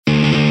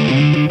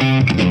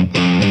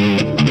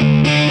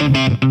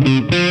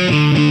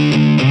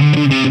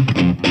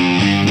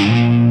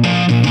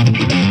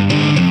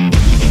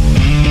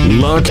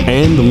lock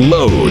and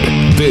load.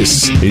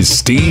 This is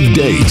Steve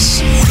Deace.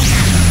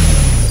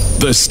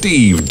 The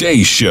Steve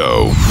Deace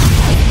Show.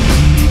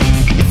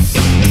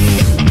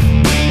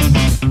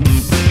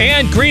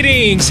 And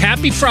greetings.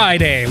 Happy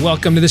Friday.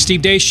 Welcome to the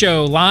Steve Deace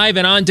Show, live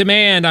and on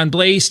demand on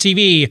Blaze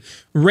TV,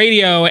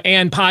 radio,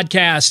 and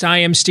podcast. I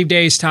am Steve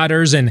Deace. Todd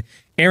Erzin,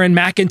 Aaron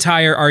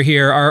McIntyre are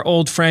here. Our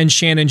old friend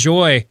Shannon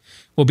Joy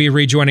will be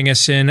rejoining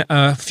us in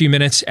a few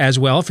minutes as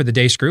well for the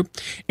Deace Group.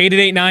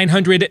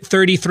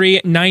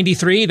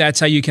 888-900-3393. That's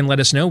how you can let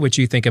us know what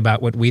you think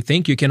about what we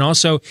think. You can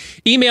also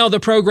email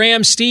the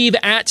program,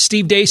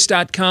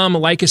 steve@stevedeace.com.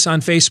 Like us on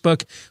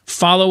Facebook.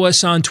 Follow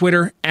us on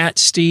Twitter,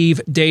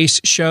 @Steve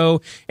Deace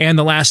Show. And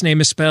the last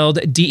name is spelled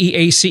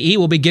D-E-A-C-E.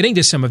 We'll be getting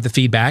to some of the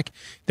feedback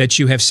that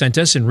you have sent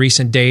us in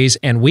recent days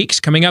and weeks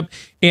coming up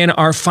in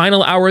our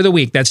final hour of the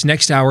week. That's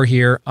next hour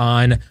here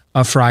on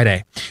a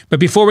Friday.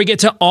 But before we get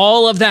to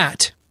all of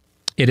that,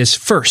 it is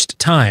first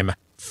time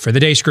for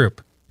the Deace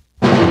Group.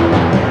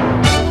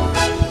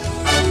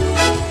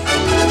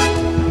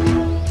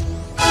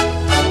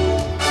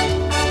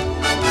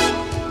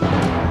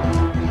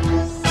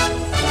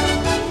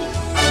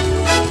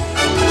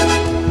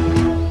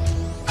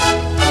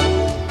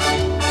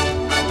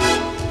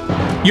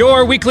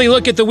 Your weekly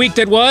look at the week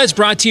that was,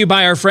 brought to you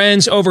by our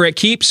friends over at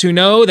Keeps, who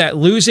know that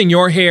losing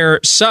your hair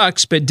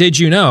sucks, but did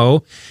you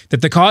know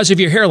that the cause of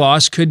your hair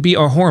loss could be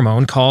a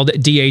hormone called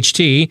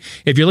DHT?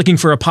 If you're looking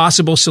for a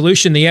possible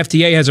solution, the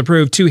FDA has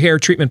approved 2 hair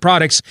treatment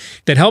products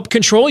that help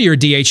control your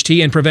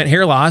DHT and prevent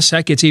hair loss.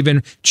 Heck, it's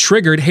even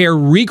triggered hair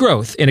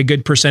regrowth in a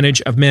good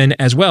percentage of men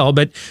as well.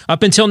 But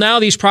up until now,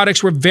 these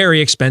products were very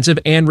expensive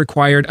and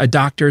required a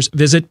doctor's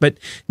visit, but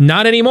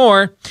not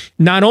anymore.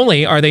 Not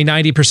only are they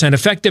 90%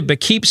 effective, but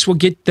Keeps will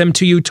get them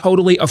to you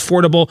totally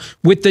affordable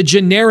with the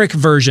generic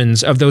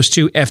versions of those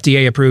 2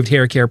 FDA-approved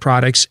hair care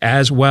products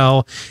as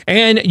well.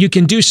 And you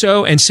can do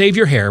so and save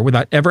your hair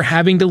without ever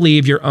having to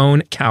leave your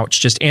own couch.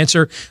 Just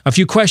answer a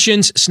few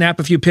questions, snap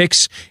a few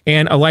pics,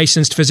 and a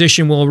licensed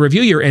physician will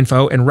review your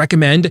info and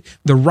recommend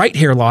the right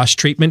hair loss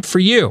treatment for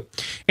you.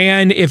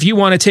 And if you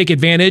want to take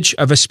advantage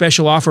of a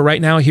special offer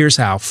right now, here's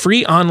how.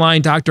 Free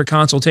online doctor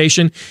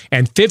consultation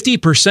and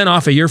 50%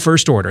 off of your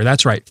first order.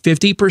 That's right,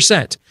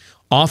 50%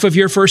 off of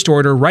your first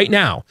order right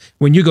now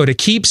when you go to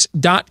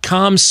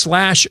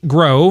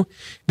keeps.com/grow.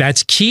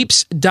 That's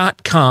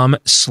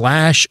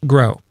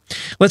keeps.com/grow.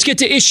 Let's get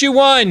to issue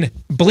 1.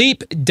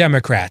 Bleep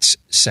Democrats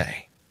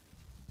say.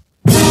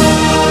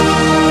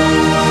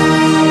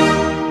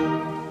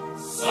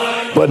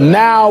 But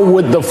now,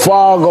 with the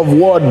fog of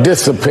war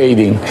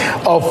dissipating,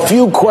 a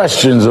few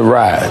questions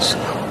arise.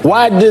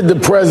 Why did the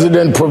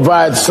president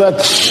provide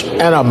such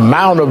an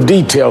amount of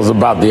details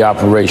about the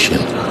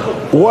operation?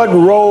 What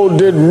role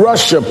did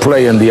Russia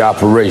play in the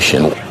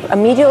operation?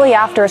 Immediately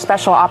after a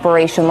special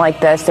operation like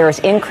this, there is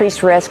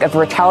increased risk of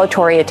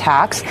retaliatory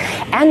attacks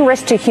and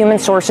risk to human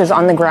sources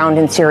on the ground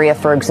in Syria,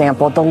 for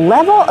example. The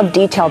level of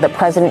detail that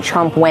President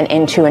Trump went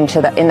into in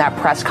that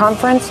press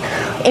conference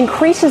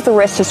increases the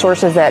risk to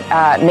sources that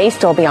may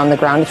still be on the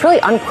ground. It's really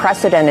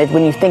unprecedented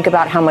when you think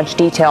about how much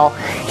detail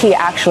he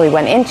actually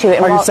went into.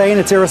 And Are you saying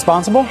it's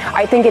irresponsible?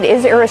 I think it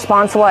is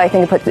irresponsible. I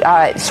think it put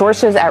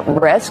sources at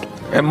risk.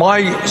 And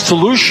my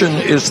solution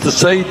is to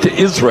say to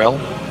Israel,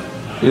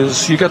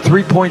 is you got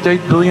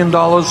 $3.8 billion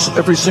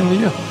every single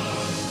year.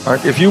 All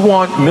right? If you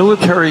want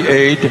military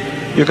aid,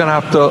 you're going to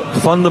have to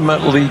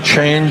fundamentally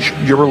change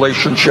your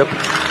relationship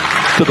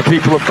to the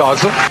people of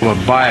Gaza. We'll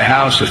buy a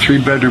house, a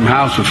 3-bedroom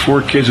house with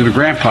 4 kids and a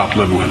grandpop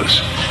living with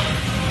us.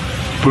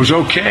 It was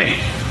okay.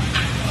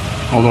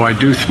 Although I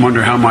do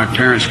wonder how my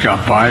parents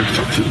got by.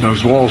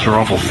 Those walls are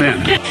awful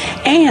thin.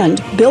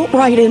 And built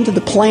right into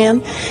the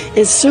plan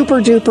is super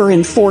duper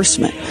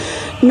enforcement.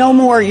 No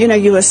more,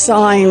 you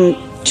assign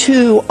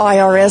 2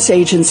 IRS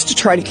agents to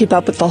try to keep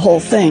up with the whole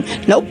thing.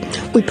 Nope.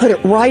 We put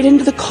it right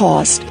into the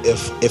cost.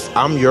 If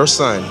I'm your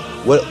son,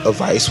 what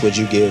advice would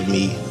you give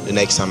me the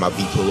next time I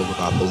be pulled over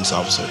by a police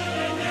officer?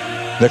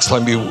 Next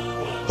time you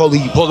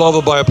pulled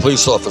over by a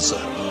police officer,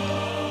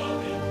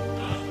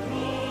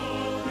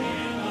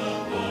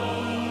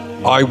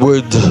 I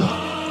would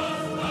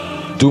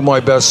do my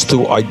best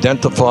to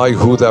identify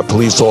who that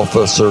police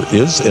officer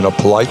is in a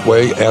polite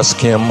way, ask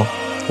him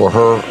or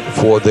her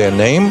for their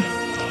name.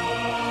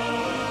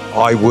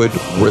 I would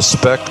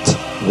respect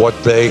what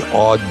they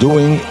are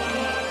doing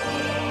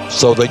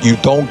so that you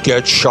don't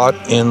get shot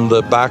in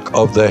the back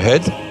of the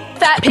head.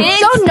 Fat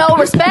pigs don't know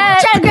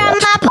respect. Try to grab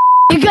my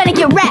you're gonna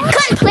get wrecked.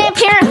 Cut Planned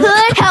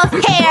Parenthood,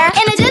 health care,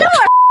 and a dental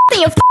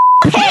in your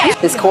hair.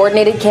 This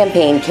coordinated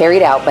campaign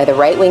carried out by the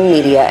right-wing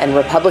media and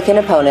Republican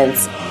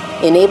opponents,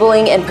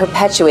 enabling and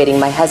perpetuating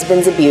my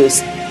husband's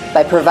abuse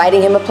by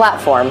providing him a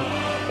platform,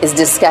 is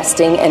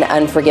disgusting and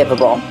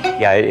unforgivable.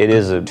 Yeah, it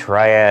is a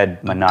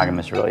triad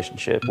monogamous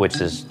relationship, which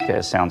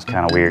sounds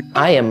kind of weird.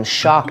 I am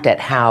shocked at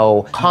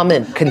how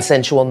common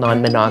consensual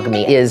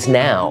non-monogamy is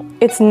now.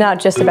 It's not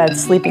just about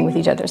sleeping with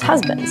each other's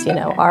husbands,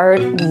 our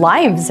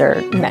lives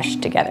are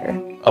meshed together.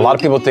 A lot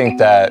of people think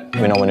that,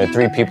 when there are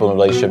three people in a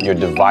relationship, you're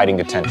dividing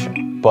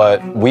attention.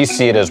 But we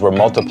see it as we're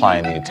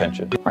multiplying the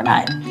attention. We're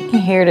not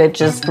here to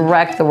just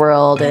wreck the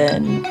world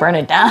and burn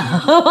it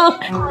down. You're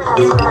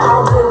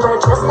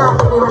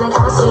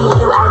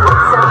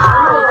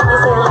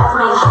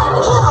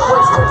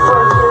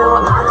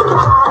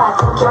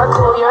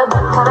cool, you're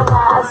the kind of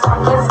guy I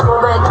stuck in school,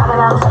 but now that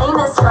I'm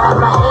famous, right,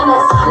 my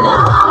anus.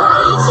 Now I'm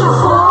gonna eat you,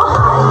 fool.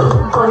 I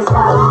eat boys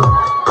out,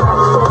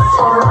 breakfast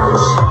and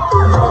lunch.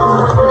 Then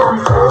when I'm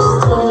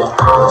thirsty, I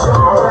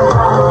drink their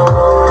blood.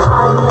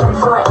 Condom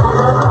for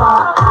Annabelle,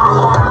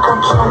 I am a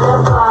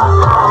cannibal.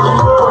 I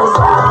eat boys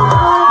out.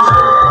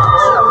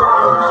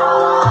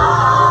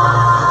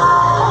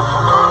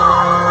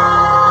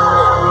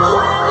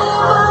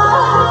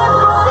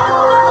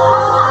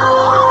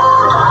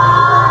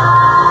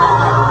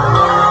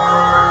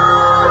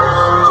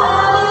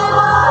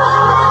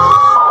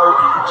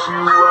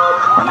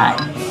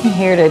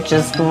 Here to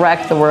just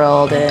wreck the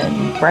world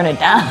and burn it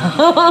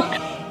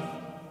down.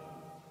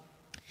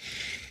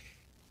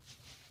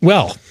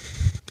 Well,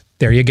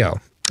 there you go.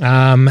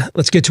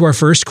 Let's get to our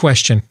first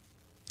question.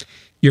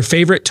 Your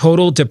favorite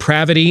total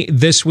depravity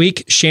this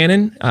week,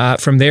 Shannon,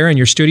 from there in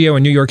your studio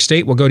in New York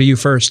State. We'll go to you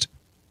first.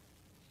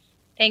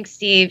 Thanks,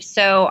 Steve.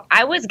 So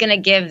I was going to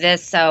give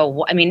this,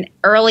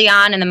 early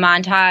on in the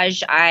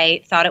montage,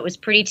 I thought it was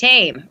pretty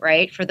tame,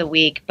 right, for the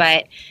week.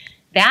 But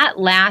that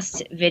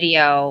last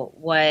video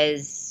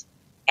was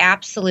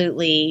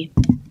absolutely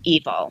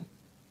evil.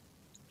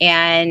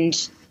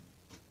 And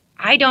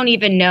I don't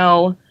even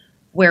know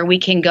where we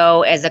can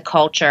go as a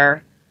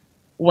culture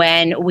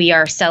when we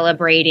are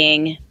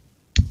celebrating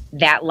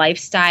that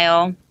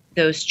lifestyle,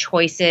 those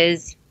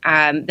choices.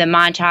 The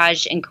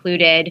montage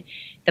included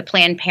the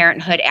Planned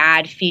Parenthood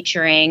ad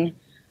featuring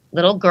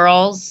little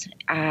girls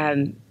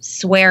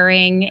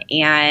swearing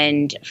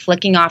and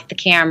flicking off the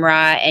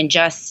camera, and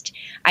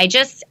I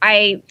guess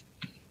I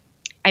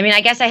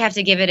have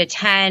to give it a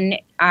 10.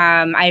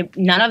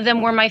 None of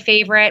them were my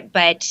favorite,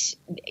 but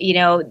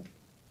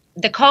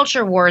the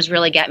culture wars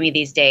really get me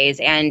these days,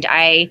 and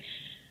I'm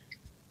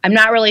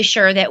not really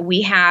sure that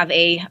we have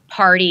a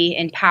party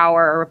in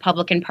power, a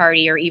Republican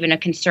Party, or even a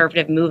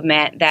conservative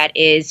movement that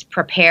is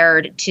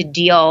prepared to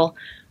deal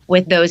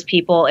with those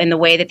people in the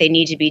way that they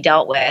need to be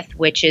dealt with,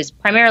 which is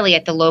primarily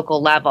at the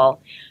local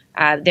level.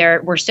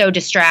 We're so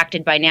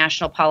distracted by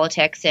national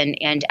politics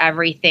and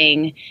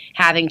everything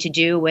having to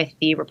do with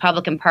the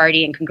Republican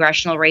Party and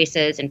congressional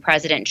races and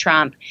President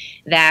Trump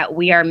that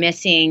we are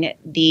missing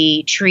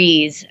the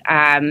trees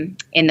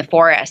in the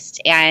forest.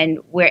 And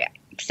that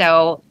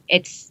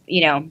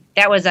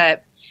was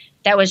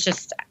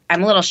just,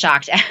 I'm a little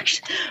shocked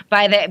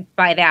by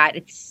that.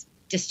 It's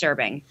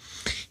disturbing.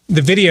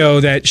 The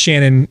video that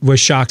Shannon was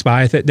shocked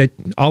by, that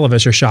all of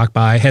us are shocked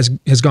by, has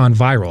gone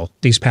viral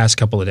these past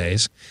couple of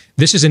days.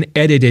 This is an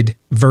edited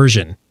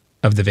version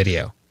of the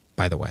video,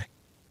 by the way.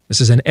 This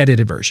is an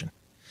edited version.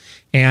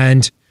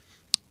 And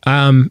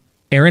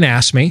Aaron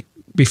asked me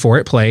before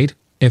it played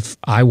if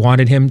I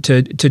wanted him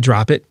to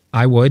drop it,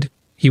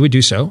 he would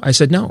do so. I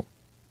said no.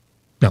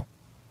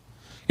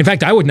 In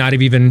fact, I would not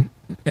have even,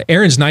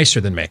 Aaron's nicer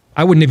than me.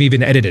 I wouldn't have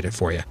even edited it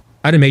for you.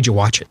 I'd have made you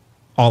watch it,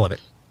 all of it.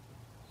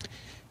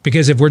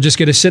 Because if we're just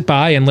going to sit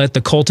by and let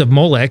the cult of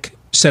Molech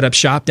set up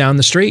shop down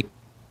the street,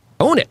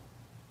 own it.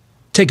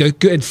 Take a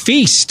good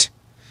feast.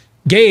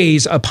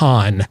 Gaze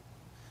upon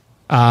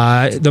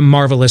the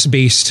marvelous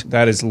beast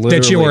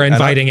that you are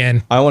inviting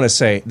in. I want to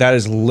say that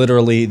is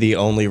literally the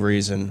only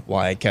reason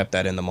why I kept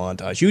that in the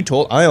montage.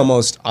 I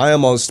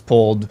almost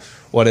pulled,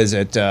 what is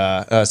it,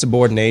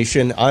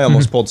 subordination. I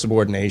almost pulled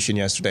subordination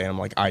yesterday. And I'm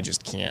like, I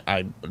just can't.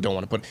 I don't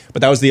want to put.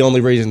 But that was the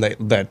only reason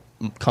that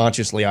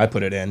consciously I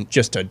put it in,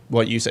 just to,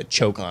 what you said,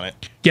 choke on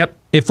it. Yep.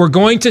 If we're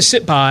going to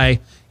sit by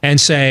and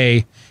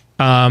say,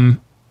 undisclosed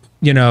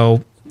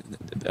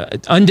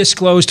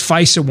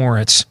FISA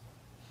warrants,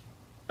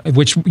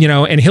 which,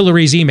 and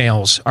Hillary's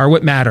emails are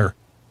what matter,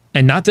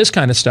 and not this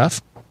kind of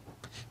stuff,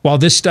 while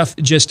this stuff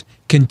just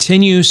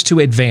continues to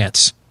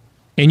advance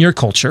in your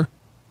culture,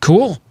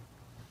 cool.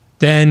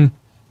 Then,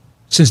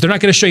 since they're not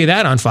going to show you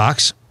that on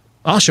Fox,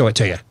 I'll show it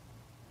to you.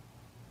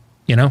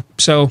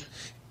 So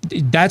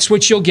that's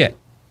what you'll get.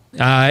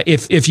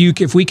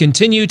 If we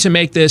continue to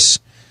make this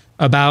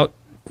about,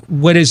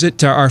 what is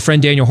it our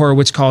friend Daniel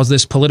Horowitz calls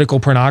this, political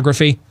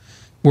pornography,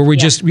 where we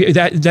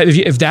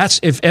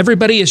if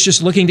everybody is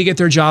just looking to get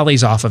their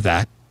jollies off of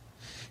that,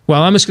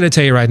 well, I'm just going to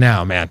tell you right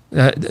now, man,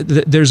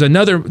 there's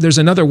another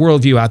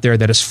worldview out there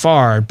that is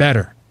far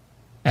better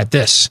at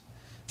this,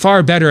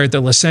 far better at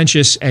the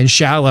licentious and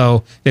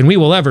shallow than we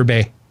will ever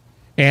be.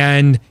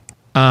 And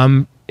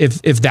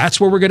if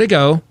that's where we're going to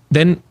go,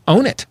 then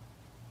own it.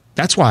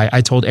 That's why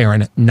I told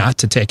Aaron not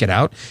to take it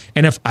out.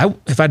 And if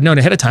I'd known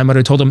ahead of time, I'd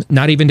have told him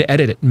not even to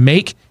edit it.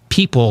 Make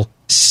people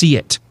see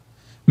it.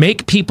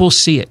 Make people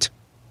see it.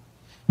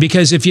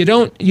 Because if you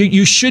don't,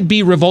 you should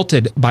be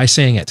revolted by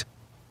seeing it.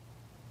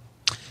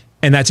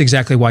 And that's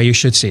exactly why you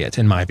should see it,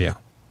 in my view.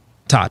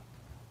 Todd.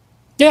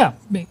 Yeah.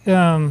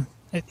 The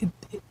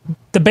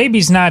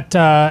baby's not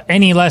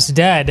any less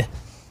dead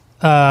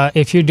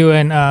if you're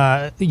doing,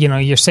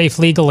 your safe,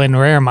 legal, and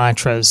rare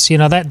mantras,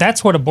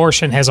 that's what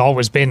abortion has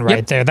always been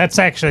right there. That's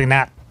actually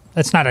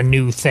that's not a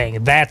new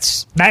thing.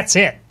 That's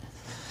it.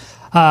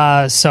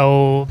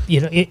 So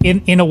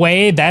in a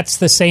way, that's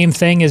the same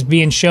thing as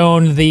being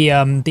shown the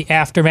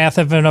aftermath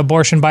of an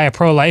abortion by a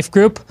pro-life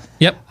group.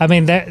 Yep. I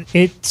mean,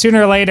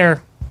 sooner or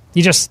later,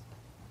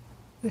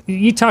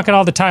 you talk it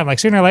all the time. Like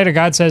sooner or later,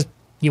 God says,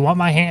 "You want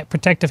my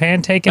protective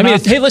hand taken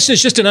off?" Hey, listen,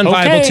 it's just an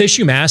unviable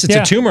tissue mass. It's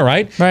a tumor,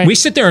 right? We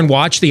sit there and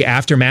watch the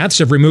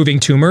aftermaths of removing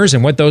tumors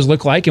and what those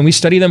look like, and we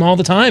study them all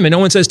the time, and no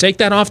one says, take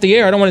that off the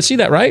air. I don't want to see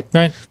that, right?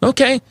 Right.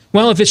 Okay.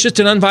 Well, if it's just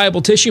an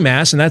unviable tissue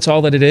mass and that's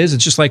all that it is,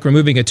 it's just like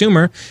removing a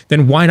tumor,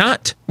 then why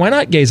not? Why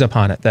not gaze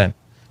upon it then?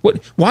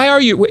 Why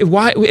are you?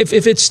 Why if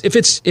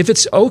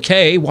it's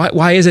okay?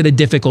 Why is it a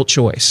difficult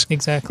choice?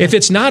 Exactly. If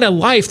it's not a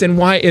life, then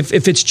why?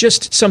 If it's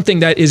just something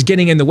that is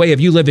getting in the way of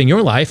you living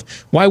your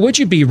life, why would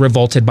you be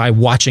revolted by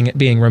watching it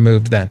being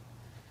removed? Then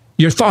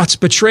your thoughts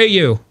betray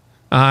you,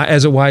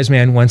 as a wise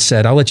man once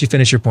said. I'll let you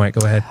finish your point.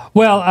 Go ahead.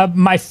 Well,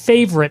 my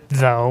favorite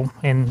though,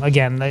 and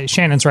again,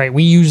 Shannon's right.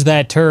 We use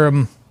that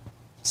term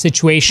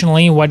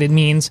situationally, what it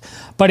means,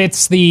 but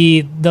it's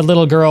the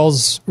little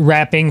girls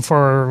rapping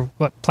for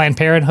Planned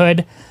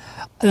Parenthood.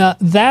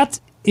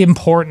 That's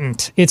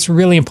important. It's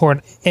really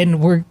important,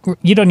 and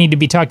you don't need to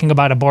be talking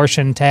about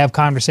abortion to have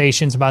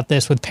conversations about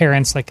this with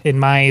parents. Like in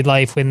my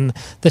life, when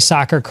the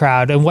soccer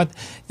crowd and what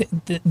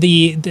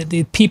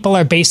the people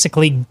are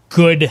basically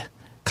good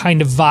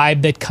kind of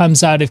vibe that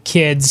comes out of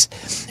kids,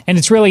 and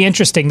it's really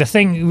interesting. The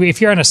thing, if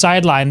you're on a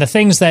sideline, the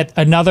things that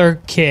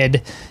another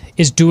kid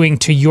is doing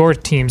to your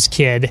team's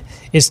kid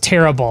is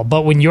terrible.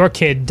 But when your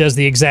kid does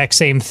the exact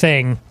same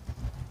thing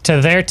to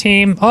their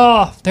team,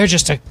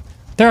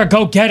 they're a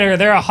go-getter,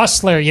 they're a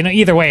hustler.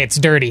 Either way, it's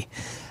dirty.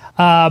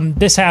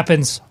 This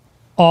happens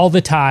all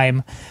the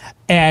time.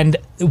 And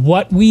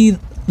what we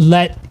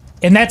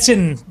and that's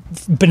in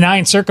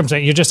benign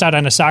circumstances. You're just out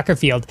on a soccer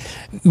field.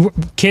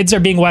 Kids are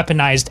being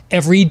weaponized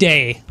every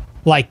day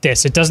like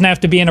this. It doesn't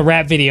have to be in a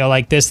rap video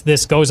like this.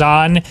 This goes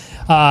on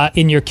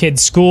in your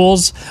kids'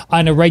 schools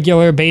on a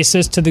regular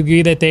basis to the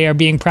degree that they are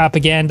being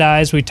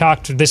propagandized. We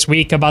talked this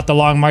week about the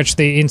Long March to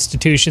the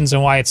institutions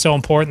and why it's so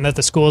important that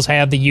the schools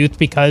have the youth,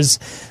 because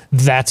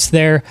that's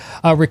their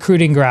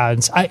recruiting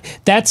grounds.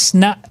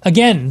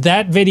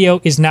 That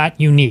video is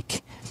not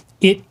unique.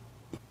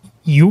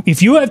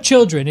 If you have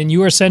children and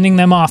you are sending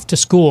them off to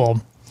school,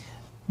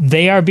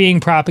 they are being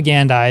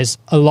propagandized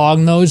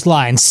along those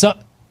lines. So,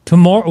 to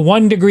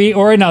one degree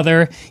or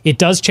another, it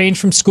does change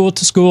from school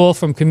to school,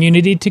 from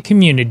community to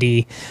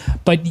community,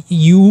 but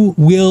you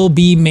will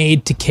be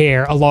made to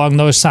care along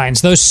those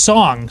signs. Those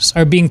songs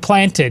are being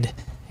planted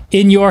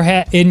in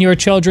your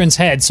children's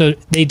head, so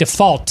they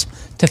default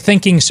to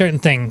thinking certain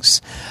things.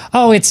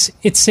 Oh, it's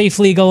safe,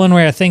 legal, and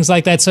rare, things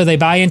like that, so they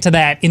buy into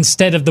that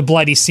instead of the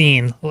bloody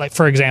scene, like,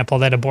 for example,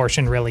 that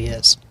abortion really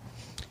is.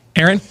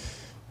 Aaron?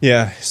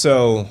 Yeah,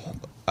 so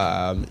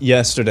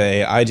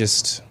yesterday,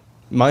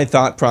 my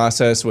thought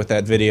process with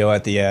that video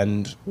at the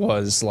end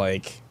was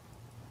like,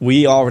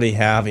 we already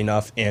have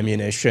enough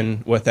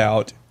ammunition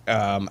without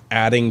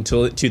adding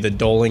to the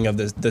doling of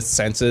the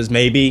senses,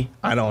 maybe,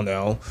 I don't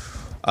know,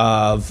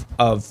 of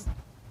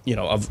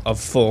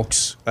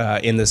folks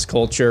in this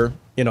culture.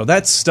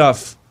 That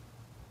stuff.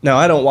 Now,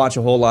 I don't watch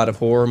a whole lot of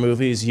horror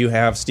movies. You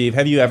have, Steve.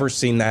 Have you ever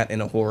seen that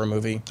in a horror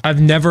movie? I've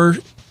never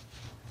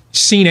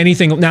seen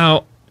anything.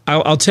 Now,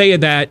 I'll tell you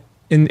that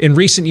in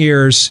recent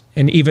years,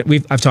 and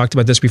even I've talked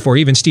about this before,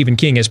 even Stephen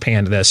King has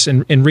panned this.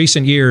 In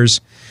recent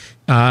years,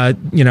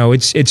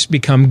 it's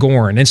become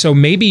gorn. And so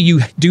maybe you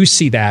do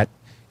see that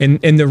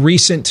in the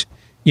recent,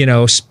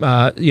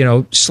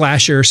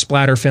 slasher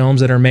splatter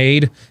films that are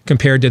made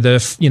compared to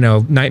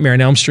the, Nightmare on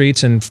Elm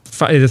Streets and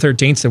Friday the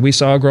 13th that we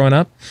saw growing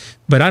up.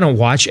 But I don't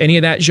watch any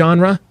of that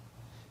genre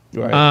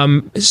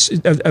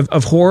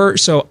of horror.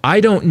 So I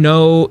don't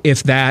know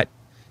if that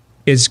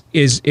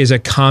is a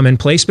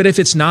commonplace, but if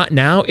it's not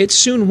now, it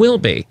soon will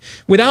be.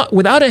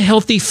 Without a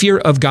healthy fear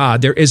of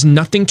God, there is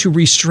nothing to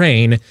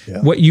restrain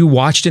what you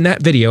watched in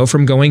that video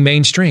from going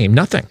mainstream.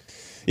 Nothing.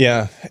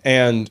 Yeah,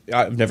 and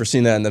I've never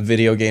seen that in the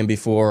video game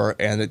before,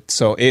 and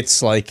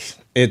it's like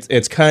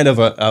it's kind of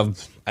a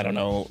I don't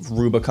know,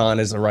 Rubicon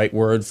is the right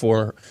word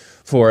for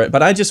it,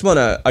 but I just want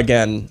to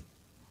again,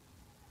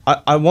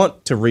 I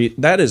want to read.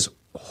 That is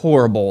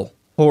horrible,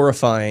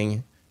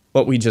 horrifying.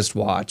 What we just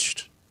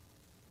watched.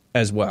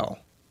 As well,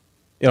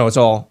 it's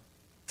all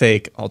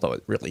fake, although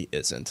it really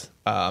isn't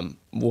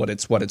what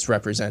it's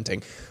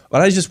representing.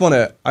 But I just want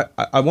to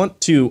I want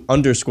to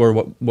underscore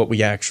what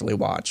we actually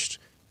watched.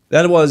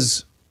 That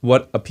was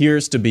what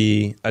appears to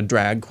be a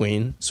drag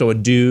queen, so a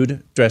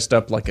dude dressed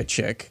up like a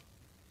chick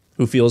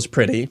who feels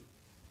pretty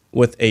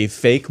with a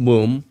fake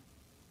womb,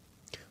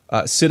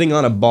 sitting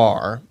on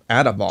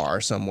at a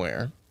bar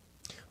somewhere,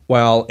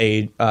 while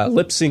a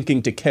lip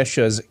syncing to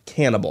Kesha's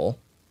Cannibal,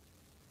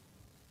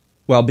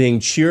 while being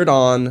cheered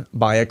on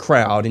by a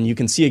crowd, and you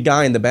can see a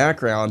guy in the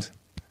background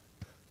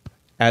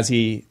as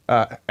he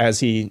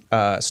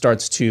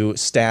starts to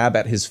stab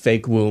at his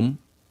fake womb.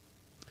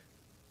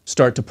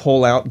 start to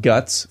pull out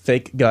guts,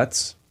 fake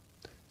guts,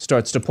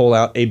 starts to pull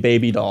out a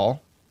baby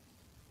doll.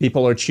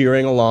 People are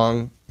cheering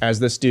along as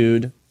this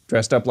dude,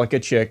 dressed up like a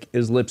chick,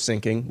 is lip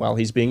syncing while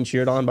he's being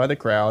cheered on by the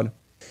crowd,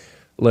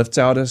 lifts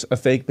out a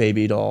fake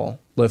baby doll,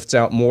 lifts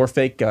out more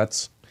fake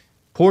guts,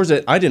 pours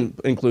it, I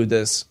didn't include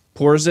this,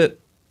 pours it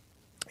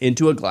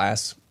into a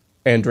glass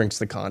and drinks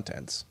the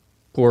contents.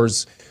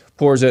 Pours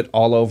it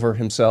all over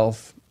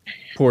himself,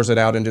 pours it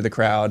out into the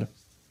crowd.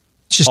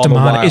 It's just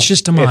demonic. It's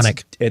just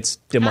demonic. It's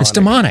demonic. It's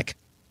demonic.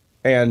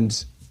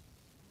 And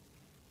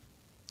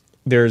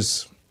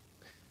there's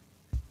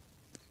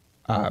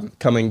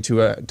coming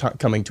to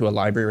a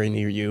library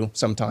near you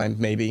sometime,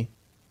 maybe.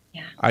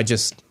 Yeah.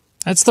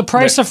 That's the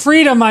price of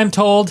freedom, I'm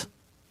told,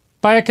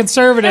 by a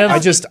conservative.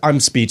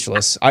 I'm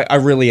speechless. I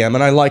really am.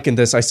 And I likened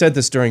this. I said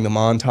this during the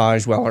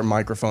montage while our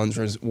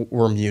microphones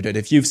were muted.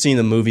 If you've seen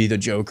the movie The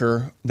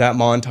Joker, that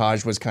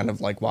montage was kind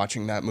of like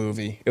watching that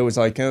movie. It was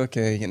like,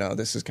 okay,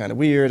 this is kind of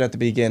weird at the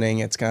beginning.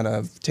 It's kind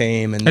of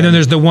tame. And then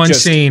there's the one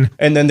scene.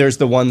 And then there's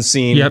the one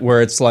scene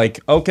where it's like,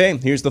 okay,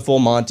 here's the full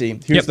Monty.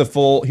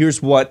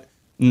 Here's what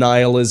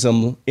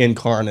nihilism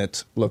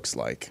incarnate looks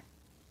like.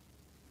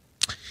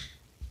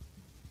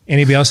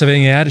 Anybody else have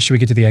anything to add, or should we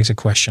get to the exit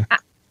question?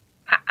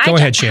 Go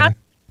ahead, Shannon.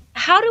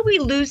 How do we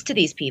lose to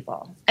these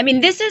people? I mean,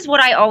 this is what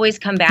I always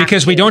come back to.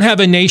 Because we don't have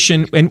a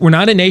nation, and we're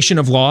not a nation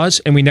of laws,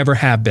 and we never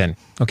have been.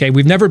 Okay?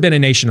 We've never been a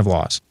nation of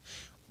laws.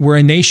 We're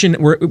a nation,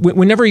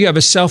 whenever you have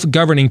a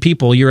self-governing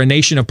people, you're a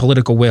nation of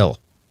political will,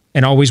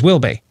 and always will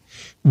be.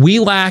 We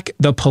lack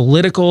the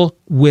political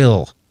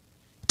will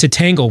to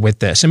tangle with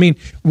this. I mean,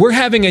 we're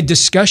having a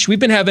discussion. We've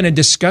been having a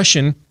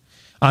discussion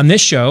on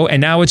this show,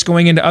 and now it's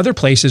going into other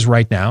places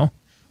right now,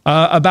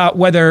 about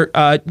whether,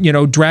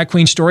 Drag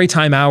Queen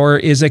Storytime Hour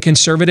is a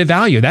conservative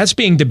value. That's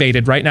being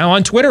debated right now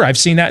on Twitter. I've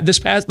seen that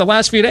the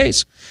last few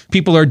days.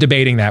 People are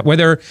debating that,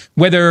 whether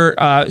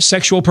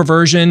sexual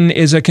perversion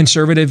is a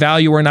conservative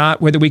value or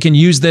not, whether we can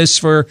use this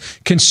for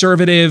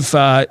conservative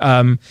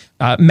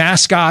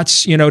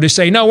mascots, to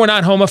say, no, we're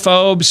not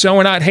homophobes, no,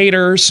 we're not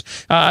haters.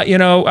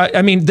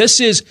 I mean,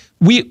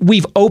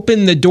 we've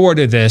opened the door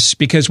to this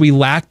because we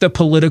lack the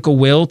political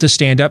will to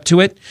stand up to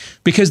it,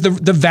 because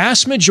the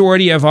vast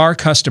majority of our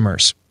customers,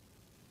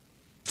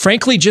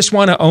 frankly, just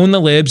want to own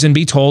the libs and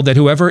be told that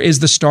whoever is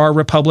the star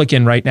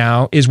Republican right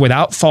now is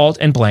without fault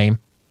and blame,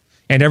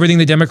 and everything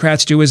the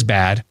Democrats do is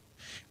bad.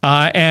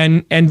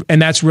 And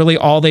that's really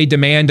all they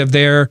demand of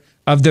the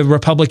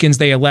Republicans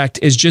they elect,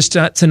 is just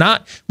to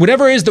not,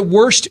 whatever is the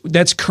worst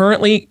that's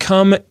currently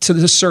come to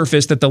the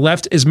surface that the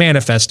left is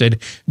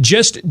manifested,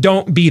 just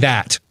don't be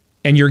that,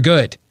 and you're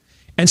good.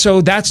 And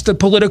so that's the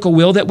political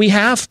will that we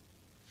have.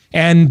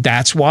 And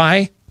that's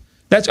why,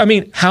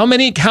 how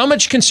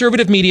much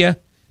conservative media,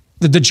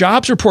 the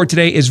Jobs report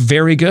today is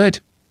very good.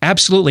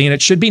 Absolutely. And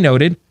it should be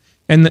noted.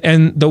 And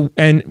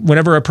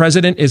whenever a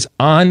president is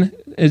on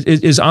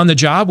the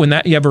job, when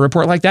you have a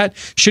report like that,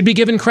 should be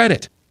given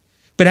credit.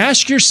 But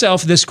ask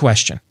yourself this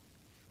question: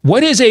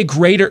 what if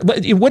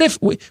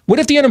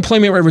the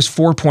unemployment rate was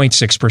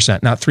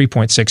 4.6%, not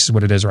 3.6 is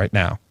what it is right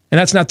now? And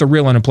that's not the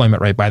real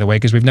unemployment rate, by the way,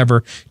 because we've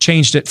never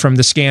changed it from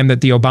the scam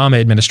that the Obama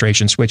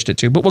administration switched it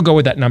to. But we'll go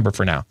with that number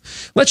for now.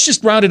 Let's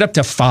just round it up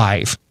to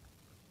 5.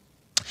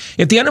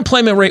 If the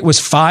unemployment rate was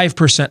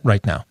 5%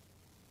 right now,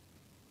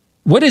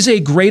 what is a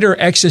greater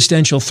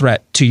existential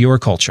threat to your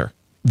culture?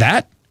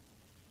 That?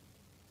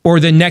 Or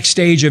the next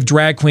stage of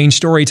Drag Queen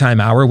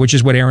Storytime Hour, which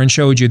is what Aaron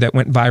showed you that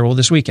went viral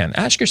this weekend?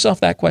 Ask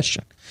yourself that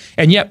question.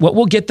 And yet, what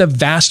will get the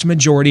vast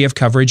majority of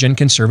coverage in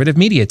conservative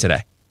media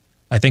today?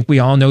 I think we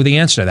all know the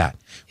answer to that.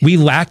 We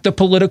lack the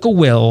political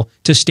will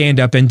to stand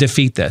up and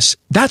defeat this.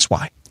 That's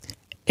why.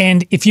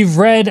 And if you've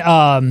read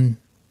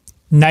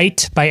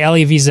Night by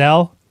Elie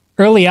Wiesel,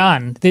 early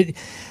on, the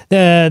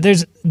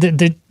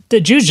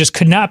Jews just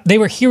could not. They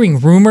were hearing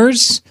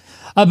rumors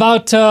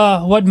about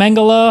what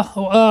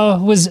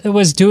Mengele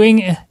was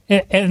doing,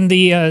 and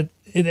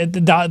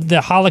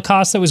the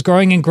Holocaust that was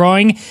growing and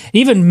growing.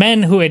 Even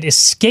men who had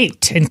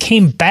escaped and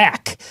came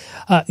back,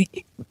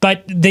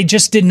 but they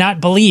just did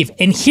not believe.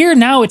 And here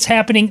now it's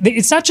happening.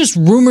 It's not just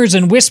rumors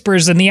and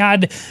whispers and the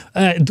odd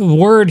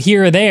word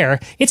here or there.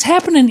 It's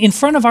happening in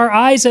front of our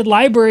eyes at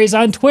libraries,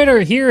 on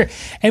Twitter here,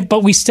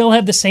 but we still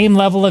have the same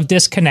level of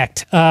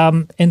disconnect.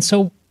 And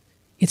so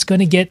it's going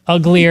to get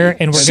uglier,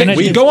 and we're going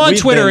to go on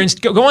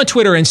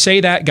Twitter and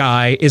say that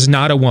guy is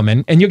not a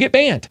woman, and you'll get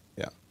banned.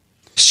 Yeah.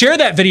 Share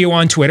that video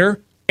on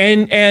Twitter,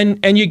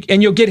 and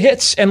you'll get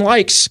hits and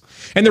likes.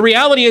 And the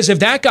reality is, if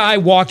that guy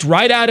walked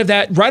right out of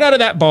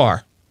that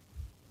bar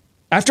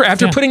after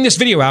putting this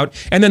video out,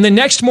 and then the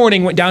next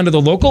morning went down to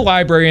the local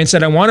library and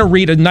said, "I want to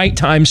read a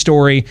nighttime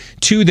story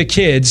to the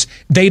kids,"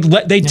 they'd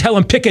tell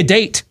him pick a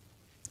date.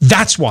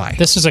 That's why.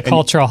 This is a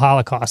cultural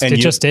holocaust. It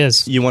just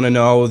is. You want to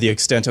know the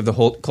extent of the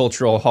whole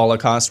cultural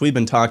holocaust? We've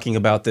been talking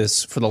about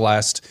this for the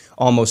last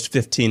almost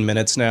 15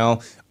 minutes now.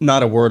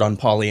 Not a word on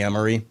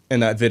polyamory in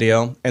that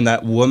video. And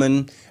that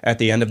woman at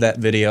the end of that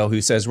video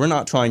who says, "We're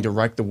not trying to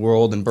wreck the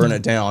world and burn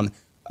it down."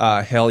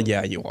 Hell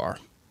yeah, you are.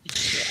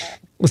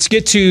 Let's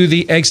get to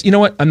the exit. You know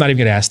what? I'm not even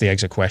going to ask the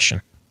exit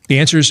question,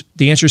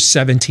 The answer's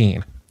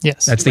 17.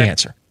 Yes. That's the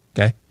answer.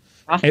 Okay.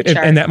 Off the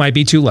chart. And that might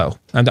be too low.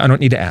 I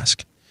don't need to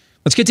ask.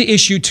 Let's get to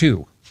issue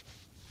 2.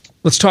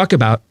 Let's talk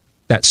about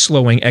that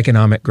slowing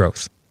economic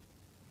growth.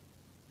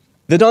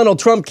 The Donald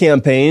Trump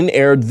campaign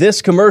aired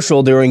this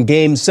commercial during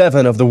Game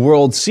 7 of the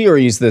World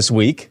Series this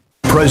week.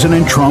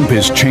 President Trump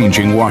is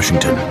changing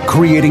Washington,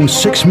 creating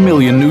 6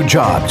 million new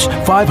jobs,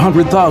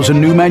 500,000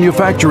 new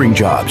manufacturing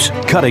jobs,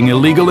 cutting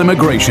illegal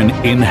immigration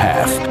in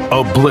half,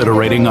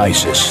 obliterating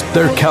ISIS,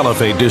 their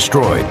caliphate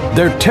destroyed,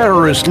 their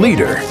terrorist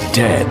leader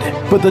dead.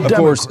 But of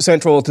course,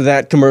 central to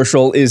that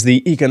commercial is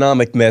the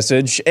economic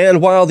message.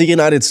 And while the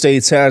United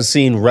States has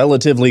seen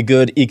relatively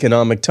good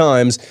economic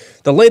times,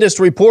 the latest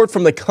report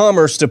from the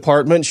Commerce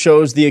Department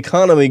shows the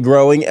economy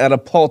growing at a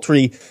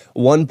paltry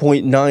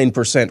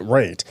 1.9%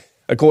 rate.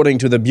 According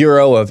to the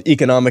Bureau of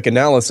Economic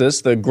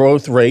Analysis, the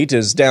growth rate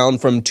is down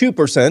from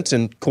 2%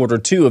 in quarter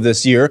 2 of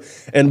this year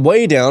and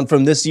way down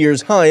from this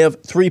year's high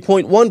of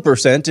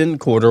 3.1% in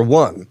quarter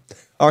 1.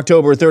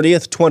 October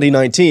 30th,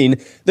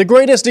 2019, the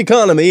greatest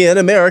economy in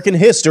American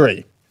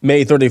history.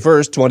 May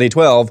 31st,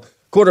 2012,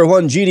 quarter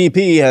 1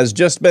 GDP has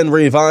just been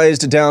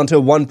revised down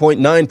to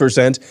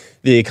 1.9%.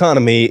 The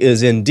economy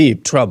is in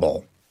deep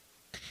trouble.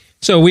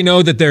 So we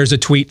know that there's a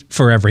tweet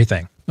for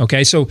everything.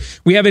 Okay, so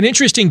we have an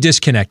interesting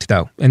disconnect,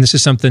 though, and this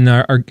is something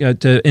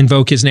to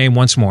invoke his name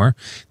once more.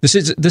 This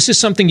is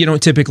something you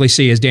don't typically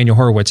see, as Daniel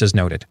Horowitz has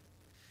noted.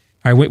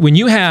 All right, when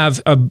you have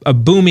a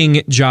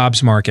booming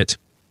jobs market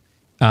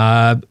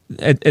at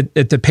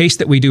the pace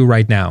that we do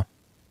right now,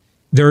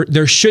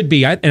 there should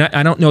be, and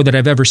I don't know that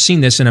I've ever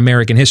seen this in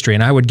American history,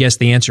 and I would guess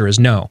the answer is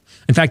no.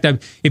 In fact,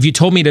 if you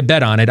told me to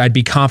bet on it, I'd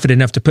be confident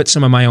enough to put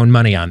some of my own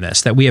money on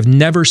this, that we have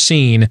never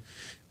seen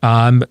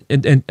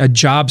a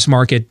jobs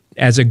market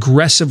as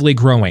aggressively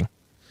growing.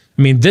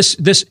 I mean,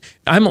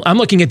 I'm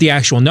looking at the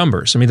actual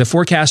numbers. I mean, the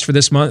forecast for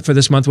this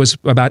month was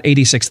about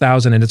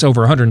 86,000, and it's over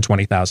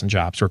 120,000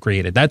 jobs were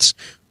created. That's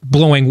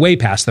blowing way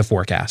past the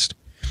forecast.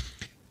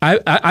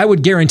 I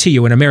would guarantee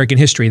you in American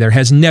history, there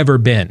has never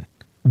been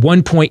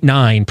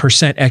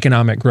 1.9%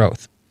 economic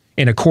growth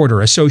in a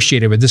quarter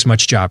associated with this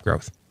much job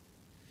growth.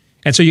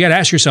 And so you got to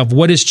ask yourself,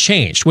 what has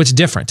changed? What's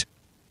different?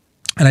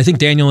 And I think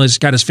Daniel has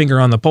got his finger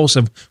on the pulse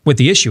of what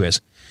the issue is.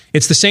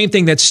 It's the same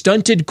thing that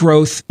stunted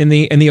growth in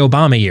the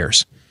Obama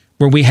years,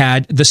 where we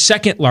had the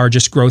second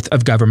largest growth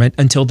of government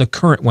until the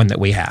current one that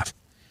we have.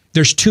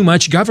 There's too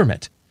much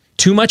government,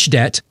 too much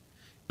debt,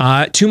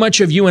 too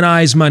much of you and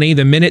I's money.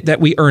 The minute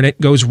that we earn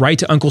it goes right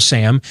to Uncle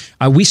Sam.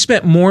 We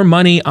spent more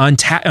money on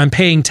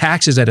paying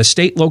taxes at a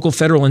state, local,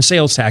 federal, and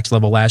sales tax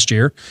level last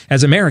year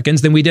as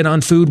Americans than we did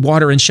on food,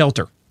 water, and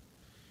shelter.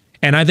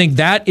 And I think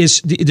that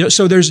is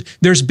so.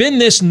 There's been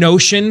this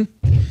notion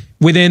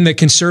within the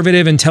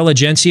conservative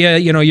intelligentsia,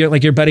 you're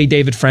like your buddy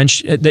David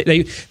French.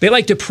 They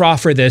like to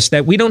proffer this,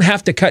 that we don't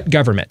have to cut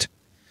government.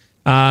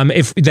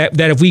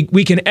 If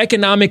we can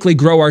economically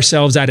grow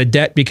ourselves out of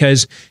debt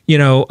because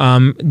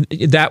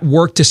that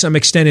worked to some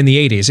extent in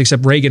the 80s,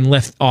 except Reagan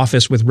left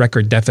office with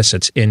record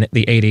deficits in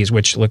the 80s,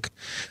 which look,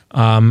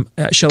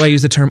 shall I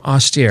use the term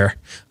austere,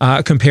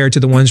 compared to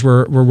the ones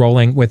we're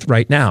rolling with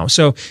right now.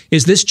 So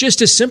is this just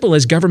as simple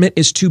as government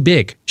is too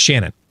big,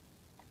 Shannon?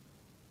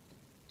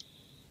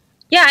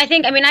 Yeah,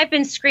 I've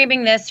been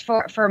screaming this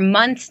for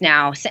months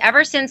now. So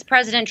ever since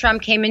President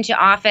Trump came into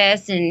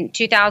office in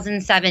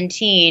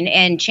 2017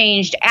 and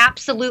changed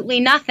absolutely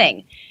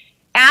nothing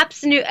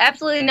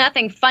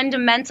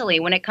fundamentally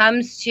when it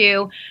comes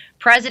to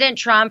President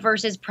Trump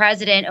versus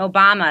President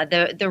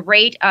Obama, the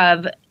rate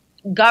of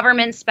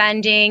government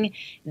spending,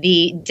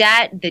 the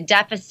debt, the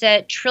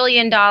deficit, $1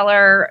 trillion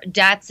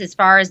debts as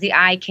far as the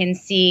eye can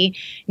see.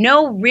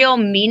 No real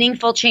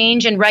meaningful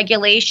change in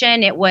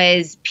regulation. It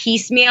was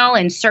piecemeal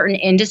in certain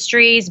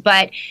industries.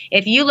 But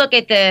if you look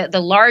at the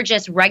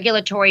largest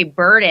regulatory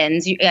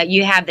burdens,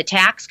 you have the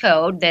tax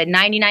code, the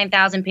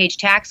 99,000-page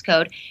tax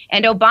code,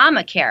 and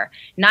Obamacare.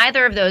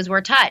 Neither of those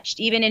were touched.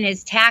 Even in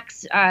his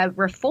tax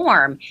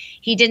reform,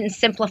 he didn't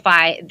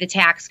simplify the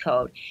tax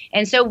code.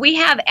 And so we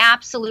have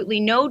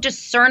absolutely no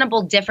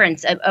discernible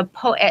difference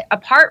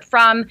apart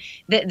from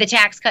the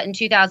tax cut in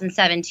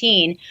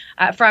 2017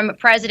 from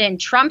President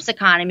Trump's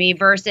economy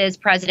versus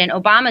President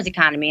Obama's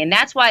economy. And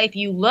that's why if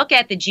you look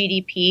at the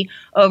GDP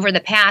over the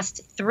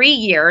past 3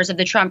 years of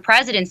the Trump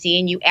presidency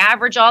and you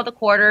average all the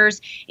quarters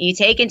and you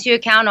take into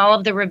account all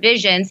of the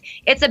revisions,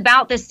 it's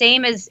about the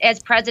same as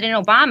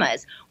President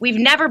Obama's. We've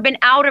never been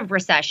out of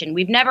recession.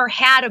 We've never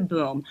had a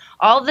boom.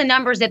 All of the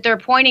numbers that they're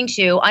pointing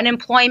to,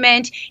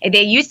 unemployment,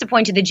 they used to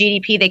point to the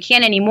GDP, they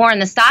can't anymore in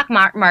the stock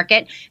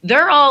market,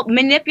 they're all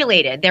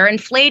manipulated. They're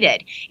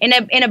inflated. In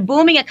a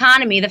booming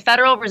economy, the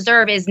Federal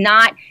Reserve is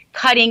not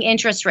cutting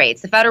interest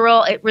rates. The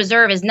Federal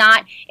Reserve is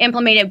not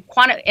implementing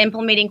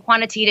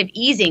quantitative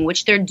easing,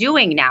 which they're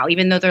doing now,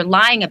 even though they're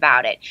lying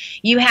about it.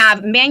 You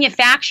have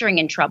manufacturing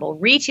in trouble.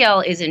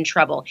 Retail is in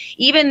trouble.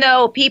 Even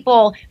though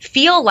people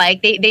feel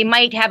like they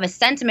might have a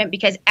sentiment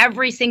because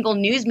every single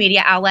news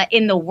media outlet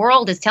in the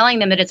world is telling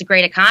them that it's a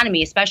great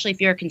economy, especially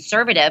if you're a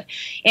conservative.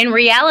 In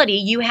reality,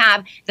 you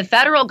have the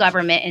federal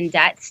government in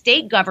debt,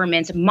 state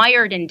governments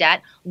mired in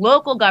debt,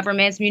 local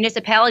governments,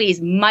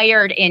 municipalities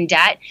mired in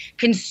debt,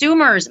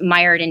 consumers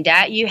mired in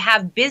debt. You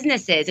have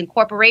businesses and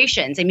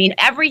corporations. I mean,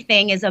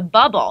 everything is a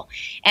bubble.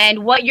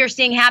 And what you're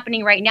seeing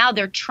happening right now,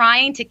 they're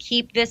trying to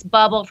keep this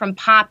bubble from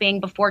popping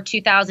before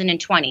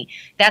 2020.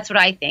 That's what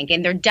I think.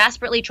 And they're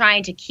desperately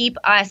trying to keep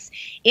us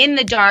in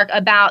the dark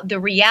about the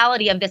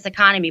reality of this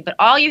economy. But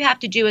all you have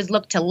to do is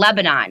look to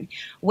Lebanon,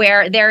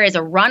 where there is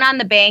a run on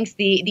the banks.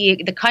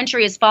 The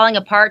country is falling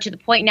apart to the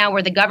point now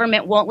where the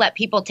government won't let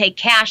people take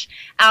cash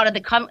out of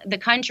the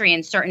country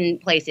in certain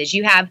places.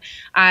 You have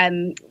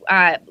Hong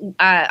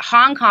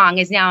Kong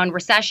is now in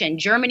recession.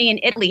 Germany and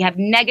Italy have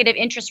negative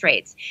interest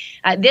rates.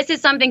 This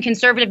is something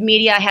conservative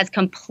media has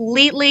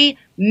completely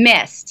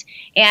missed,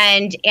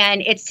 and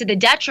it's to the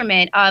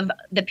detriment of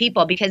the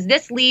people, because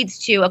this leads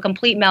to a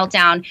complete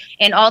meltdown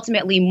and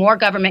ultimately more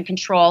government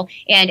control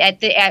and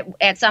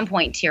at some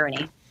point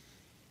tyranny.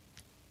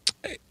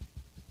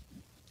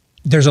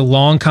 There's a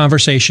long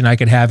conversation I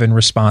could have in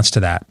response to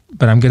that,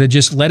 but I'm going to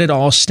just let it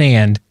all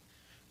stand,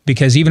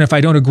 because even if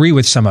I don't agree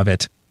with some of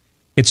it,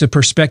 it's a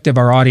perspective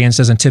our audience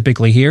doesn't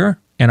typically hear,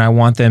 and I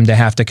want them to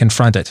have to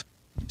confront it.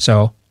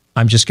 So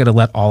I'm just going to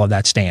let all of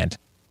that stand,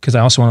 because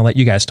I also want to let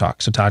you guys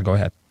talk. So Todd, go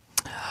ahead.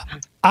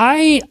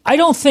 I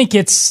don't think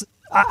it's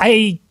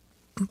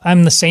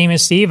I'm the same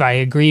as Steve. I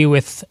agree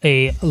with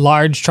a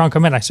large chunk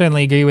of it. I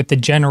certainly agree with the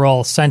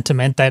general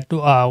sentiment that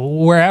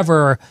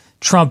wherever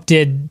Trump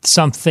did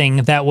something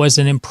that was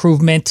an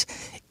improvement,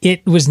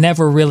 it was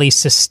never really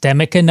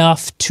systemic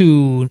enough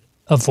to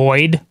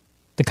avoid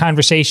the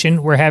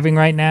conversation we're having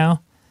right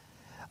now.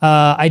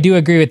 I do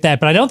agree with that,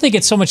 but I don't think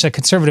it's so much that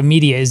conservative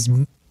media is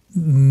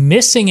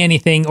missing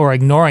anything or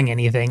ignoring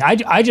anything.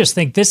 I just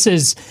think this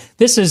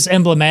is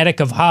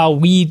emblematic of how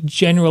we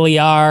generally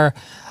are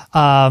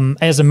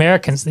as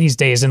Americans these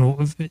days,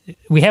 and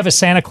we have a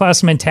Santa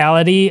Claus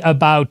mentality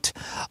about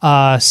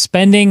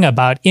spending,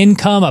 about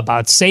income,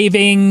 about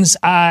savings.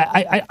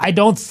 I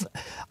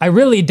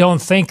really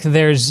don't think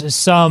there's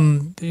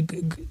some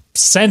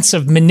sense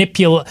of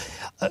manipulation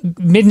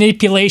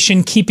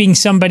keeping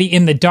somebody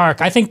in the dark.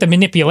 I think the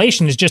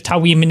manipulation is just how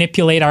we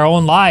manipulate our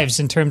own lives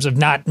in terms of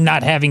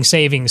not having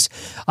savings.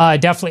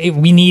 Definitely,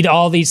 we need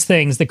all these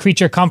things, the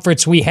creature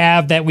comforts we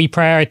have that we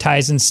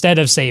prioritize instead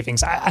of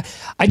savings. I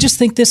just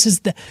think this is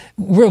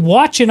we're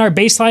watching our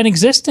baseline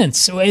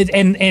existence,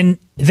 and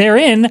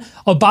therein,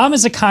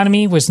 Obama's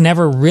economy was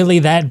never really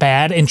that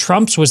bad, and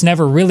Trump's was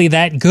never really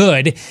that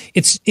good.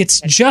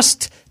 It's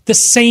just the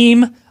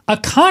same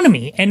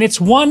economy, and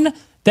it's one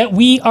that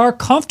we are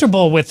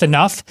comfortable with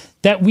enough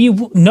that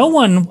no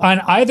one on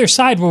either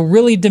side will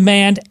really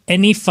demand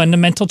any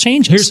fundamental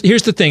changes.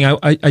 Here's the thing.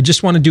 I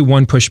just want to do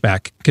one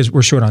pushback because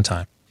we're short on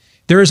time.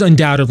 There is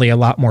undoubtedly a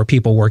lot more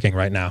people working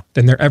right now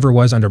than there ever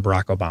was under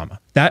Barack Obama.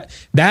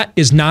 That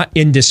is not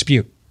in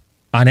dispute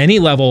on any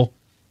level,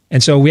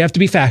 and so we have to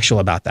be factual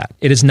about that.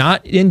 It's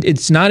not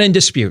in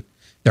dispute.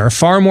 There are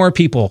far more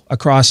people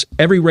across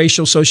every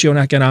racial,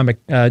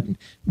 socioeconomic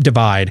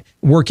divide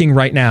working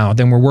right now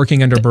than were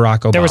working under Barack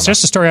Obama. There was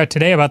just a story out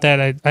today about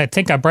that. I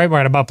think on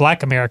Breitbart about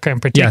Black America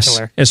in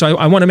particular. Yes. And so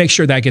I want to make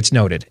sure that gets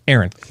noted.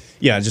 Aaron.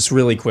 Yeah, just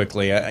really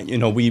quickly.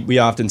 We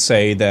often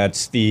say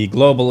that the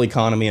global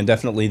economy and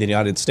definitely the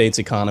United States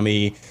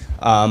economy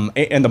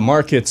and the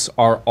markets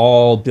are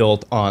all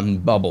built on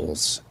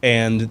bubbles.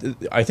 And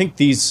I think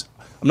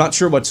I'm not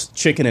sure what's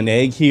chicken and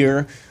egg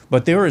here,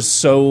 but there is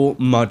so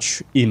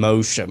much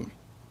emotion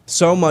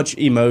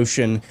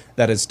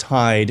that is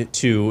tied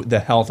to the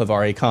health of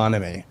our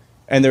economy.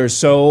 And there's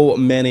so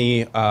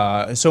many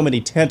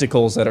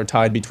tentacles that are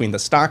tied between the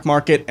stock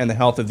market and the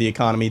health of the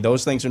economy.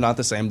 Those things are not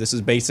the same. This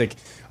is basic.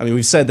 I mean,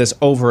 we've said this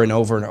over and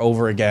over and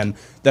over again,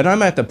 that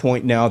I'm at the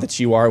point now that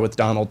you are with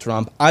Donald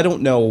Trump. I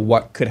don't know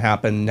what could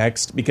happen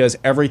next, because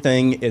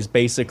everything is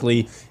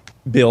basically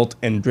built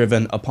and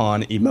driven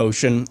upon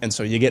emotion, and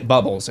so you get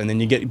bubbles, and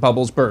then you get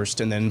bubbles burst,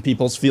 and then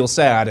people feel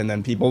sad, and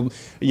then people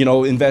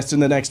invest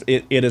in the next.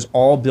 It is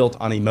all built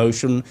on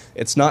emotion.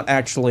 It's not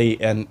actually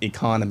an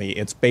economy.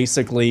 It's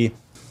basically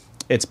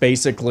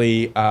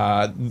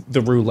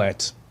the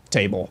roulette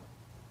table,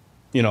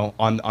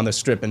 on the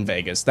strip in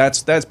Vegas.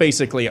 That's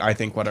basically, I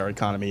think, what our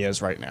economy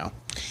is right now.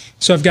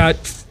 So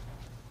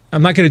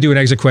I'm not going to do an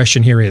exit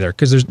question here either,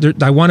 because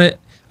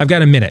I've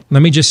got a minute.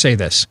 Let me just say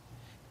this.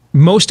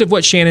 Most of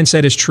what Shannon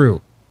said is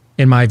true,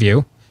 in my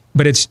view,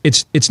 but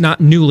it's not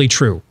newly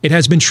true. It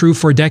has been true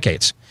for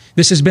decades.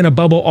 This has been a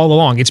bubble all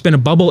along. It's been a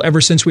bubble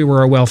ever since we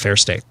were a welfare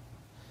state.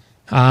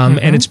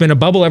 And it's been a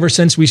bubble ever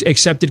since we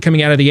accepted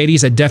coming out of the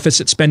 80s that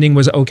deficit spending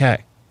was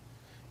okay.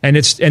 And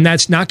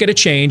that's not going to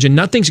change, and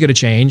nothing's going to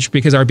change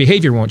because our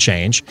behavior won't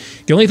change.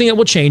 The only thing that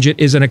will change it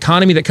is an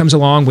economy that comes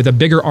along with a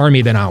bigger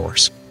army than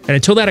ours. And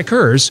until that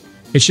occurs,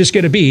 it's just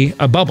going to be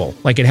a bubble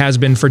like it has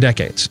been for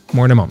decades.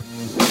 More in a moment.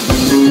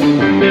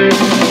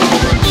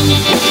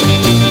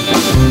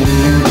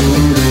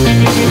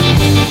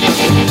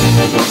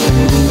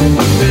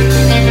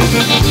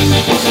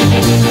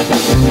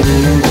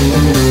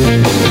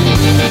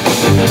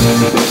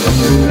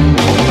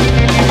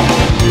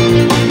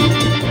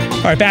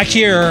 All right, back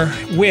here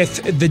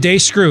with the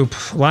Deace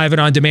Group, live and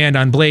on demand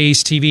on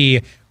Blaze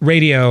TV,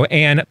 radio,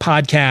 and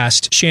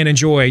podcast. Shannon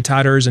Joy,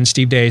 Todd and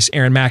Steve Deace,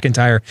 Aaron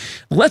McIntyre.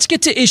 Let's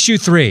get to issue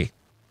 3.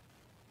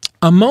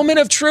 A moment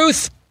of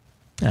truth?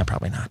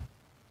 Probably not.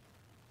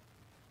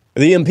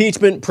 The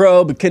impeachment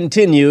probe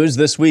continues.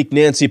 This week,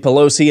 Nancy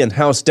Pelosi and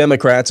House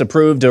Democrats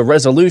approved a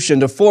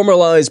resolution to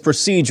formalize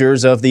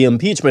procedures of the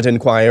impeachment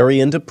inquiry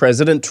into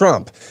President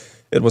Trump.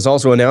 It was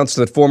also announced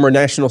that former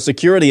National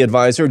Security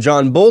Advisor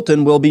John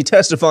Bolton will be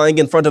testifying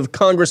in front of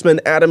Congressman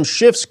Adam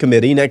Schiff's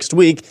committee next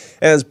week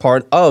as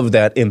part of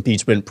that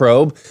impeachment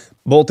probe.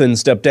 Bolton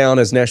stepped down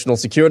as National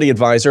Security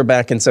Advisor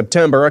back in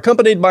September,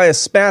 accompanied by a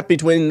spat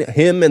between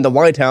him and the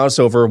White House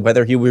over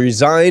whether he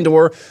resigned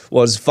or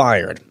was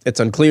fired. It's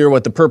unclear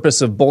what the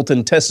purpose of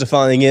Bolton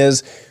testifying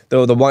is,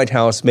 though the White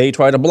House may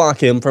try to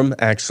block him from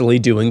actually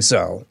doing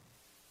so.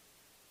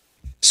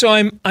 So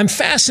I'm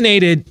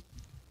fascinated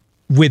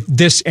with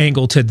this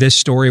angle to this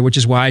story, which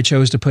is why I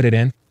chose to put it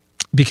in,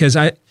 because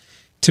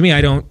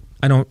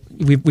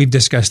we've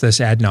discussed this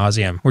ad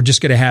nauseum. We're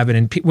just going to have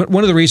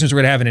one of the reasons we're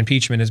going to have an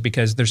impeachment is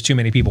because there's too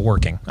many people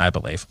working, I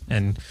believe.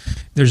 And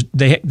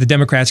the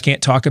Democrats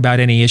can't talk about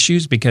any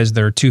issues because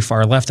they're too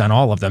far left on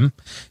all of them.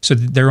 So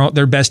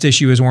their best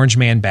issue is Orange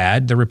Man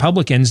bad. The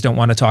Republicans don't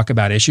want to talk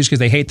about issues because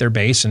they hate their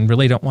base and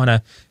really don't want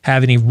to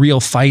have any real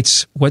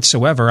fights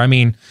whatsoever. I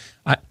mean,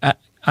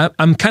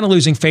 I'm kind of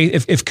losing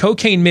faith. If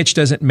Cocaine Mitch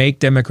doesn't make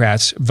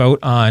Democrats vote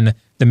on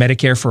the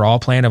Medicare for All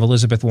plan of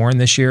Elizabeth Warren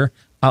this year,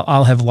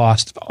 I'll have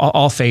lost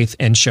all faith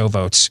in show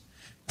votes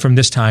from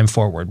this time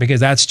forward, because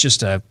that's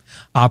just a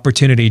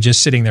opportunity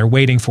just sitting there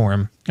waiting for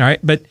him. All right.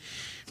 But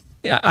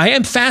I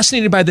am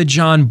fascinated by the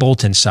John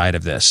Bolton side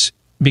of this,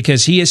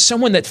 because he is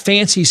someone that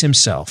fancies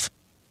himself.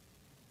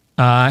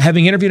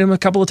 Having interviewed him a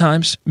couple of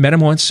times, met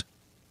him once,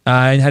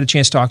 and had a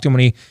chance to talk to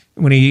him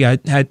when he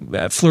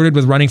had flirted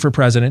with running for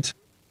president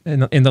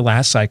in the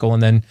last cycle,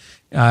 and then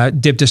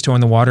dipped his toe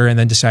in the water and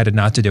then decided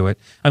not to do it.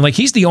 I'm like,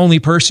 he's the only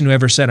person who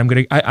ever said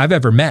I've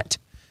ever met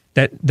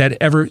that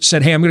ever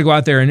said, hey, I'm going to go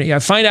out there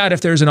and find out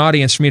if there's an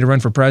audience for me to run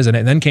for president,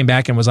 and then came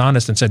back and was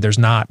honest and said there's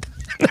not.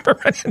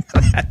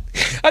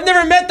 I've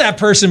never met that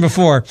person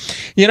before.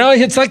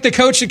 It's like the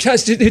coach who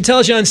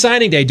tells you on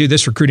signing day, dude,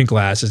 this recruiting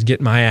class is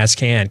getting my ass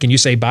canned. Can you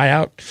say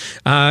buyout?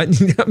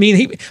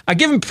 I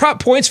give him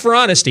points for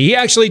honesty. He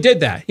actually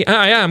did that.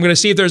 I'm going to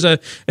see if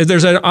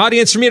there's an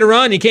audience for me to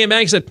run. He came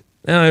back and said,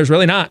 no, there's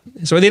really not.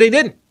 So they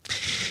didn't.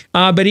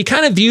 But he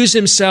kind of views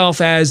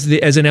himself as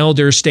an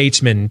elder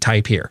statesman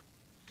type here.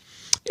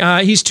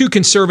 He's too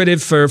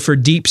conservative for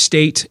deep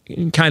state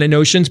kind of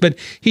notions, but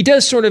he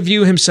does sort of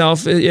view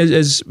himself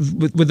as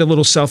with a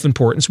little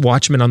self-importance,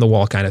 watchman on the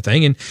wall kind of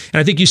thing. And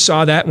I think you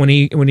saw that when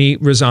he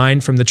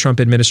resigned from the Trump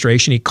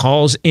administration. He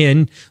calls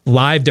in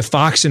live to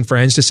Fox and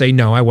Friends to say,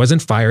 no, I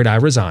wasn't fired, I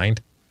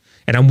resigned.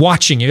 And I'm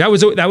watching you. That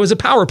was a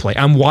power play.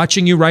 I'm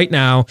watching you right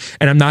now,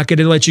 and I'm not going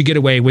to let you get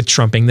away with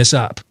trumping this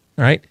up.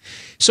 All right.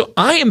 So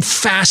I am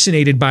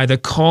fascinated by the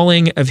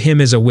calling of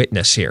him as a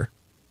witness here,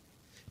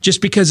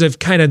 just because of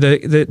kind of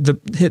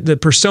the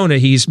persona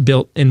he's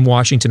built in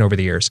Washington over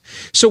the years.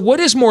 So what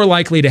is more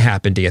likely to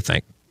happen, do you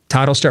think?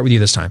 Todd, I'll start with you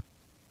this time.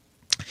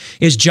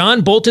 Is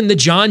John Bolton the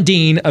John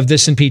Dean of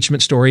this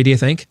impeachment story, do you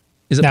think?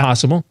 Is it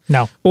possible?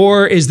 No.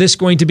 Or is this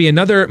going to be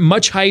another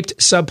much hyped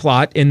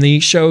subplot in the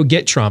show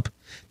Get Trump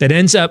that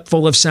ends up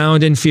full of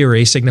sound and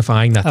fury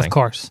signifying nothing? Of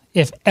course.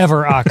 If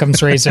ever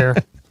Occam's razor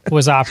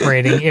was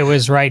operating, it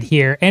was right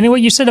here. And what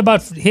you said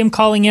about him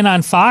calling in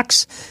on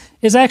Fox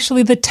is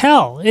actually the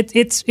tell.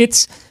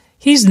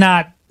 He's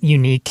not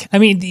unique. I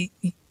mean,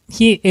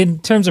 he, in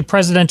terms of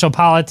presidential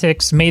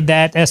politics, made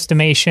that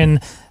estimation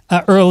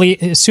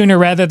sooner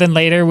rather than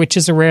later, which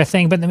is a rare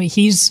thing. But I mean,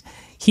 he's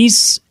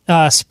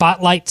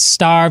spotlight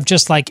starved,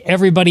 just like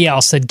everybody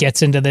else that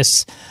gets into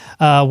this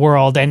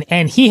world.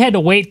 And he had to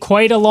wait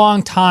quite a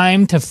long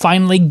time to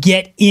finally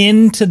get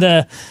into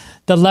the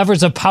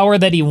levers of power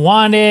that he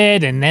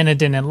wanted, and then it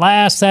didn't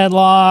last that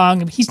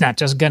long. He's not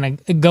just going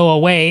to go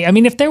away. I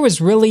mean, if there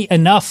was really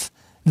enough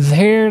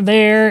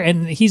there,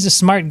 and he's a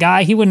smart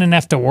guy, he wouldn't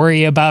have to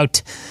worry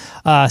about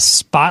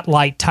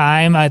spotlight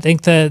time. I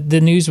think the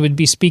news would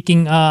be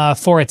speaking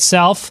for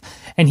itself,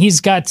 and he's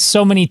got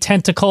so many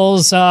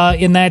tentacles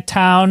in that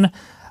town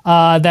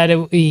that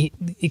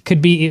it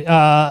could be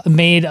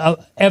made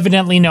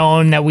evidently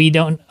known that we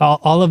don't,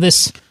 all of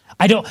this,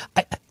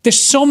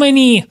 there's so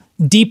many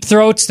deep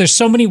throats. There's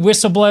so many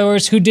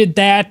whistleblowers who did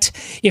that.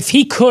 If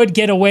he could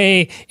get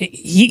away,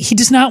 he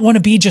does not want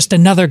to be just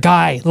another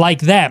guy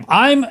like them.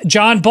 I'm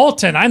John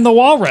Bolton. I'm the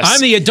walrus.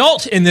 I'm the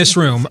adult in this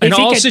room in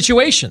all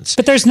situations.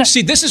 But there's no.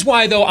 See, this is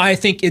why, though, I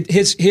think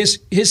his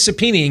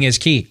subpoenaing is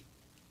key.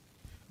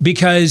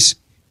 Because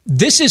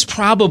this is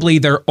probably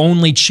their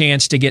only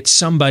chance to get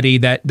somebody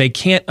that they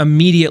can't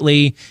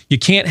immediately, you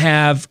can't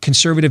have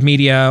conservative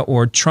media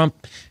or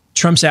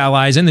Trump's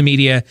allies in the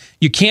media,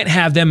 you can't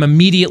have them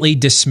immediately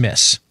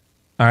dismiss,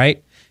 all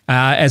right,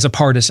 as a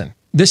partisan.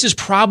 This is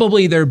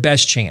probably their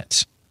best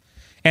chance.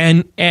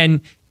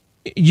 And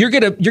you're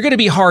gonna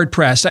be hard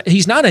pressed.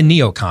 He's not a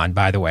neocon,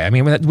 by the way. I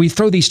mean, we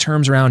throw these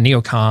terms around,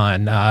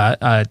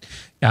 neocon.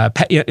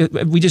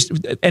 We just,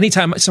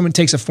 anytime someone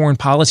takes a foreign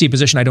policy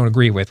position I don't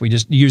agree with, we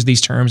just use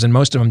these terms, and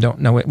most of them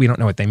we don't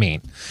know what they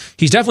mean.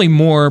 He's definitely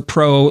more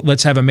pro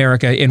let's have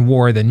America in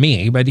war than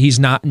me, but he's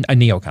not a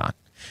neocon.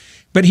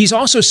 But he's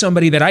also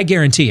somebody that I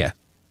guarantee you,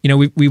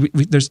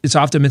 it's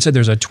often been said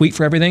there's a tweet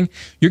for everything.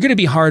 You're going to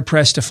be hard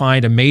pressed to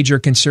find a major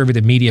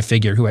conservative media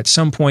figure who at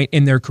some point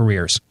in their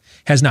careers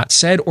has not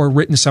said or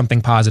written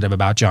something positive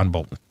about John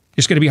Bolton.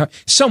 It's going to be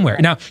somewhere.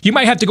 Now, you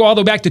might have to go all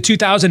the way back to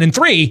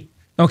 2003,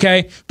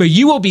 okay? But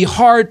you will be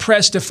hard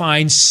pressed to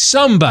find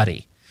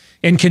somebody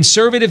in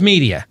conservative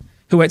media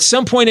who at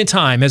some point in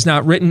time has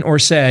not written or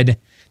said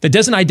that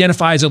doesn't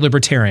identify as a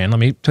libertarian. Let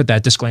me put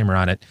that disclaimer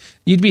on it.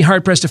 You'd be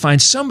hard pressed to find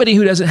somebody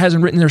who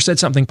hasn't written or said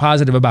something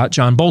positive about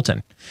John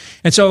Bolton.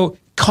 And so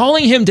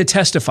calling him to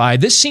testify,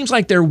 this seems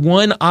like their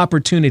one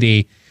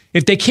opportunity.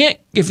 If they can't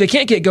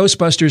get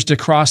Ghostbusters to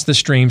cross the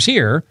streams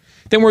here,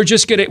 then we're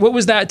just gonna. What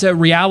was that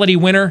reality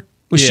winner?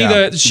 Was she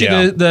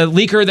the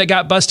leaker that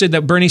got busted?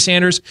 That Bernie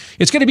Sanders?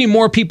 It's going to be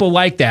more people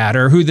like that,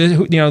 or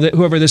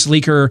whoever this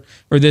leaker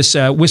or this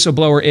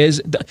whistleblower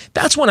is.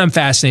 That's what I'm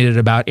fascinated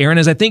about, Aaron.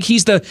 Is I think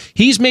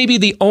he's maybe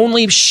the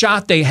only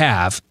shot they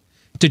have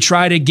to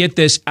try to get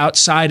this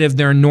outside of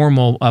their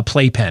normal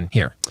playpen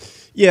here.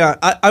 Yeah,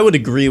 I would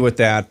agree with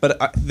that, but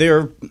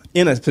they're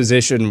in a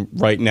position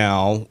right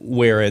now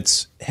where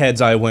it's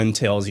heads I win,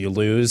 tails you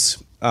lose.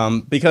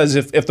 Because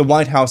if the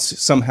White House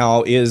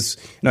somehow is,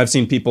 and I've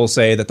seen people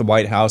say that the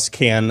White House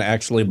can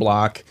actually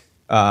block,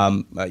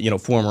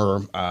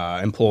 former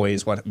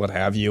employees, what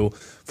have you,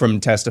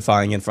 from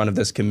testifying in front of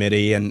this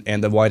committee,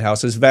 and the White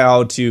House has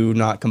vowed to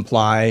not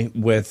comply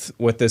with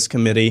this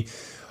committee.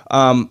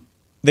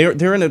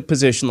 They're in a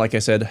position, like I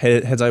said,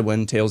 heads I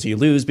win, tails you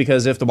lose,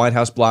 because if the White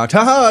House blocked,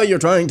 you're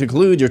trying to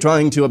collude, you're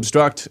trying to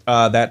obstruct,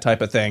 that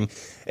type of thing.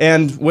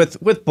 And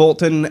with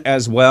Bolton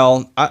as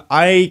well,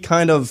 I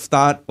kind of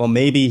thought, well,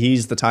 maybe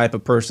he's the type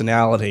of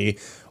personality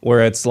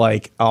where it's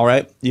like, all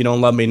right, you don't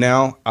love me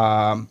now.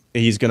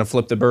 He's going to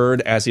flip the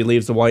bird as he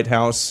leaves the White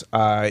House,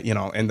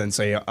 and then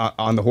say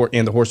on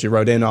the horse you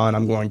rode in on,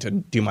 I'm going to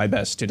do my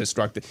best to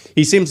destruct it.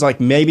 He seems like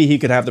maybe he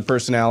could have the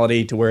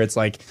personality to where it's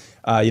like,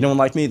 you don't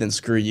like me, then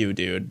screw you,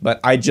 dude.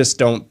 But I just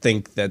don't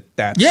think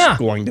that's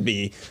going to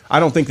be. I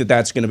don't think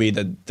that's going to be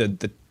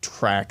the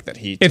track that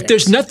he takes. If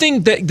there's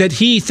nothing that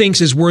he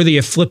thinks is worthy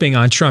of flipping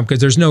on Trump,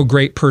 because there's no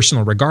great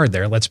personal regard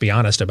there, let's be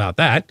honest about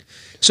that.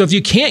 So if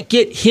you can't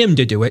get him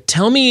to do it,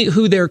 tell me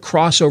who their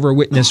crossover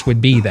witness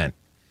would be then.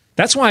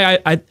 That's why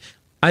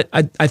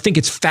I think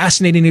it's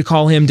fascinating to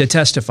call him to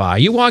testify.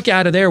 You walk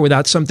out of there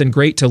without something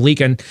great to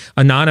leak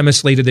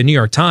anonymously to the New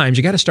York Times,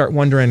 you got to start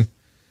wondering,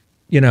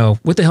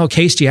 what the hell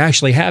case do you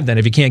actually have then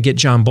if you can't get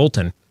John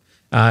Bolton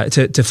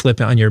to flip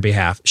on your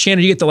behalf?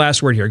 Shannon, you get the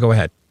last word here. Go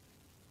ahead.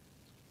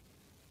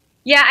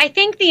 Yeah, I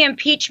think the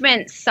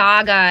impeachment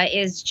saga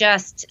is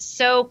just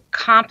so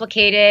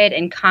complicated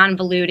and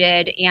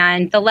convoluted,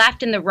 and the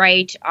left and the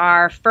right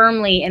are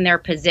firmly in their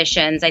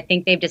positions. I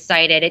think they've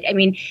decided it. I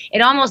mean,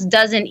 it almost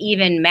doesn't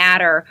even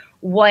matter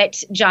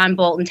what John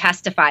Bolton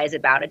testifies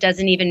about. It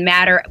doesn't even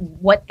matter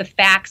what the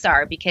facts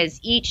are, because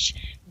each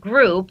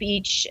group,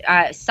 each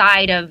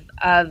side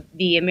of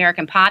the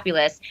American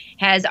populace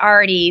has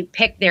already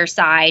picked their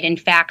side, and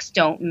facts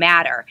don't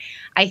matter.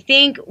 I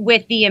think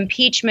with the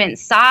impeachment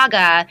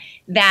saga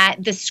that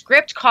the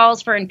script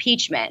calls for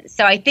impeachment.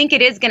 So I think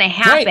it is going to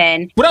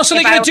happen. Right. What else are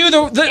they going to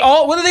do?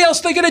 What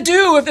else are they going to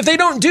do if they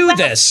don't do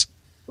this?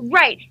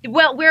 Right.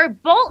 Well, where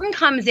Bolton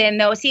comes in,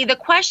 though, see, the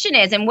question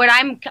is, and what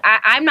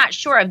I'm not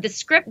sure of, the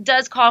script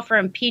does call for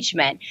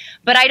impeachment,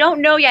 but I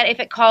don't know yet if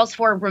it calls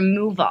for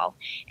removal.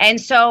 And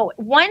so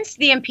once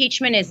the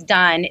impeachment is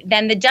done,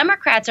 then the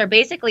Democrats are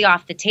basically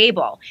off the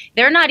table.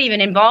 They're not even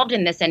involved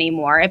in this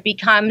anymore. It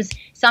becomes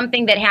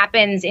something that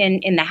happens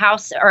in the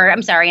House,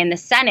 in the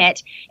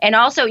Senate. And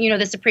also,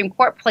 the Supreme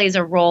Court plays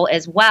a role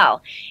as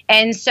well.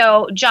 And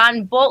so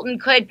John Bolton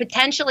could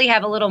potentially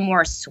have a little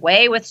more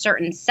sway with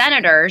certain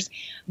senators.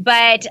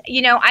 But,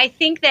 I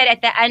think that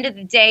at the end of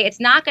the day, it's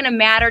not going to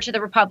matter to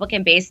the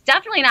Republican base,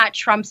 definitely not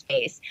Trump's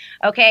base.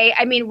 Okay.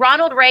 I mean,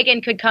 Ronald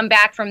Reagan could come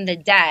back from the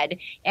dead.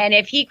 And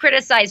if he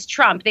criticized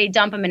Trump, they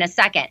dump him in a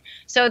second.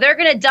 So they're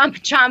going to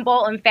dump John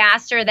Bolton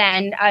faster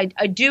than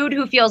a dude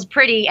who feels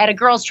pretty at a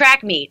girls'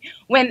 track meet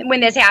when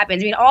this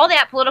happens. I mean, all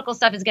that political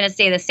stuff is going to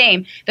stay the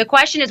same. The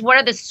question is, what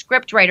are the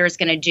script writers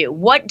going to do?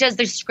 What does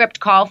the script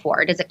call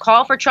for? Does it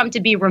call for Trump to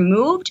be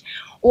removed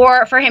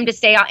or for him to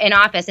stay in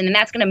office? And then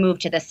that's going to move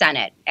to the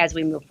Senate as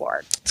we move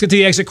forward. Let's get to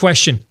the exit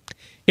question.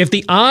 If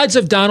the odds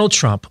of Donald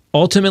Trump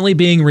ultimately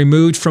being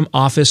removed from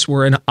office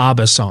were an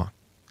ABBA song,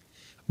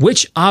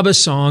 which ABBA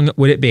song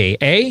would it be?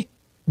 A,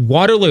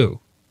 Waterloo.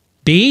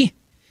 B,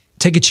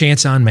 Take a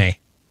Chance on Me.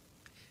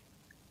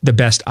 The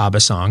best ABBA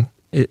song.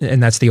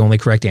 And that's the only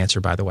correct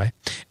answer, by the way.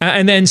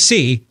 And then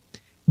C,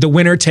 The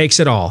Winner Takes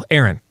It All.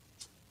 Aaron.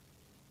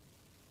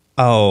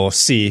 Oh,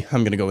 C.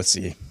 I'm going to go with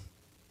C.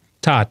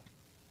 Todd.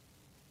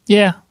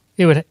 Yeah,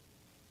 it would.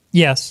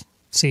 Yes,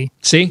 C.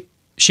 C.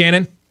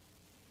 Shannon.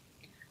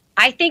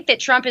 I think that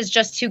Trump is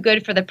just too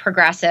good for the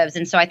progressives.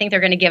 And so I think they're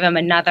going to give him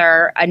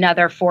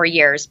another 4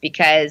 years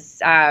because,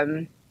 so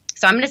I'm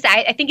going to say,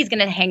 I think he's going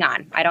to hang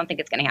on. I don't think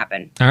it's going to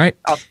happen. All right.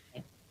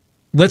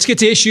 Let's get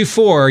to issue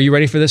 4. Are you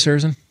ready for this,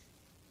 Erzin?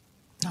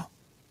 No.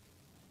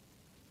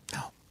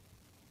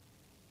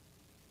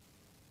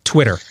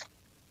 Twitter.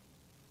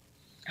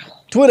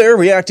 Twitter,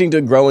 reacting to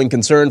growing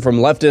concern from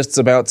leftists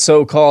about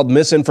so-called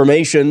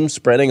misinformation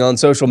spreading on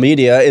social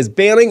media, is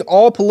banning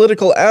all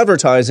political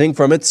advertising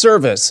from its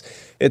service.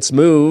 Its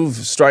move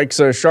strikes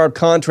a sharp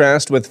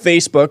contrast with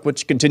Facebook,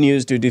 which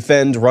continues to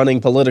defend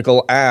running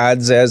political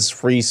ads as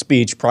free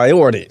speech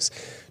priorities.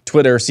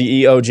 Twitter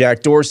CEO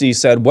Jack Dorsey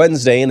said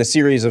Wednesday in a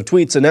series of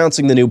tweets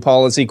announcing the new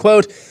policy,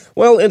 quote,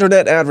 "While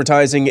internet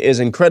advertising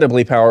is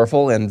incredibly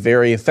powerful and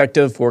very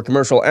effective for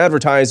commercial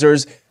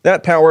advertisers,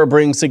 that power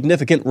brings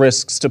significant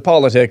risks to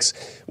politics,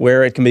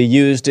 where it can be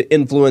used to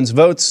influence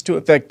votes to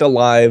affect the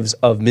lives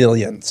of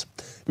millions."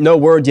 No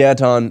word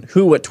yet on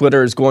who at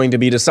Twitter is going to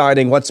be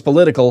deciding what's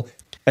political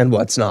and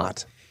what's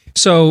not.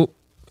 So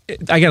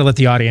I got to let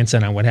the audience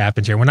in on what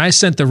happened here. When I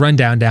sent the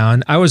rundown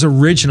down, I was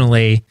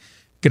originally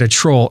going to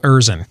troll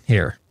Erzin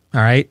here,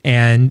 all right?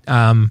 And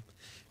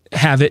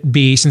have it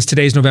be, since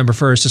today's November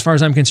 1st, as far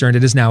as I'm concerned,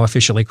 it is now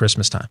officially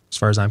Christmas time, as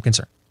far as I'm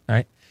concerned, all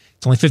right?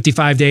 It's only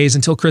 55 days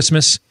until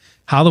Christmas.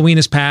 Halloween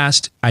is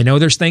past. I know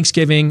there's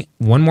Thanksgiving.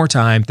 One more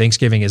time,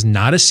 Thanksgiving is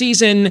not a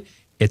season,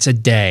 it's a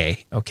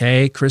day,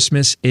 okay?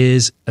 Christmas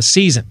is a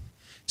season.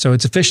 So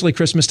it's officially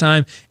Christmas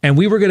time, and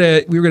we were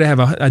gonna have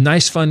a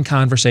nice, fun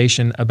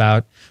conversation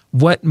about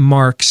what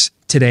marks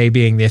today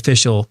being the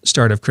official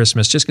start of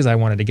Christmas, just because I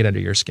wanted to get under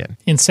your skin.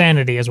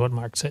 Insanity is what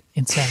marks it.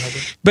 Insanity.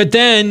 But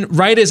then,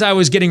 right as I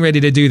was getting ready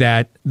to do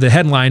that, the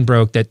headline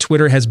broke that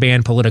Twitter has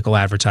banned political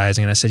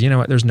advertising, and I said, you know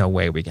what? There's no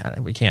way we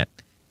can't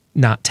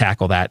not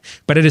tackle that.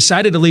 But I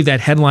decided to leave that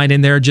headline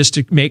in there just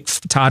to make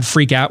Todd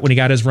freak out when he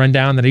got his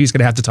rundown that he's going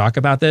to have to talk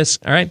about this.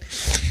 All right.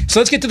 So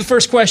let's get to the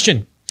first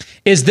question.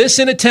 Is this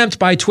an attempt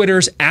by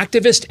Twitter's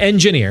activist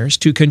engineers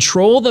to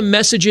control the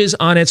messages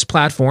on its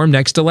platform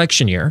next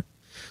election year?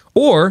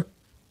 Or,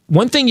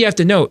 one thing you have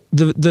to note,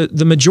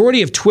 the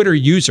majority of Twitter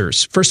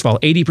users, first of all,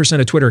 80%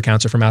 of Twitter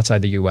accounts are from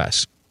outside the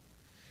U.S.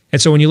 And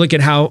so when you look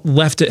at how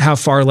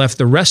far left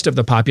the rest of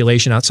the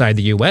population outside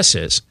the U.S.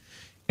 is,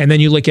 and then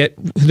you look at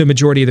the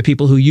majority of the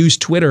people who use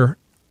Twitter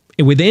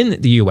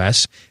within the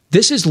U.S.,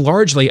 this is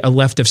largely a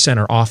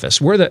left-of-center office.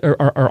 We're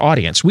our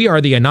audience. We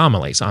are the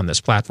anomalies on this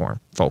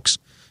platform, folks.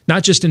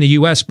 Not just in the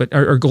U.S.,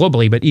 or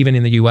globally, but even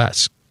in the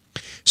U.S.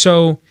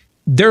 So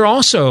they're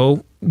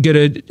also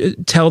going to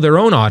tell their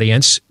own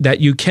audience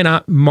that you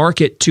cannot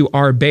market to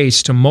our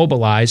base to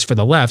mobilize for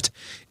the left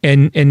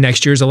in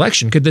next year's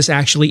election. Could this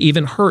actually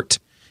even hurt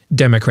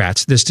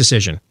Democrats, this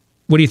decision?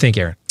 What do you think,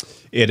 Aaron?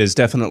 It is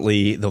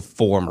definitely the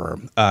former.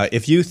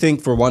 If you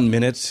think for 1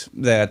 minute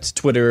that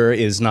Twitter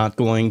is not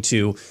going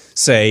to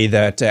say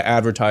that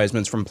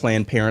advertisements from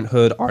Planned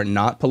Parenthood are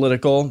not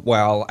political,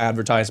 while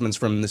advertisements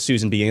from the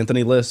Susan B.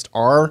 Anthony list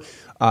are,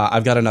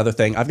 I've got another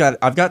thing. I've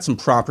got some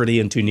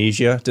property in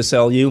Tunisia to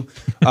sell you.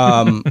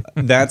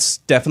 That's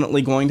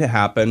definitely going to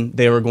happen.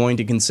 They are going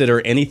to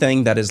consider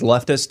anything that is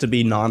leftist to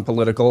be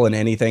non-political and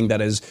anything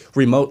that is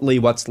remotely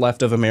what's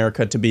left of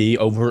America to be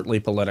overtly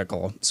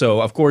political.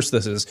 So, of course,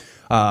 this is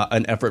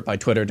an effort by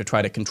Twitter to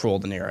try to control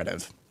the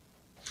narrative.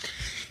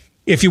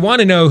 If you want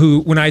to know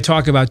when I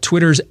talk about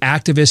Twitter's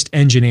activist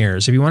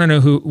engineers, if you want to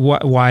know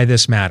why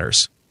this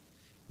matters,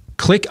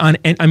 click on,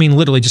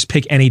 literally just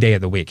pick any day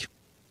of the week,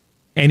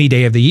 any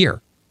day of the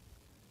year,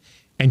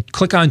 and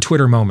click on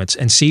Twitter Moments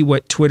and see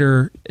what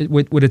Twitter,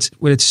 what its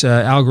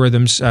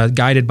algorithms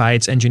guided by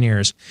its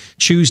engineers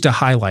choose to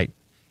highlight.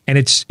 And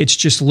it's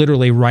just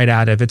literally right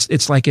out of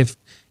it's like if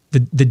the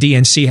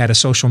DNC had a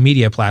social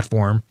media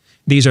platform.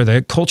 These are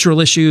the cultural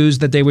issues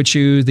that they would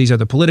choose. These are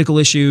the political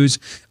issues.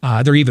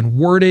 They're even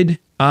worded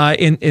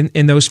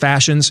in those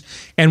fashions.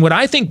 And what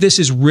I think this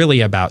is really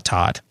about,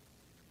 Todd,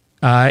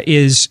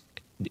 is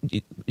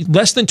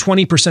less than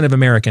 20% of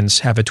Americans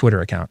have a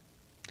Twitter account.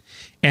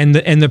 And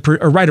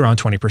or right around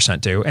 20%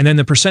 do. And then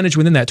the percentage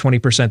within that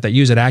 20% that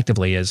use it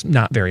actively is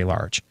not very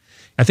large.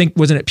 I think,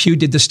 wasn't it Pew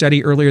did the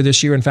study earlier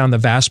this year and found the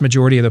vast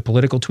majority of the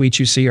political tweets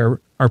you see are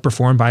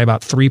performed by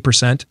about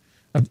 3%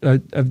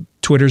 of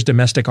Twitter's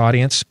domestic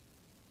audience.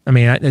 I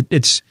mean,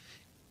 it's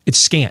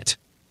scant.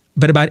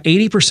 But about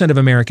 80% of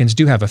Americans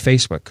do have a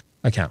Facebook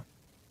account.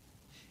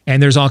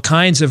 And there's all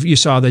kinds of, you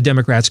saw the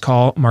Democrats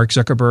call Mark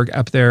Zuckerberg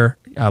up there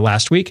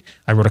last week.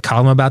 I wrote a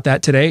column about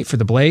that today for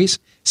The Blaze.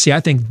 See, I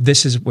think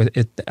that's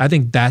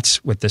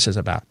what this is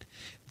about.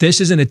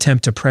 This is an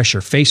attempt to pressure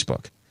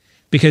Facebook,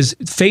 because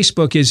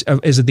Facebook is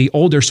the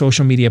older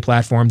social media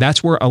platform.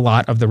 That's where a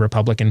lot of the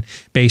Republican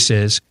base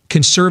is.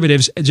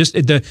 Conservatives, just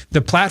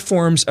the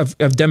platforms of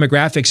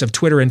demographics of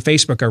Twitter and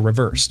Facebook are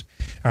reversed.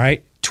 All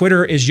right.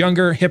 Twitter is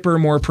younger, hipper,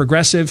 more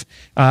progressive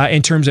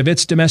in terms of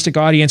its domestic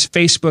audience.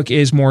 Facebook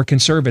is more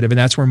conservative, and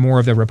that's where more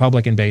of the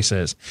Republican base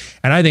is.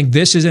 And I think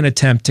this is an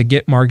attempt to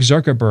get Mark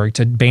Zuckerberg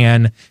to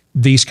ban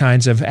these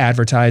kinds of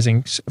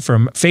advertising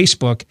from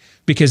Facebook,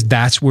 because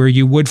that's where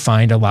you would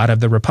find a lot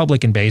of the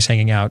Republican base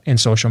hanging out in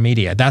social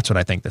media. That's what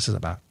I think this is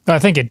about. I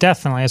think it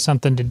definitely has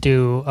something to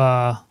do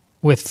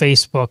with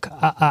Facebook.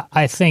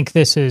 I think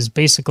this is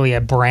basically a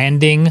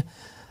branding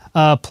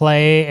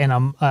play,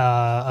 and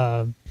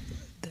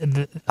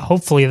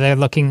hopefully they're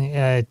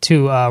looking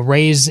to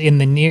raise in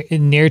the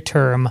near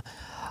term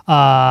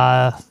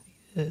the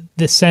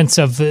sense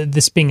of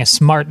this being a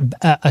smart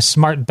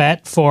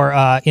bet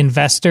for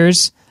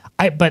investors.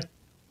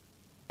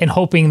 And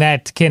hoping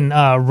that can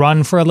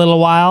run for a little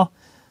while,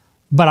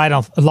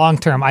 but long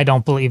term, I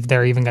don't believe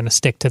they're even going to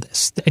stick to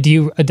this.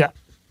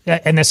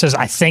 And this is,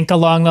 I think,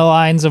 along the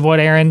lines of what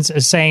Aaron's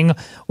is saying,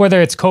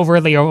 whether it's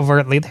covertly or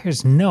overtly.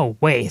 There's no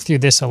way through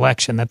this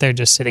election that they're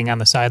just sitting on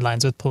the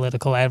sidelines with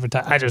political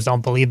advertising. I just don't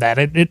believe that.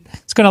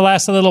 It's going to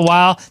last a little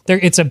while.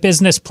 It's a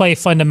business play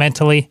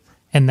fundamentally,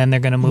 and then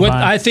they're going to move on.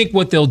 I think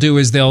what they'll do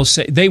is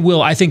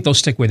I think they'll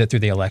stick with it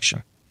through the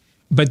election.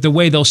 But the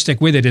way they'll stick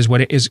with it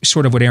is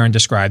sort of what Aaron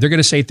described. They're going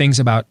to say things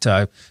about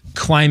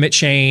climate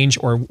change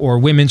or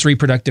women's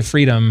reproductive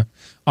freedom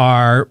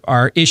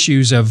are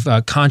issues of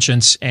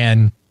conscience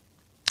and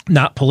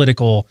not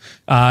political.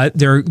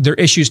 They're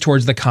issues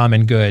towards the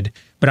common good.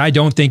 But I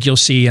don't think you'll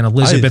see an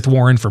Elizabeth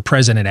Warren for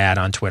president ad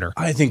on Twitter.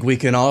 I think we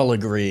can all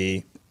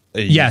agree.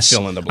 Yes,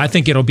 fill in the blank. I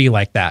think it'll be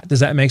like that. Does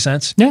that make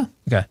sense? Yeah.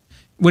 Okay.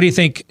 What do you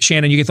think,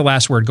 Shannon? You get the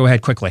last word. Go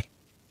ahead quickly.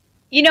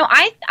 You know,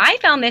 I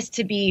found this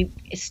to be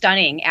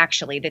stunning,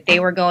 actually, that they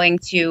were going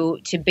to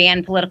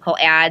ban political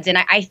ads. And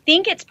I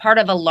think it's part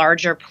of a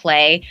larger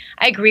play.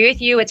 I agree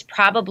with you. It's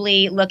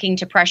probably looking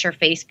to pressure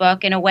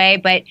Facebook in a way.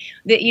 But,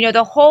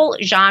 the whole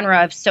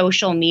genre of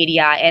social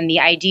media and the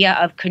idea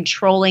of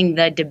controlling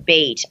the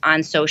debate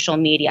on social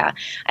media,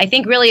 I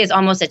think really is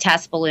almost a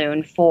test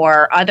balloon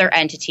for other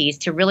entities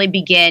to really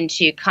begin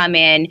to come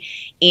in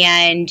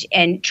and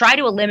try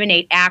to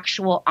eliminate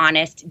actual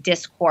honest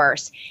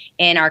discourse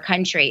in our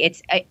country.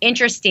 It's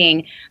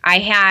interesting.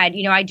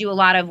 I do a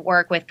lot of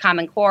work with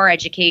Common Core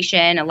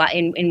education, and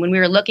when we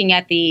were looking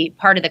at the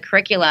part of the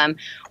curriculum,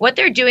 what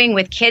they're doing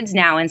with kids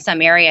now in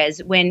some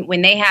areas,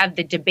 when they have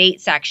the debate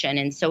section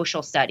in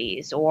social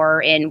studies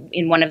or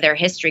in one of their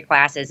history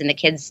classes and the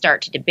kids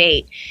start to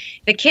debate,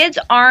 the kids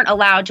aren't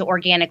allowed to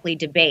organically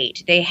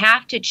debate. They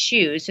have to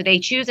choose. So they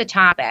choose a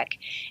topic,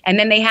 and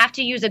then they have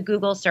to use a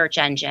Google search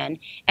engine,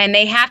 and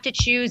they have to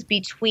choose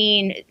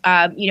between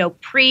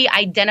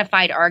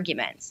pre-identified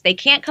arguments. They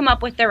can't come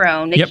up with their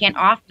own. They can't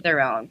offer their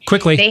own.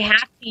 Quickly. They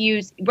have to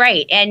use,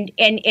 right. And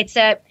it's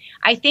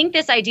I think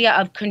this idea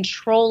of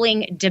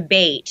controlling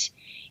debate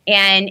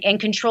and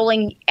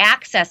controlling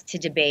access to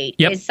debate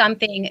is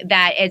something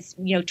that is,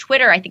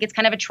 Twitter, I think it's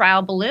kind of a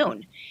trial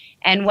balloon.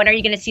 And when are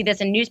you going to see this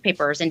in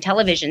newspapers and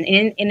television,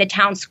 in the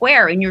town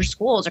square, in your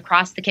schools,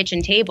 across the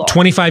kitchen table?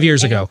 25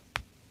 years ago.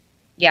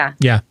 Yeah.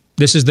 Yeah.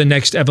 This is the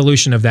next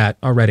evolution of that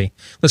already.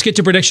 Let's get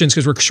to predictions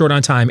because we're short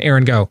on time.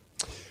 Aaron, go.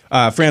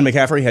 Fran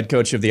McCaffrey, head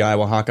coach of the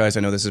Iowa Hawkeyes. I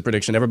know this is a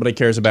prediction everybody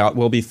cares about.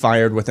 Will be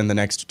fired within the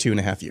next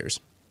 2.5 years.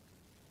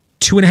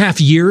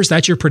 2.5 years?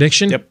 That's your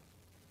prediction? Yep.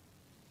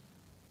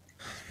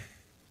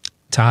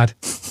 Todd?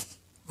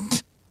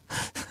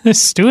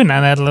 Stewing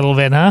on that a little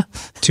bit, huh?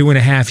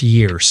 2.5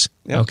 years.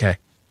 Yep. Okay.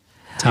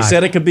 Todd. He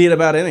said it could be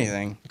about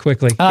anything.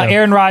 Quickly.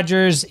 Aaron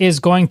Rodgers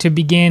is going to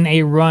begin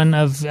a run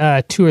of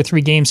 2 or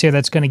 3 games here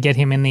that's going to get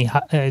him in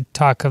the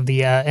talk of the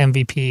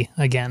MVP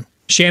again.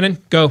 Shannon,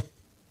 go.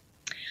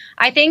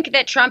 I think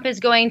that Trump is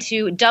going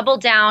to double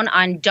down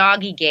on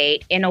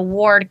Doggygate and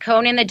award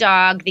Conan the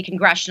dog the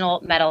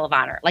Congressional Medal of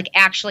Honor. Like,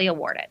 actually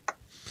award it.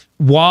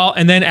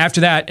 And then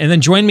after that, and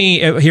then join me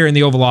here in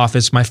the Oval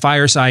Office, my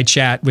fireside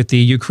chat with the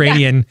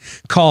Ukrainian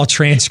call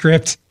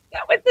transcript.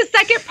 That was the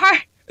second part.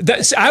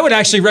 I would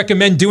actually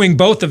recommend doing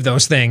both of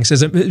those things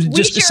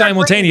just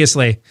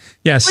simultaneously.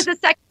 Yes. That was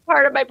the second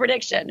part of my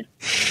prediction.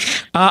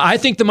 I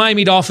think the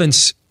Miami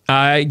Dolphins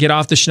get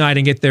off the schneid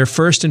and get their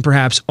first and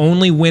perhaps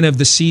only win of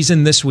the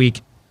season this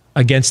week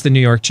against the New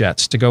York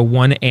Jets to go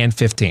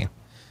 1-15.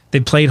 They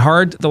played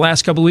hard the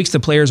last couple of weeks. The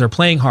players are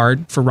playing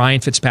hard for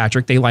Ryan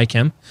Fitzpatrick. They like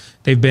him.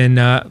 They've been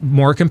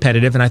more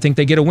competitive, and I think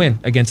they get a win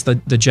against the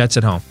Jets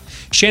at home.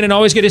 Shannon,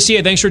 always good to see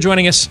you. Thanks for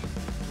joining us.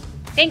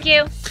 Thank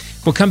you.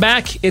 We'll come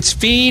back. It's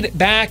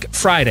Feedback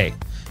Friday.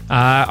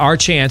 Our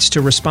chance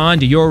to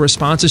respond to your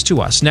responses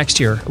to us next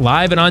year,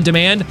 live and on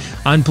demand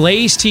on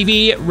Blaze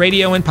TV,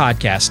 radio, and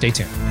podcast. Stay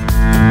tuned.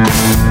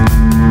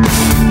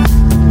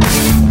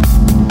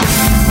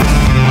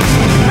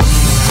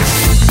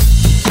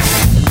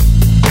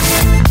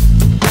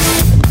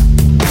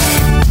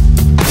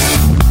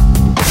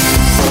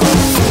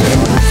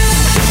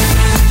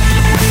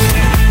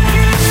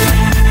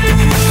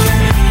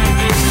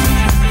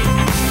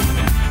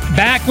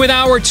 Back with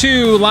Hour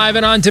 2, live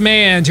and on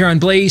demand here on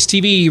Blaze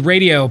TV,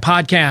 radio,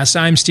 podcast.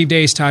 I'm Steve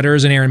Deace, Todd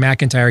Erz, and Aaron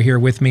McIntyre here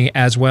with me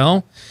as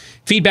well.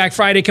 Feedback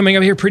Friday coming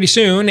up here pretty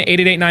soon.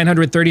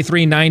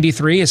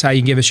 888-900-3393 is how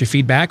you can give us your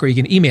feedback, or you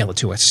can email it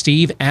to us,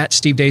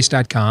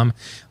 steve@stevedeace.com.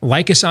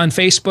 Like us on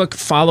Facebook,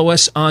 follow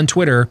us on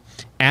Twitter,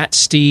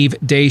 @Steve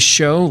Deace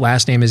Show.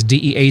 Last name is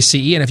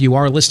DEACE. And if you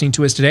are listening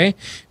to us today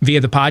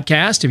via the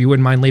podcast, if you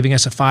wouldn't mind leaving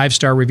us a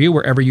 5-star review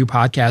wherever you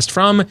podcast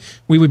from,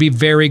 we would be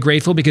very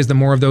grateful, because the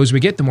more of those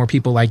we get, the more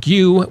people like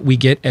you we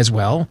get as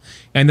well.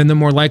 And then the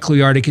more likely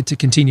we are to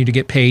continue to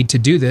get paid to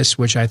do this,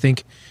 which I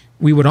think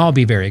we would all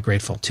be very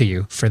grateful to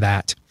you for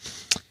that.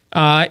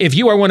 If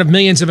you are one of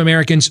millions of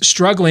Americans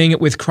struggling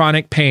with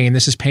chronic pain,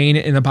 this is pain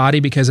in the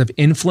body because of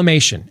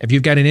inflammation. If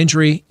you've got an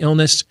injury,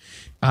 illness,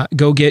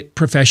 go get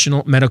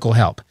professional medical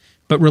help.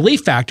 But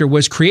Relief Factor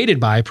was created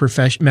by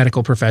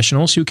medical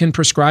professionals who can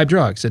prescribe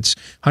drugs. It's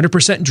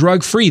 100%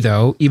 drug-free,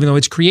 though, even though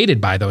it's created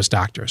by those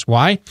doctors.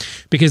 Why?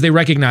 Because they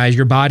recognize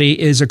your body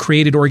is a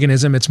created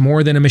organism. It's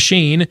more than a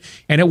machine,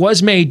 and it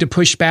was made to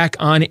push back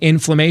on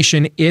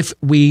inflammation if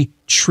we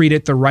treat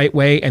it the right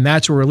way, and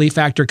that's where Relief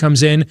Factor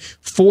comes in.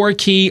 4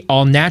 key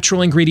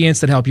all-natural ingredients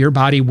that help your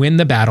body win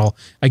the battle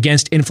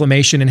against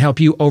inflammation and help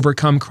you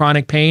overcome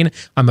chronic pain.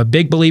 I'm a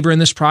big believer in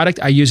this product.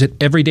 I use it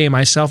every day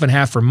myself and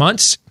have for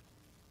months.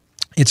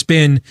 It's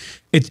been,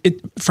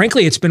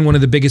 frankly, it's been one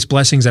of the biggest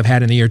blessings I've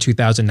had in the year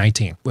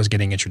 2019 was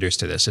getting introduced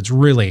to this. It's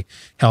really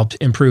helped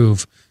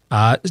improve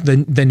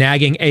the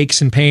nagging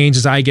aches and pains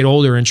as I get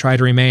older and try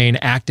to remain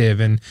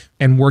active and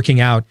working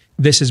out.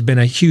 This has been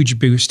a huge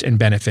boost and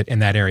benefit in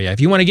that area. If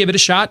you want to give it a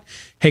shot,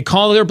 hey,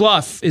 call their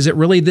bluff. Is it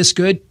really this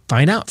good?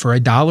 Find out for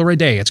 $1 a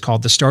day. It's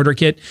called the Starter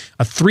Kit,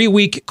 a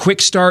 3-week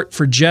quick start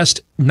for just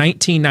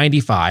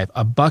 $19.95,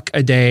 $1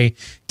 a day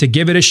to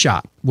give it a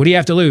shot. What do you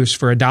have to lose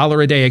for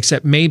 $1 a day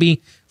except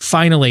maybe,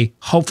 finally,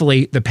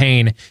 hopefully, the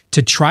pain?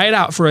 To try it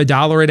out for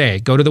 $1 a day,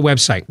 go to the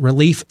website,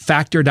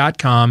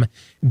 relieffactor.com.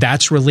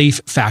 That's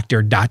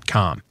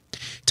relieffactor.com.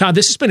 Todd,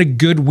 this has been a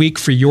good week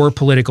for your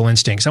political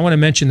instincts. I want to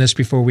mention this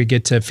before we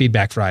get to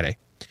Feedback Friday.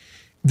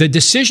 The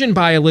decision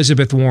by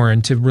Elizabeth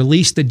Warren to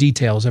release the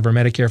details of her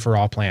Medicare for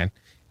All plan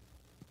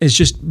is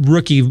just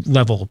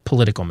rookie-level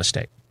political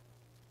mistake.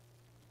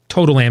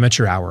 Total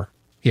amateur hour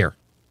here.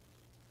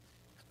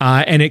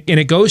 And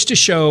it goes to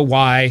show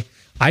why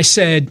I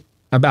said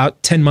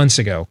about 10 months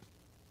ago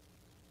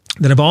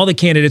that of all the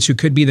candidates who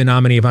could be the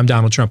nominee, if I'm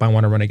Donald Trump, I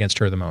want to run against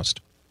her the most.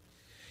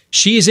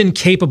 She is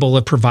incapable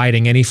of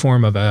providing any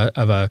form of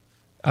a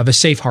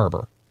safe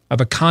harbor, of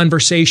a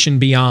conversation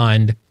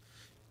beyond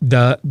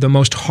the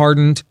most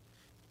hardened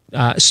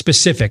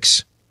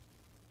specifics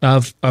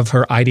of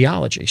her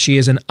ideology. She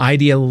is an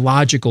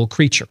ideological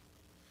creature.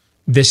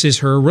 This is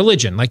her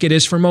religion, like it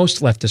is for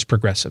most leftist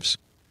progressives.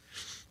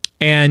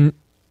 And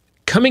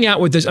coming out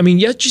with this, I mean,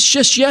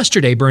 just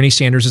yesterday, Bernie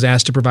Sanders was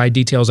asked to provide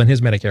details on his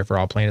Medicare for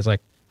All plan. It's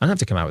like, I don't have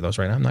to come out with those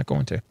right now. I'm not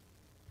going to.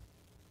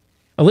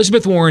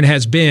 Elizabeth Warren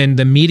has been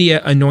the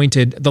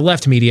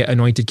left media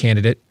anointed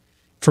candidate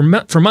for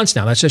months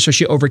now. That's just so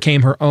she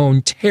overcame her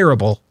own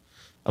terrible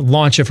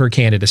launch of her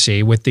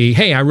candidacy with the,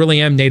 hey, I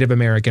really am Native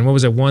American. What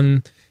was it,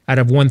 1 out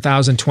of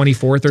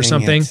 1,024th or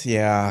something?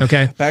 Yeah.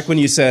 Okay. Back when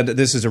you said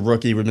this is a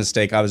rookie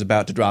mistake, I was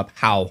about to drop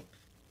how.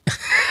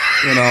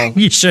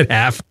 You should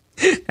have.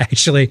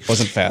 Actually,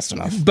 wasn't fast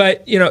enough.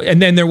 But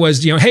and then there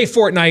was hey,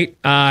 Fortnite,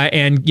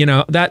 and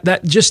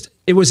that just,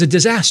 it was a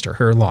disaster,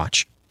 her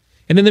launch.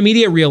 And then the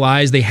media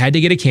realized they had to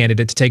get a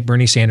candidate to take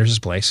Bernie Sanders'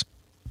 place.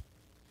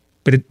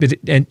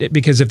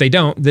 Because if they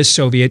don't, this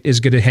Soviet is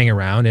going to hang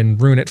around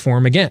and ruin it for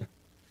him again.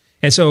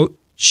 And so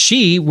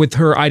she, with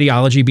her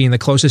ideology being the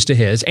closest to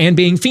his and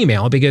being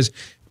female, because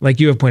like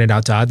you have pointed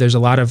out, Todd, there's a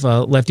lot of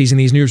lefties in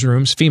these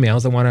newsrooms,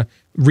 females that want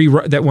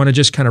to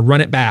just kind of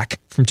run it back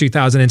from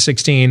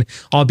 2016,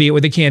 albeit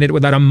with a candidate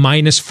without a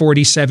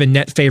 -47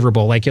 net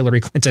favorable like Hillary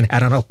Clinton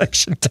had on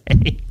election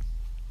day.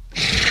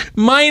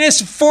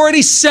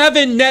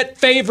 -47 net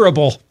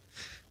favorable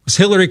was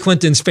Hillary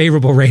Clinton's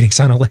favorable ratings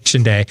on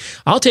election day.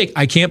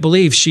 I can't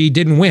believe she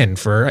didn't win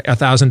for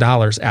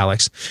 $1,000,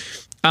 Alex.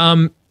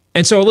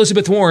 And so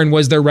Elizabeth Warren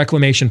was their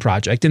reclamation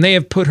project, and they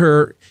have put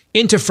her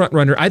into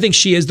frontrunner. I think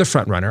she is the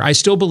frontrunner. I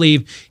still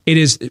believe it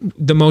is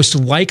the most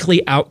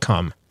likely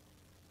outcome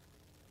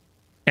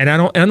And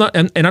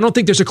I don't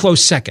think there's a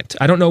close second.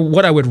 I don't know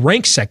what I would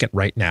rank second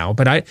right now,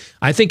 but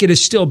I think it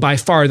is still by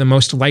far the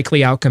most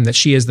likely outcome that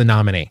she is the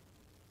nominee.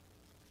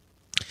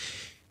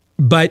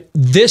 But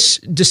this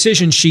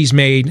decision she's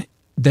made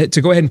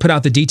to go ahead and put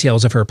out the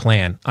details of her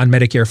plan on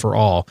Medicare for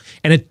all,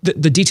 and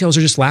the details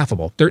are just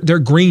laughable. They're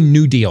Green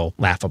New Deal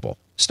laughable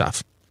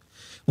stuff.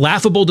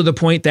 Laughable to the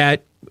point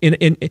that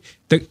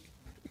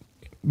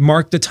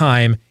mark the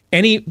time,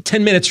 any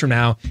 10 minutes from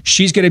now,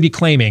 she's going to be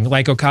claiming,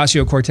 like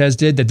Ocasio-Cortez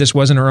did, that this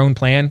wasn't her own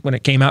plan when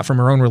it came out from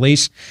her own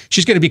release.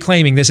 She's going to be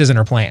claiming this isn't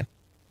her plan.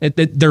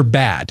 They're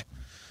bad.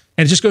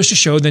 And it just goes to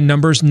show the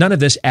numbers, none of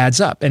this adds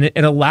up. And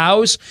it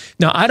allows,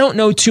 now I don't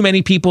know too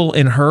many people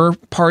in her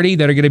party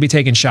that are going to be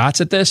taking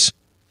shots at this.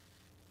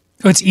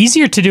 It's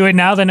easier to do it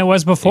now than it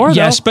was before,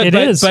 yes, though.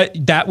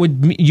 But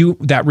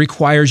that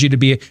requires you to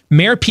be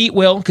Mayor Pete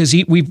will, because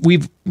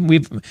we've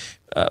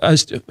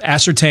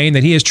ascertained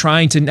that he is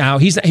trying to now,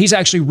 he's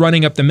actually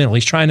running up the middle.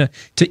 He's trying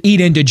to eat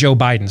into Joe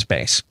Biden's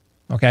base.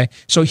 Okay,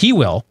 so he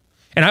will.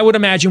 And I would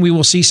imagine we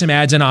will see some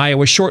ads in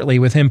Iowa shortly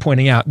with him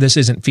pointing out this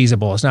isn't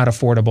feasible, it's not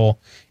affordable,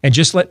 and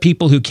just let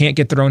people who can't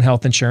get their own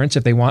health insurance,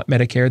 if they want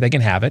Medicare, they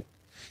can have it.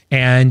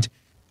 And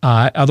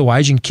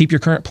otherwise, you can keep your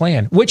current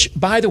plan. Which,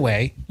 by the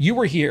way, you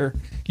were here.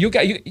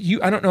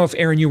 I don't know if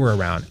Aaron, you were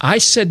around. I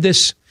said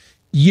this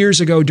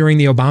years ago during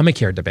the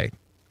Obamacare debate.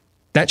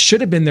 That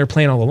should have been their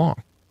plan all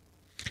along.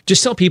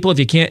 Just tell people if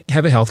you can't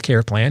have a health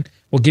care plan,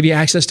 we'll give you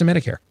access to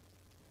Medicare.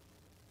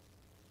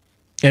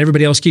 And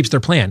everybody else keeps their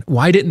plan.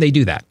 Why didn't they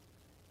do that?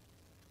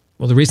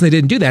 Well, the reason they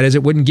didn't do that is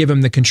it wouldn't give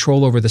them the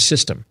control over the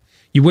system.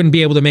 You wouldn't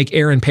be able to make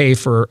Aaron pay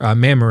for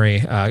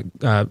memory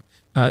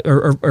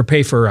or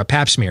pay for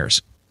Pap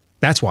smears.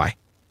 That's why.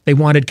 They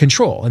wanted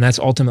control, and that's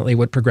ultimately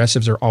what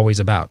progressives are always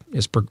about,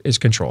 is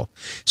control.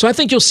 So I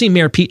think you'll see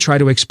Mayor Pete try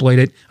to exploit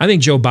it. I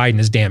think Joe Biden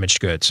is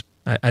damaged goods.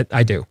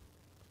 I do.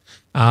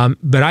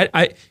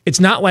 But it's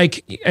not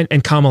like,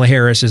 and Kamala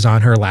Harris is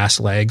on her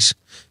last legs.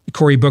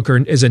 Cory Booker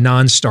is a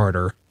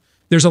non-starter.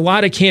 There's a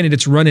lot of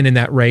candidates running in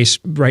that race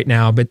right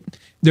now, but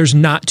there's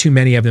not too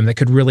many of them that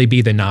could really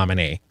be the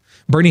nominee.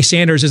 Bernie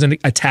Sanders isn't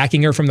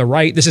attacking her from the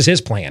right. This is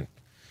his plan,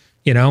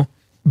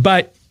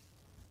 But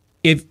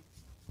if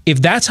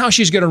that's how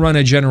she's going to run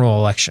a general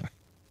election,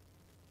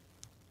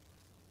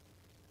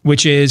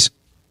 which is,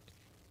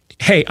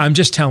 hey, I'm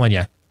just telling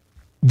you,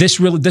 this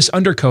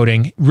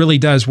undercoating really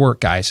does work,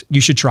 guys. You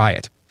should try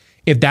it.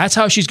 If that's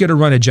how she's going to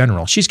run a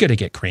general, she's going to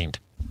get creamed.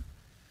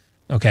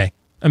 Okay,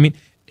 I mean,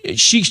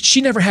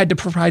 she never had to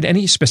provide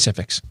any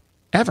specifics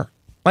ever,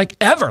 like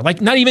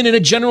not even in a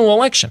general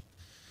election.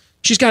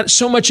 She's got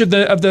so much of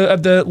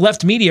the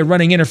left media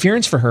running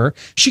interference for her.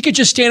 She could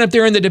just stand up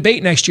there in the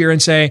debate next year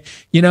and say,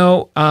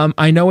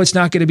 I know it's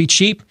not going to be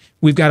cheap.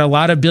 We've got a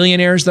lot of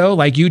billionaires, though,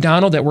 like you,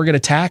 Donald, that we're going to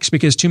tax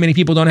because too many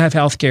people don't have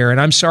health care.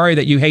 And I'm sorry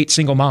that you hate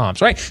single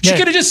moms, right? She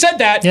could have just said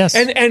that. Yes.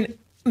 And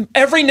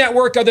every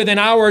network other than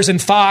ours and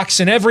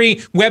Fox and every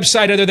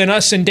website other than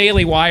us and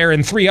Daily Wire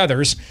and 3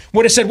 others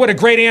would have said what a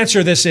great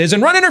answer this is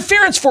and run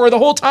interference for her the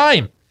whole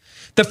time.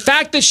 The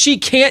fact that she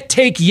can't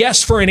take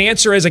yes for an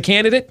answer as a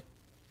candidate,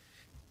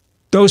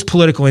 those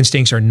political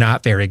instincts are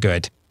not very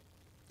good.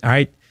 All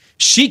right.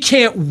 She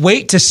can't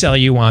wait to sell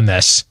you on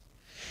this.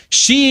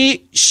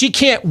 She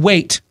can't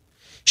wait.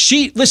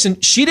 She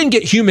didn't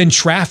get human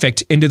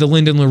trafficked into the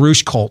Lyndon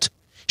LaRouche cult.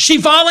 She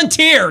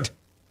volunteered.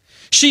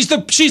 She's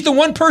the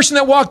one person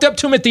that walked up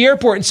to him at the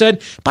airport and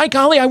said, by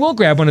golly, I will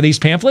grab one of these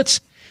pamphlets.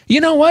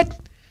 You know what?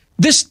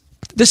 This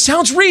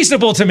sounds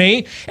reasonable to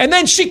me. And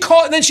then she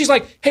called, and then she's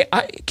like, hey,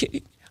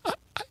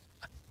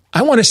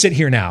 I want to sit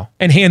here now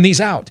and hand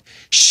these out.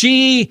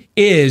 She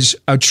is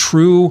a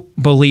true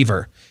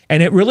believer.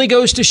 And it really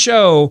goes to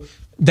show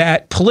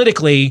that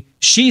politically,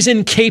 she's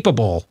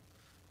incapable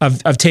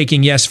of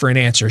taking yes for an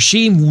answer.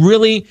 She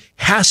really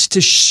has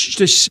to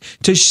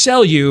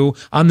sell you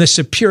on the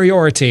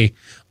superiority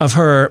of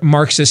her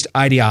Marxist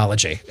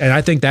ideology. And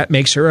I think that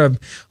makes her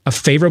a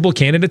favorable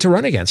candidate to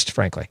run against,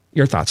 frankly.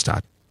 Your thoughts,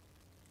 Todd?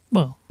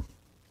 Well,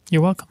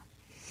 you're welcome.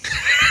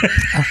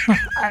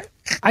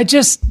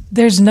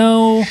 There's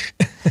no,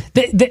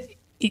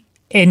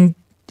 and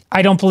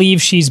I don't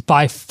believe she's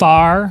by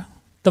far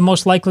the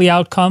most likely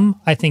outcome.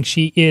 I think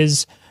she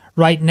is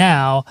right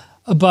now,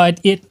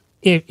 but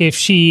if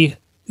she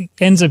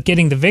ends up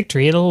getting the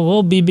victory, it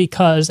will be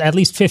because at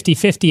least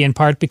 50-50 in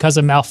part because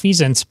of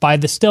malfeasance by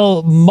the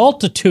still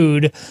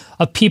multitude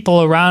of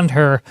people around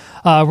her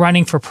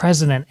running for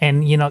president.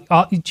 And,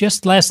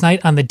 just last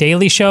night on The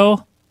Daily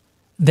Show,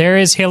 there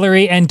is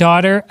Hillary and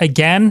daughter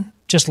again,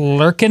 just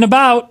lurking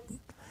about.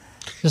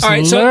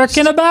 I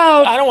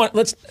don't want,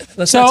 let's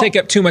not take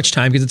up too much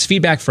time because it's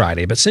Feedback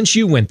Friday. But since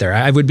you went there,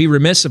 I would be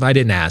remiss if I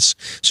didn't ask.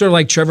 Sort of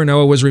like Trevor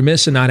Noah was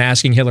remiss in not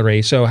asking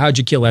Hillary, so how'd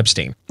you kill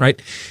Epstein,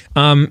 right?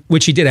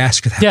 Which he did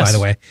ask that, yes. By the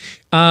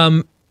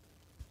way.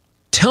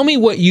 Tell me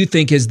what you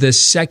think is the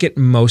second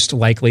most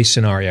likely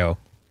scenario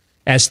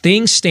as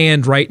things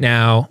stand right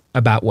now,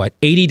 about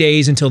 80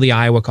 days until the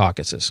Iowa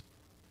caucuses.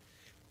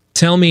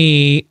 Tell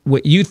me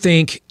what you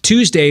think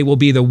Tuesday will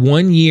be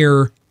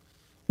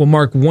will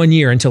mark 1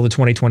 year until the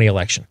 2020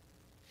 election.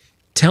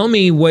 Tell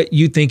me what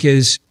you think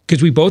is,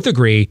 because we both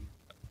agree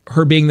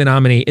her being the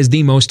nominee is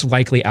the most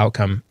likely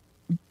outcome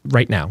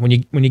right now when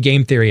you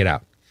game theory it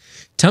out.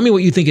 Tell me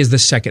what you think is the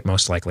second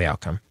most likely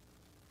outcome.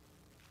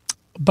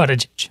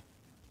 Buttigieg.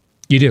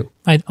 You do?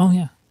 Oh,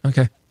 yeah.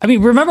 Okay. I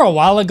mean, remember a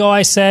while ago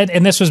I said,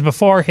 and this was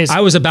before his...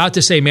 I was about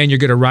to say, man, you're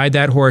going to ride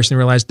that horse and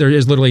realize there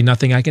is literally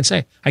nothing I can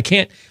say. I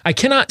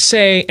cannot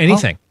say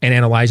anything in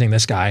analyzing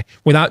this guy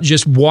without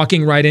just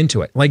walking right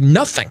into it. Like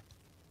nothing.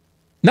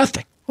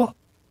 Nothing. Well,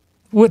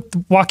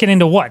 walking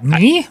into what?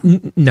 Me?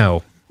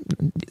 No.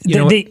 You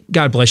know what?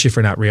 God bless you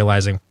for not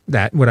realizing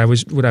that, what I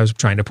was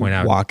trying to point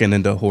out. Walking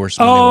into horse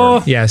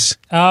manure. Yes.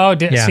 Oh,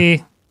 Yeah.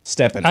 See?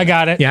 Stepping. I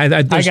got it. Yeah,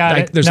 I got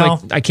it. There's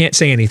No. I can't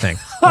say anything.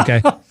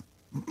 Okay.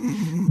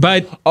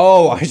 But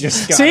I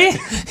just got See?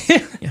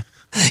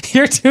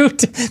 You're too...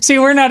 See,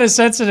 we're not as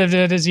sensitive to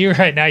it as you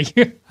right now.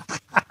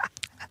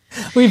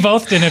 We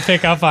both didn't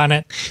pick up on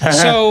it.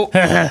 So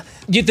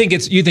you think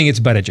it's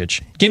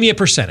Buttigieg? Give me a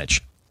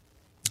percentage.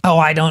 Oh,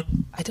 I don't.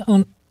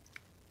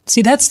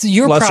 See, that's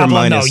your Plus or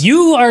problem, though. minus.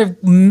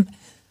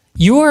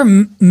 You are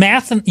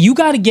math. You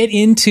got to get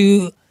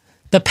into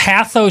the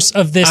pathos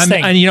of this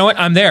thing. And you know what?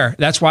 I'm there.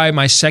 That's why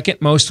my second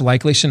most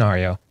likely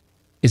scenario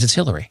is it's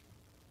Hillary.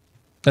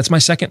 That's my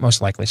second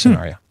most likely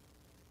scenario.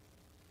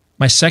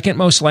 My second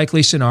most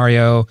likely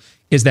scenario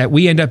is that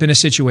we end up in a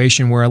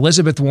situation where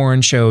Elizabeth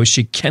Warren shows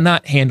she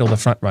cannot handle the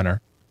front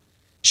runner.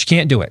 She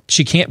can't do it.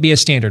 She can't be a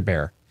standard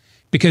bearer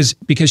because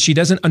she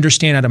doesn't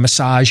understand how to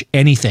massage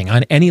anything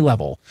on any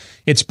level.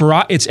 It's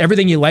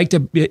everything you liked,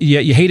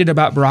 you hated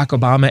about Barack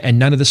Obama and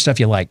none of the stuff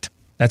you liked.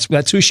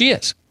 That's who she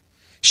is.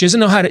 She doesn't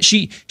know how to.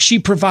 She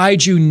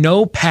provides you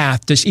no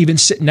path to even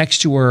sit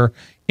next to her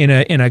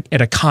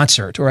at a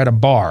concert or at a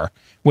bar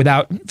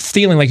without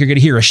feeling like you're going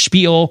to hear a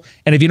spiel.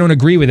 And if you don't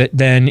agree with it,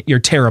 then you're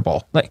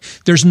terrible. Like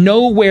there's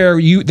nowhere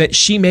that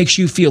she makes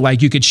you feel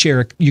like you could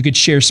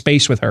share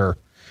space with her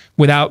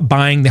without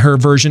buying her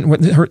version,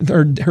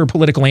 her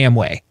political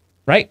Amway,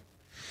 right?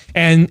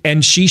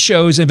 And she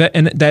shows that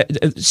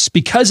it's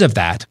because of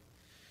that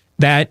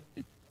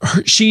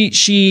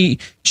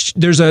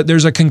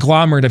there's a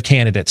conglomerate of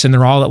candidates and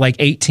they're all at like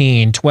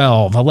 18,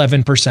 12,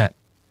 11%.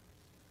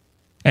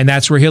 And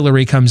that's where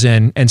Hillary comes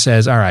in and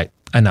says, all right,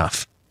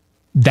 enough.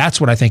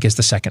 That's what I think is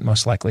the second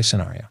most likely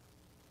scenario.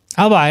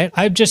 I'll buy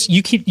it.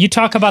 You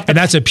talk about and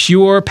that's a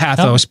pure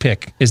pathos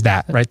pick is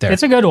that right there.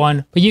 It's a good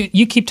one. But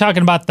you keep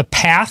talking about the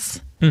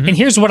path. Mm-hmm. And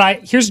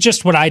here's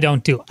just what I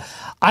don't do.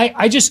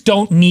 I just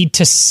don't need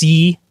to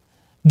see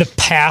the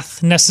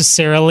path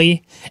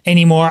necessarily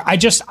anymore.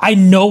 I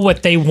know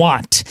what they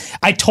want.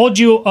 I told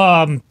you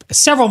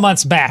several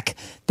months back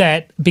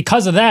that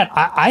because of that,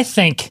 I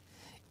think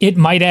it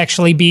might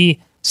actually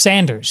be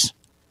Sanders.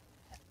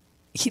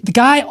 The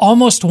guy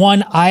almost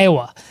won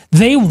Iowa.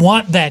 They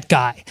want that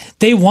guy.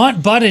 They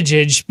want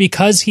Buttigieg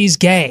because he's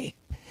gay.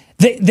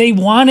 They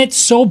want it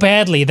so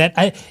badly that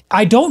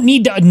I don't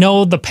need to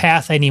know the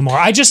path anymore.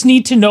 I just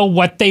need to know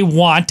what they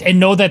want and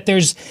know that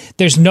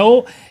there's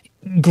no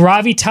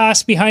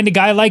gravitas behind a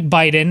guy like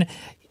Biden.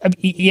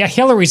 Yeah,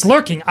 Hillary's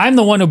lurking. I'm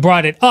the one who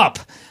brought it up.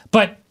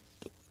 But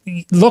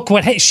look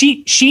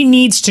she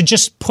needs to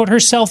just put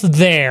herself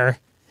there,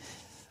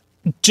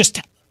 just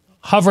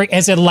hovering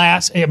as it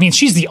lasts. I mean,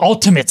 she's the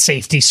ultimate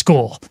safety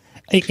school.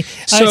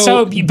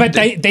 But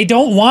they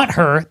don't want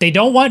her. They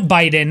don't want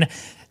Biden.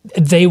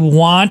 They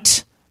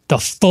want the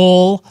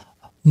full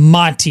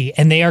Monty,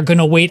 and they are going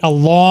to wait a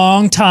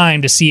long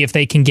time to see if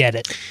they can get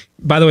it.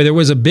 By the way, there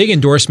was a big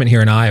endorsement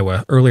here in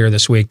Iowa earlier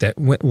this week that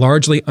went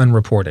largely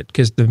unreported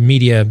because the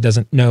media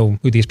doesn't know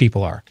who these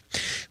people are.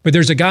 But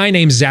there's a guy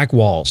named Zach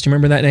Walls. Do you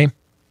remember that name?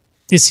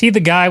 Is he the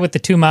guy with the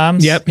two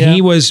moms? Yep. Yeah.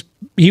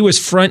 He was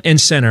front and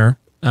center,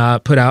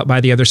 put out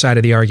by the other side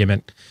of the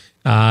argument.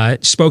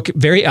 Spoke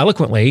very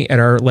eloquently at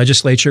our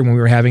legislature when we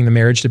were having the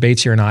marriage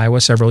debates here in Iowa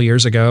several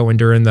years ago and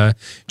during the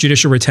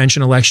judicial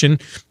retention election.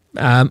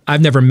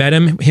 I've never met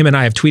him. Him and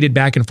I have tweeted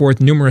back and forth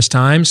numerous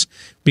times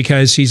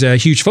because he's a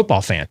huge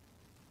football fan.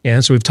 Yeah,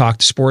 so we've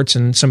talked sports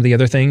and some of the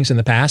other things in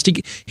the past.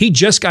 He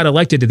just got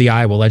elected to the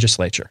Iowa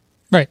legislature.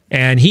 Right.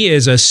 And he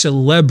is a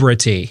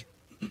celebrity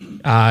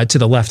to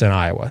the left in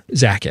Iowa.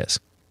 Zach is.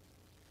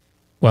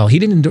 Well, he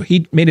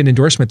made an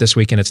endorsement this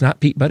week, and it's not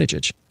Pete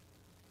Buttigieg.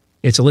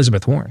 It's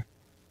Elizabeth Warren.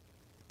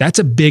 That's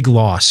a big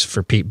loss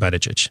for Pete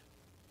Buttigieg.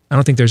 I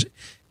don't think there's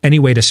any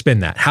way to spin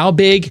that. How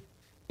big?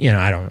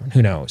 I don't.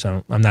 Who knows?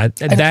 I'm not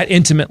that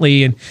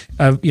intimately, and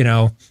I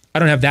don't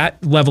have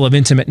that level of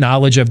intimate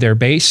knowledge of their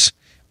base.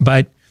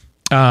 But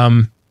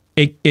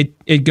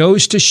it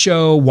goes to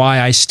show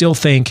why I still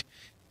think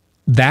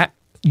that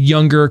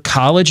younger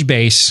college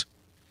base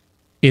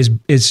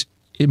is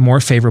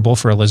more favorable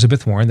for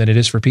Elizabeth Warren than it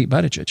is for Pete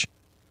Buttigieg.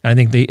 I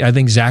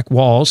think Zach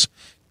Walls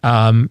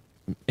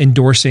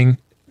endorsing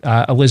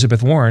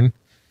Elizabeth Warren.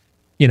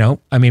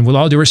 With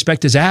all due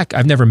respect to Zach,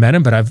 I've never met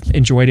him, but I've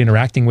enjoyed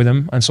interacting with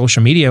him on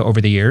social media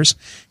over the years.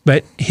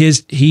 But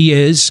he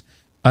is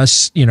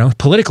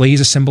politically,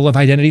 he's a symbol of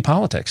identity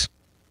politics.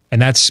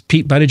 And that's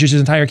Pete Buttigieg's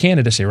entire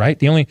candidacy,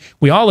 right?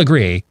 We all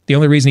agree the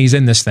only reason he's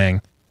in this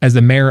thing as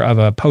the mayor of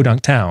a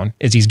podunk town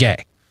is he's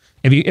gay.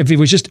 If he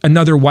was just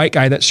another white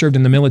guy that served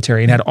in the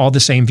military and had all the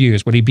same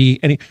views, would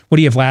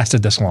he have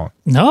lasted this long?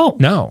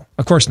 No,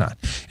 of course not.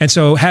 And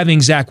so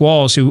having Zach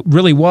Walz, who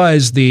really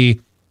was one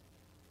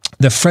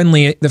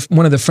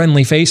of the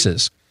friendly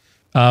faces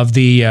of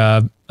the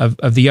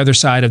other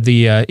side of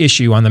the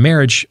issue on the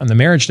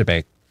marriage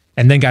debate,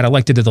 and then got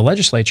elected to the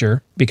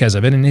legislature because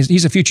of it, and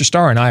he's a future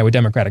star in Iowa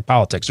Democratic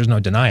politics. There's no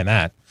denying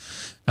that.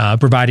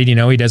 Provided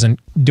he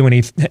doesn't do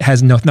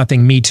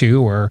nothing Me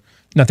Too or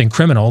nothing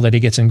criminal that he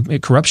gets in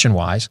corruption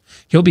wise,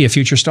 he'll be a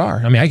future star.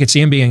 I mean, I could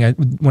see him being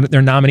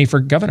their nominee for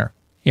governor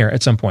here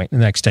at some point in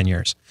the next 10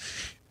 years.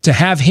 To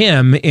have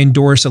him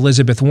endorse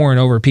Elizabeth Warren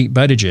over Pete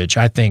Buttigieg,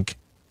 I think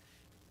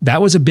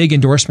that was a big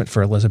endorsement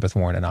for Elizabeth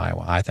Warren in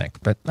Iowa, I think,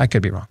 but I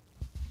could be wrong.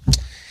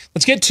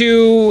 Let's get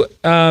to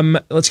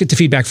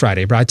Feedback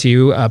Friday, brought to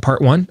you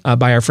part one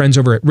by our friends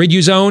over at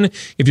Riduzone.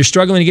 If you're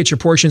struggling to get your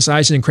portion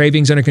sizes and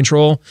cravings under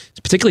control,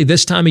 particularly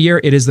this time of year,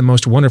 it is the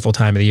most wonderful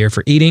time of the year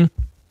for eating.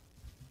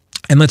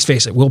 And let's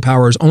face it,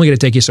 willpower is only going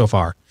to take you so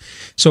far.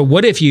 So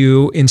what if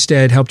you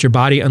instead helped your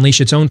body unleash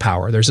its own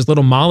power? There's this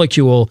little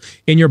molecule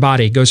in your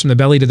body. It goes from the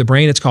belly to the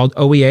brain. It's called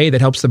OEA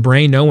that helps the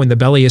brain know when the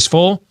belly is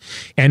full.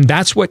 And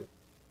that's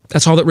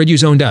all that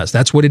Riduzone does.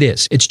 That's what it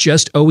is. It's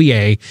just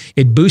OEA.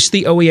 It boosts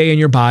the OEA in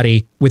your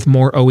body with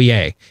more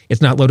OEA.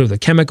 It's not loaded with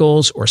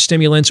chemicals or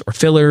stimulants or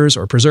fillers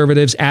or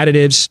preservatives,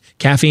 additives,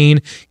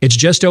 caffeine. It's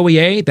just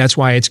OEA. That's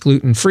why it's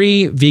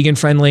gluten-free,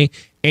 vegan-friendly,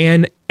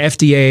 and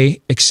FDA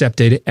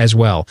accepted as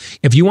well.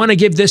 If you want to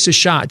give this a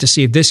shot to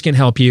see if this can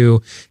help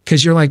you,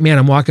 because you're like, man,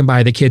 I'm walking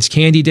by the kids'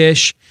 candy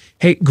dish.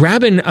 Hey,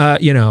 grabbing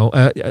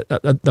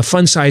the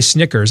fun-sized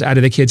Snickers out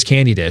of the kids'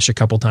 candy dish a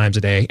couple times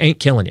a day ain't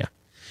killing you.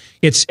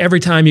 It's every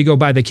time you go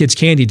by the kids'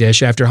 candy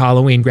dish after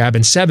Halloween,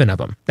 grabbing 7 of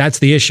them. That's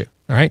the issue,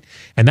 all right?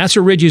 And that's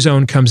where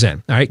Riduzone comes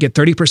in, all right? Get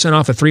 30%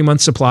 off a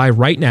 3-month supply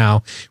right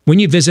now when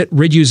you visit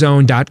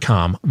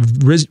Riduzone.com,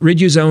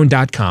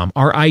 Riduzone.com,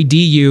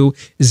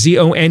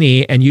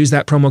 Riduzone, and use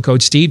that promo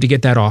code Steve to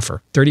get that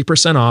offer.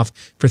 30% off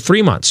for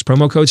 3 months,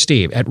 promo code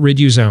Steve at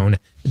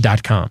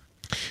Riduzone.com.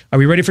 Are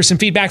we ready for some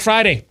Feedback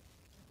Friday?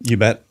 You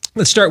bet.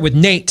 Let's start with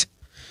Nate,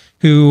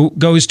 who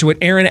goes to what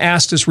Aaron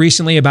asked us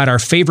recently about our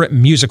favorite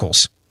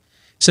musicals.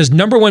 Says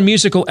number one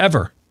musical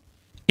ever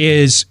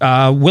is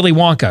Willy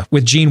Wonka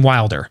with Gene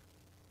Wilder.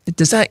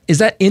 Is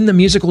that in the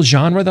musical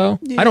genre though?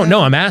 Yeah. I don't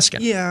know. I'm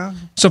asking. Yeah.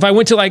 So if I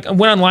went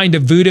online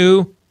to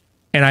Vudu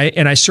and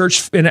I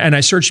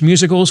searched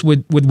musicals,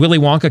 would Willy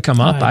Wonka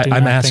come up?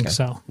 I'm asking. Think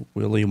so.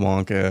 Willy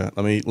Wonka.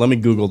 Let me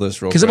Google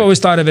this real quick. Because I've always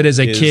thought of it as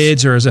a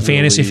kids or as a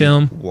fantasy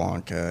film.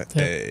 Wonka,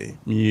 a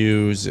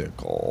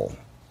musical.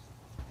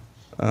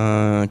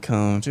 It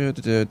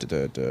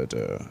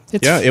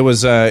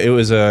was a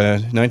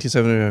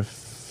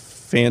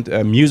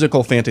 1970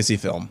 musical fantasy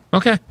film.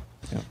 Okay,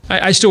 yeah.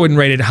 I still wouldn't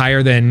rate it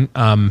higher than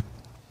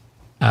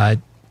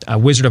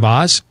Wizard of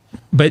Oz,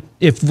 but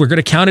if we're going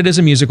to count it as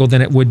a musical,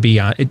 then it would be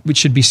it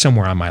should be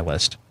somewhere on my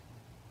list.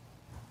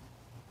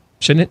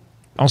 Shouldn't it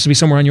also be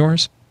somewhere on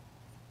yours?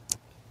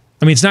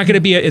 I mean, it's not going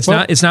to be. It's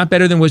not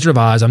better than Wizard of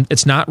Oz.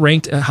 It's not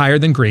ranked higher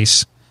than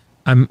Grease.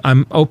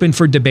 I'm open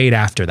for debate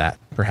after that,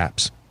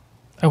 perhaps.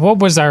 What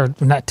was our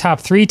top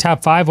 3,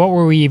 top 5? What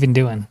were we even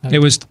doing? It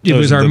was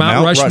our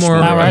Mount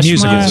Rushmore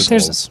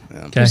musicals.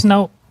 There's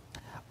no.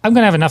 I'm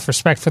going to have enough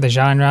respect for the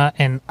genre,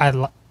 and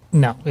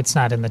no, it's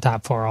not in the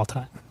top 4 all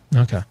time.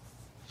 Okay.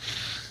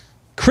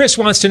 Chris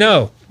wants to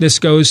know. This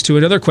goes to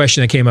another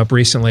question that came up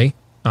recently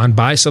on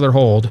Buy, Sell, or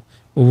Hold,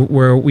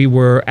 where we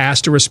were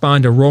asked to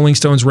respond to Rolling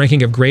Stone's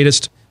ranking of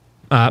greatest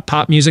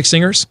pop music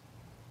singers.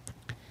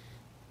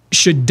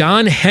 Should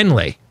Don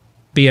Henley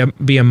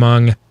be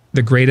among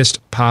the greatest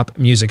pop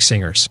music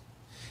singers?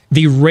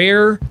 He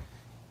was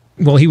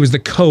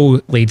the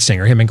co-lead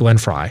singer, him and Glenn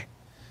Frey.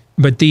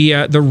 But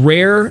the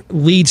rare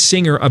lead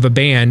singer of a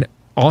band,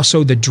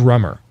 also the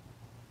drummer.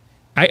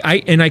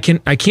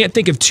 I can't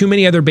think of too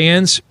many other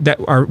bands that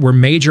were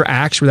major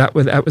acts where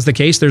that was the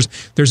case.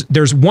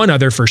 There's one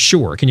other for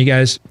sure. Can you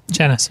guys?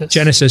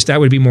 Genesis, that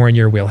would be more in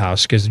your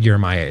wheelhouse because you're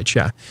my age.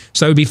 Yeah.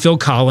 So that would be Phil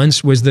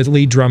Collins was the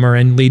lead drummer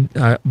and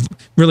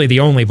really the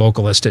only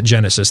vocalist at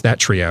Genesis, that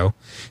trio.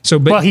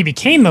 But he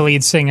became the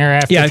lead singer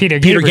after Peter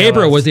Gabriel. Peter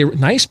Gabriel was the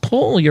nice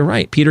poll. You're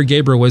right. Peter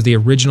Gabriel was the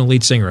original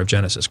lead singer of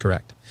Genesis.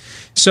 Correct.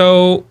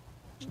 So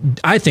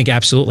I think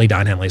absolutely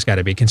Don Henley's got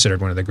to be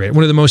considered one of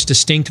the most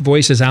distinct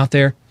voices out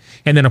there,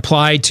 and then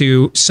applied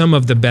to some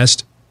of the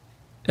best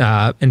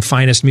and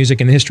finest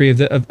music in the history of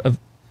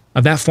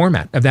that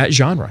format, of that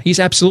genre. He's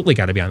absolutely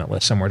got to be on that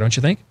list somewhere, don't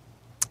you think?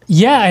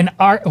 Yeah, and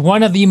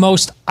one of the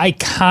most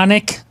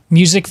iconic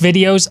music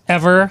videos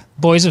ever,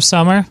 Boys of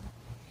Summer.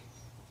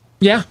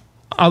 Yeah,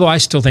 although I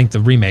still think the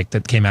remake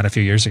that came out a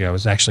few years ago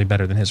is actually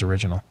better than his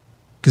original,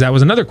 because that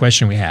was another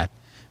question we had,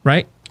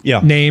 right? Yeah.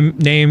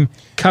 Name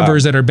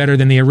covers that are better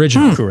than the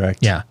original. Correct.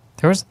 Yeah.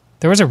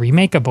 There was a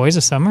remake of Boys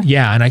of Summer?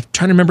 Yeah, and I'm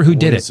trying to remember who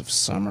did it. Boys of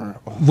Summer.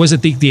 Oh. Was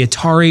it the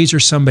Ataris or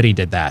somebody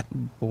did that?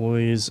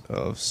 Boys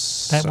of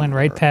Summer. That went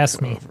right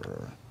past me.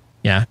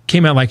 Yeah.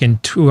 Came out like in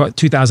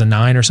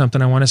 2009 or something,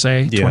 I want to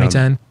say.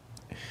 2010.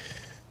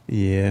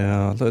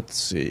 Yeah, let's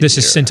see. This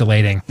is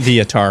scintillating. The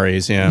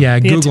Ataris, yeah. Yeah,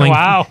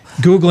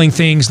 Googling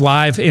things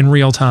live in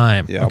real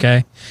time. Yep.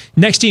 Okay.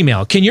 Next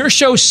email. Can your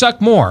show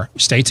suck more?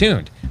 Stay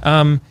tuned.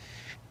 All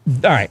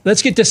right,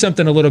 let's get to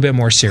something a little bit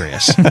more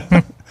serious.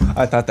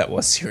 I thought that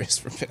was serious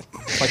for me.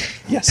 Like,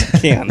 yes,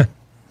 it can.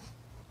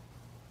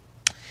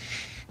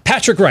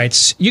 Patrick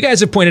writes, you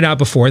guys have pointed out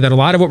before that a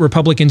lot of what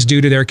Republicans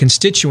do to their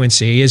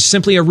constituency is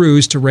simply a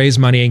ruse to raise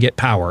money and get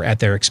power at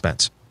their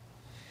expense.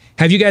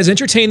 Have you guys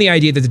entertained the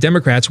idea that the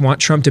Democrats want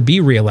Trump to be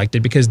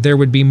reelected because there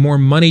would be more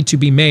money to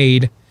be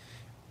made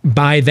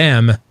by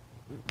them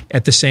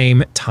at the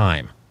same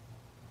time?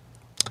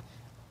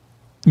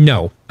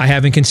 No, I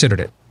haven't considered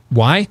it.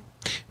 Why?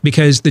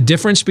 Because the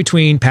difference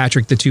between,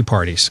 Patrick, the two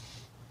parties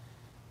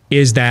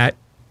is that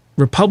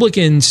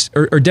Republicans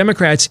or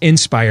Democrats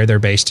inspire their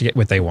base to get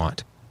what they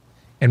want,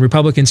 and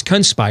Republicans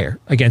conspire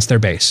against their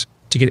base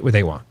to get what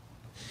they want.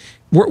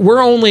 We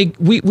are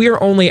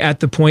only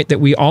at the point that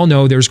we all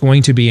know there's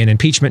going to be an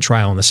impeachment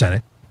trial in the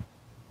Senate,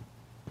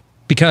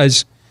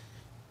 because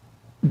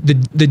the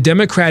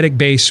Democratic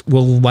base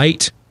will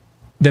light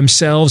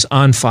themselves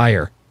on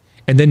fire,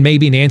 and then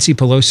maybe Nancy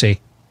Pelosi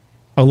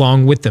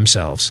along with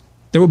themselves.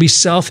 There will be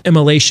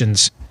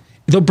self-immolations.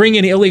 They'll bring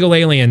in illegal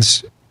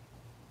aliens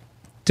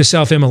to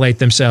self-immolate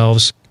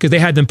themselves because they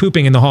had them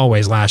pooping in the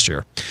hallways last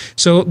year.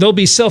 So they'll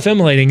be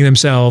self-immolating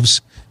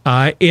themselves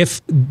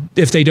if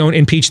they don't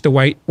impeach the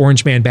white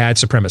orange man bad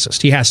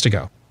supremacist. He has to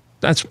go.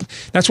 That's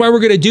why we're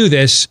going to do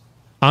this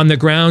on the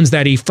grounds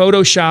that he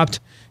shared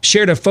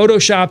a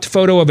photoshopped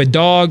photo of a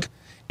dog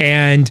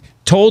and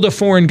told a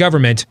foreign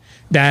government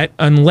that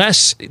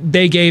unless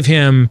they gave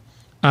him,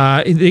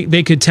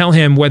 they could tell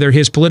him whether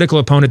his political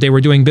opponent they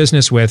were doing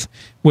business with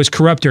was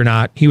corrupt or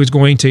not, he was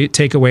going to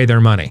take away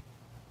their money.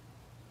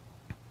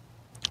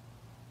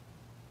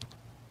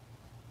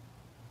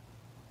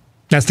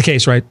 That's the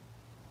case, right?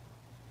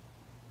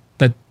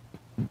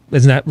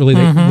 Isn't that really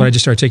what I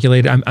just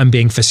articulated? I'm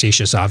being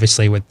facetious,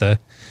 obviously, with the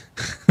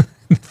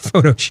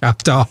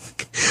Photoshop dog.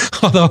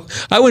 Although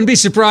I wouldn't be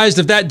surprised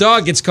if that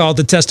dog gets called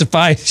to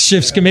testify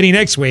Schiff's committee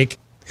next week.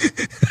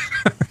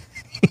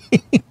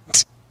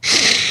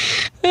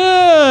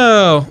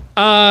 So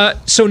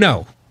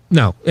no,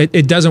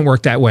 it doesn't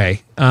work that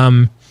way.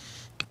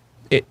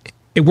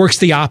 It works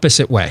the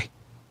opposite way.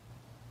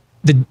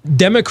 The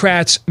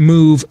Democrats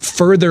move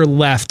further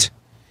left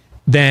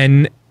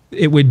than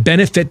it would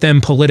benefit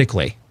them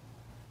politically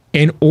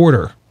in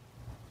order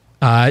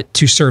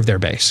to serve their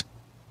base.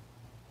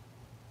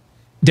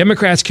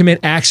 Democrats commit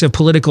acts of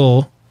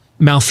political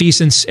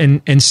malfeasance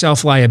and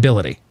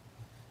self-liability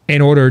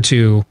in order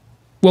to,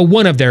 well,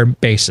 one of their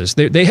bases.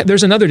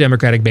 There's another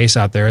Democratic base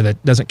out there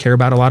that doesn't care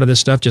about a lot of this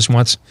stuff, just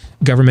wants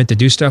government to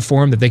do stuff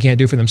for them that they can't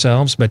do for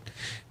themselves, but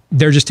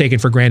they're just taken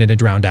for granted and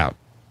drowned out.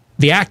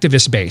 The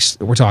activist base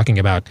that we're talking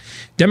about,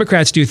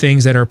 Democrats do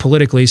things that are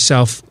politically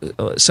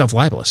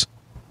self-libelous,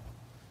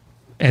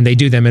 and they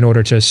do them in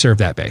order to serve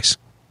that base.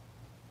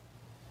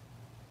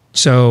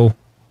 So,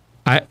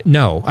 I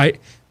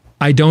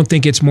don't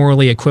think it's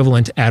morally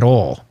equivalent at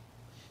all,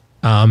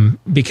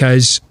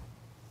 because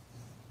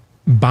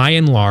by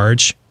and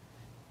large,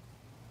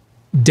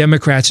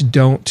 Democrats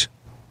don't,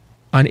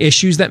 on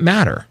issues that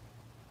matter,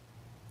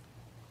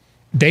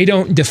 they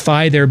don't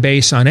defy their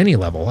base on any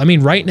level. I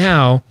mean, right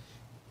now,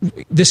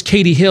 this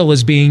Katie Hill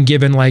is being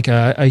given like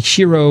a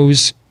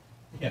hero's,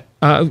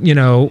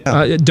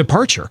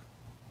 departure.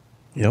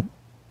 Yep.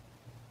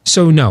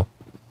 So no,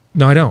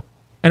 I don't.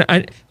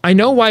 And I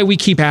know why we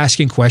keep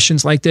asking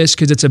questions like this,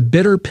 because it's a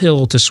bitter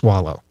pill to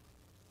swallow.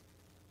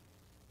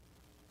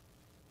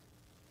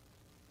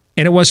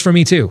 And it was for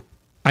me too.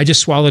 I just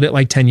swallowed it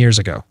like 10 years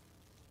ago.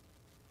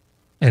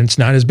 And it's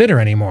not as bitter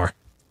anymore.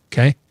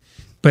 Okay?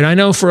 But I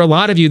know for a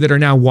lot of you that are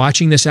now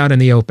watching this out in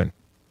the open,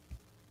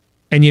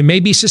 and you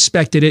maybe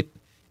suspected it,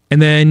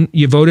 and then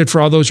you voted for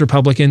all those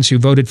Republicans who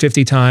voted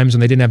 50 times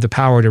and they didn't have the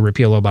power to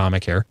repeal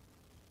Obamacare.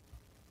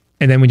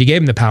 And then when you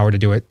gave them the power to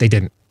do it, they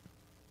didn't.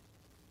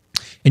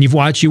 And you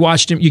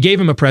watched him, you gave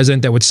him a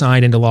president that would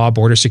sign into law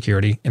border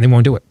security, and they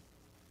won't do it.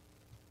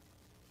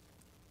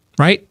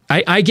 Right?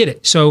 I get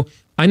it. So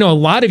I know a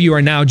lot of you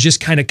are now just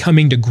kind of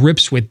coming to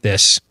grips with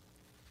this,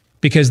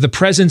 because the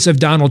presence of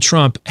Donald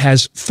Trump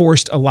has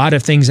forced a lot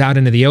of things out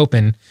into the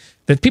open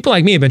that people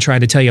like me have been trying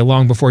to tell you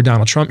long before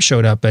Donald Trump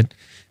showed up. But,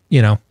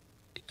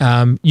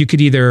 you could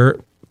either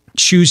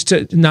choose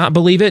to not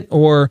believe it,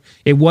 or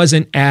it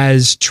wasn't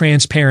as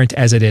transparent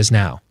as it is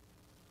now.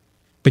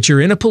 But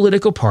you're in a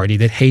political party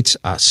that hates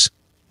us.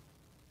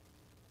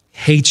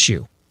 Hates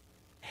you.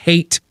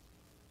 Hate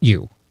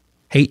you.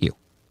 Hate you.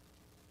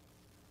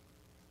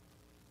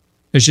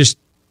 There's just,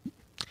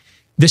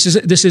 this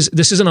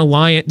is an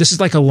alliance. This is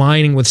like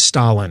aligning with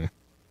Stalin.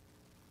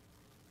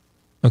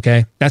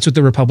 Okay? That's what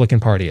the Republican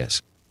Party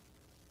is.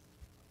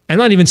 I'm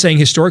not even saying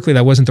historically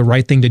that wasn't the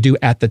right thing to do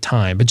at the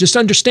time, but just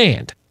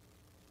understand,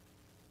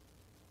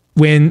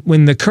 when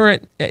the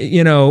current,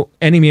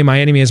 enemy of my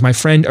enemy is my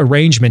friend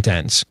arrangement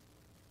ends,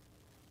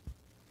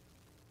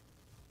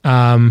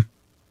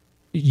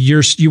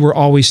 you were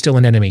always still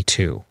an enemy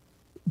too.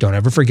 Don't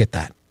ever forget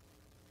that.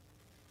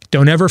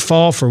 Don't ever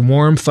fall for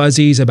warm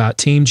fuzzies about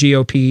Team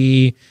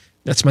GOP.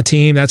 That's my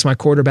team. That's my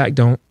quarterback.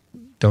 Don't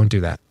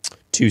do that.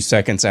 2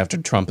 seconds after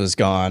Trump is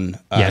gone,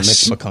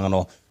 Yes. Mitch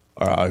McConnell,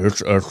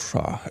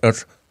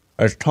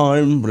 it's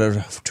time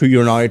to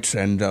unite,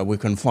 and we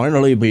can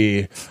finally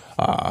be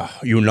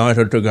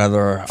united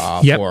together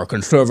for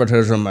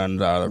conservatism and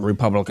the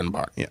Republican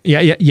Party.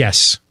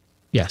 Yes.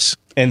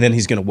 And then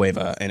he's going to wave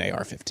an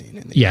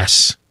AR-15.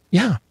 Yes.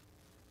 Yeah.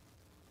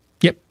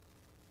 Yep.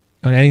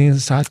 Anything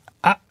to talk?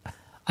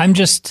 I'm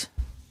just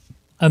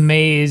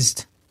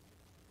amazed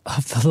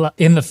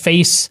in the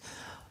face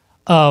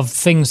of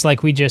things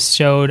like we just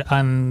showed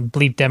on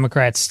Bleep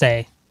Democrats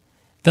Day.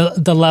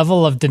 The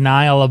level of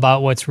denial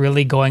about what's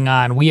really going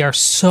on. We are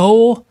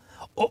so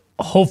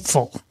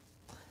hopeful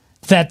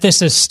that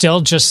this is still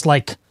just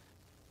like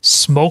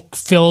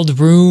smoke-filled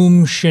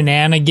room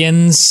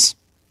shenanigans.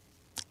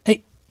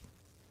 Hey,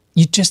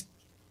 you just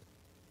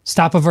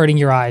stop averting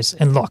your eyes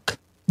and look.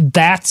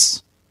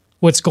 That's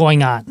what's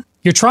going on.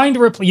 You're trying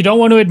to you don't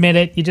want to admit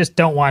it. You just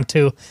don't want to.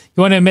 You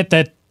want to admit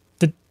that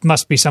there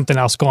must be something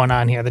else going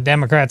on here. The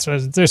Democrats,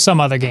 there's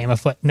some other game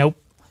afoot. Nope.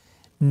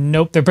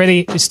 They're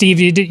pretty. Steve,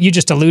 you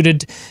just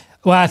alluded.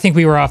 Well, I think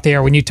we were off the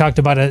air when you talked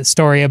about a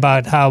story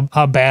about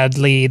how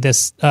badly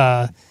this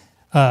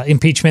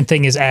impeachment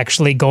thing is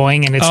actually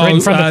going, and it's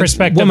written from the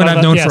perspective woman of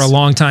I've known for a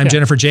long time,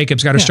 Jennifer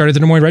Jacobs, got her started at the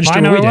Des Moines Register. I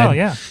know we her did.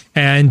 well,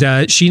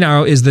 And she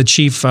now is the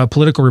chief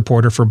political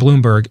reporter for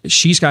Bloomberg.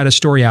 She's got a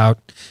story out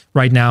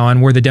right now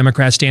on where the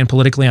Democrats stand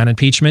politically on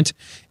impeachment,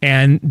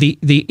 and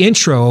the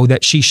intro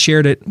that she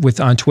shared it with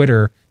on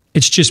Twitter.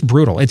 It's just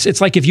brutal.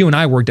 It's like if you and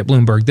I worked at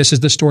Bloomberg, this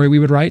is the story we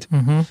would write.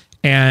 Mm-hmm.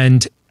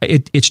 And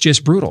it's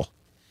just brutal.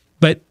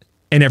 And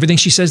everything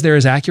she says there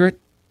is accurate,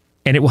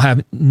 and it will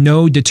have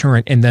no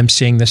deterrent in them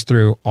seeing this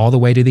through all the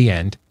way to the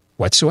end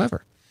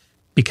whatsoever.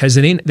 Because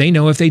they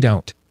know if they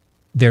don't,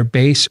 their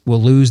base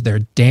will lose their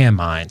damn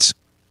minds.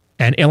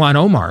 And Ilhan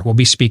Omar will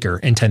be speaker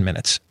in 10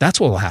 minutes. That's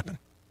what will happen.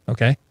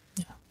 Okay?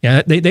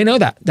 Yeah, they know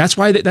that. That's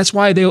why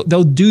they'll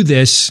do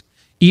this,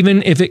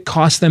 even if it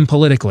costs them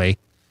politically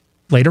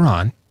later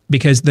on.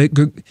 Because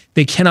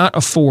they cannot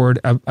afford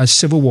a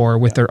civil war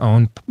with their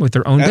own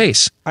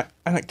base.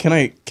 Can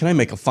I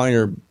make a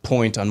finer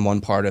point on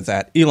one part of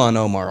that? Ilhan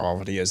Omar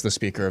already is the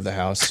Speaker of the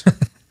House.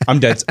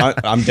 I'm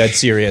dead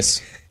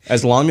serious.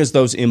 As long as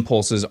those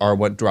impulses are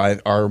what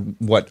are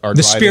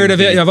the spirit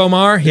of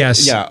Omar.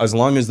 Yes. Yeah. As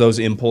long as those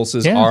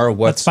impulses are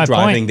what's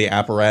driving the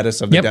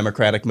apparatus of the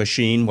Democratic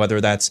machine, whether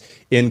that's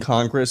in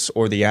Congress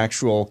or the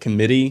actual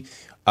committee,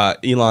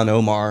 Ilhan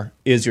Omar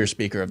is your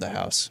Speaker of the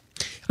House.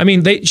 I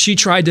mean, she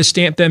tried to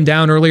stamp them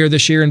down earlier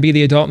this year and be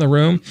the adult in the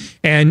room,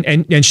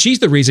 and she's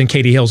the reason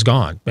Katie Hill's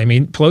gone. I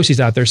mean, Pelosi's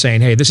out there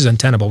saying, "Hey, this is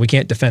untenable. We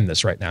can't defend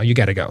this right now. You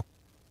got to go."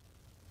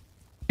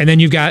 And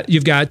then you've got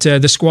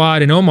the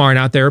squad and Omar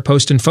out there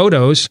posting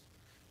photos.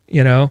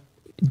 You know,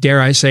 dare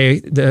I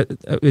say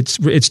it's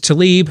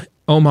Tlaib,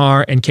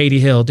 Omar, and Katie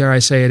Hill. Dare I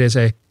say it is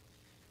a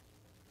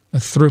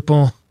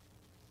thruple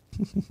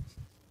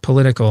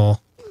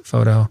political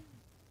photo.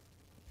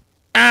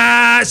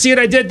 See what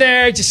I did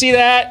there? Did you see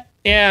that?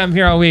 Yeah, I'm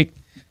here all week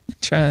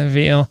trying to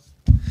reveal.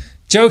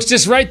 Jokes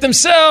just write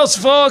themselves,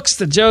 folks.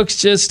 The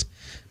jokes just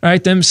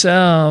write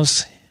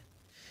themselves.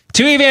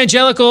 2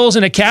 evangelicals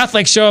and a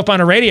Catholic show up on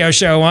a radio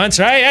show once,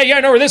 right? Yeah,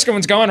 I know where this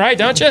one's going, right?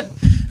 Don't you? All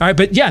right,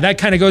 but yeah, that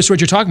kind of goes to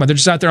what you're talking about. They're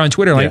just out there on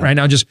Twitter right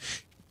now just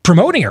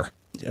promoting her.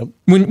 Yep.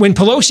 When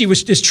Pelosi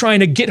was just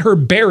trying to get her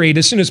buried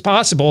as soon as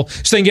possible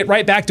so they can get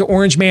right back to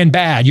Orange Man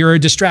bad. You're a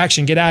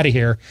distraction. Get out of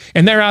here.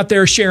 And they're out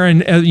there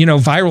sharing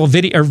viral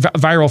video or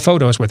viral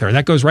photos with her.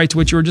 That goes right to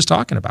what you were just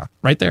talking about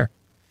right there.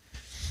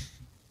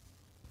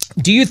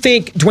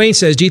 Dwayne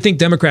says, do you think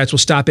Democrats will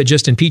stop at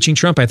just impeaching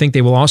Trump? I think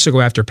they will also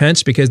go after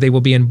Pence because they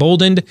will be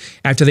emboldened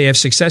after they have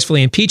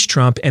successfully impeached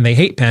Trump, and they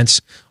hate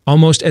Pence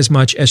almost as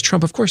much as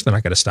Trump. Of course they're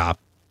not going to stop.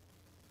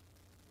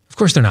 Of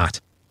course they're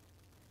not.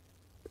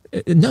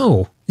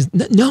 No,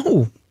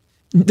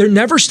 they're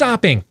never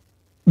stopping.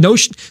 No,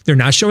 they're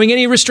not showing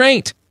any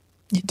restraint.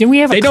 Didn't we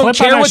have a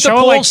clip on our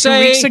show like 2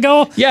 weeks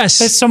ago? Yes.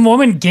 There's some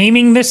woman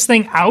gaming this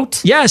thing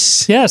out?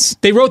 Yes.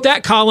 They wrote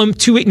that column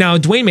 2 weeks. Now,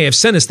 Dwayne may have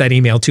sent us that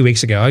email 2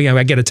 weeks ago.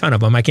 I get a ton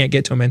of them. I can't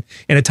get to them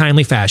in a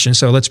timely fashion,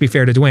 so let's be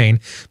fair to Dwayne.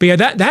 But yeah,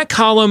 that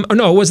column,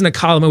 no, it wasn't a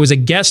column. It was a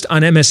guest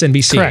on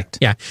MSNBC. Correct.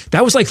 Yeah,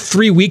 that was like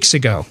 3 weeks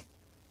ago.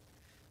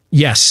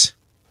 Yes.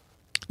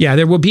 Yeah,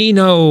 there will be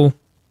no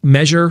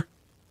measure.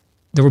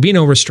 There will be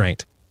no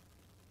restraint.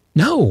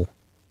 No.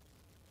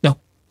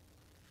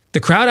 The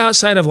crowd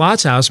outside of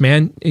Lot's house,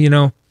 man,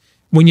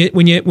 when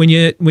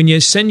you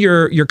send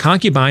your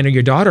concubine or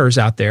your daughters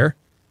out there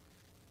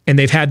and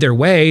they've had their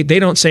way, they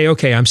don't say,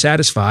 okay, I'm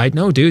satisfied.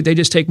 No, dude, they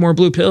just take more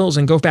blue pills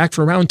and go back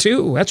for round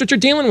 2. That's what you're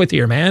dealing with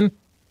here, man.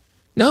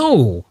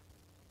 No.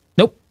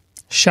 Nope.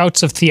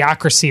 Shouts of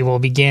theocracy will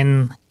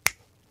begin.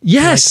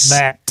 Yes. Like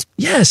that.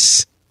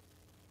 Yes.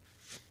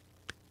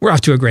 We're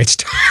off to a great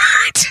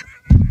start.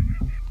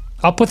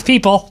 Up with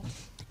people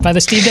by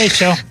the Steve Deace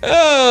Show.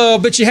 Oh,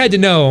 but you had to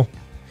know.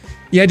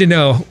 You had to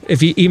know,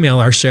 if you email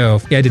our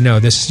show, you had to know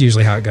this is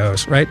usually how it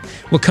goes, right?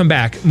 We'll come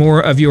back. More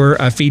of your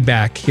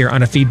feedback here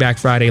on a Feedback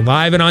Friday,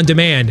 live and on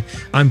demand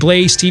on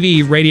Blaze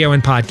TV, radio,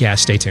 and podcast.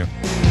 Stay tuned.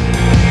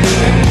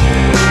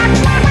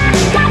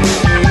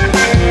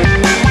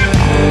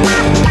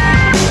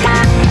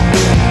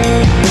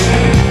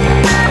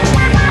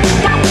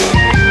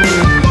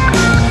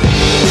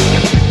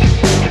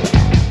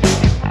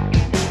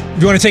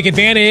 If you want to take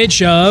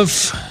advantage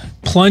of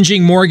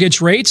plunging mortgage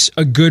rates,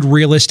 a good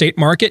real estate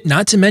market,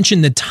 not to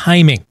mention the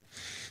timing. All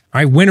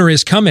right, winter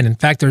is coming. In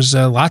fact, there's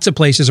lots of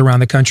places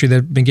around the country that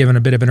have been given a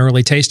bit of an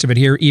early taste of it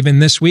here, even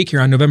this week, here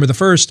on November the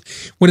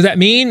 1st. What does that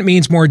mean? It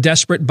means more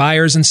desperate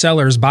buyers and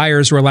sellers.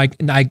 Buyers who are like,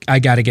 I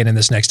got to get in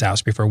this next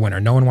house before winter.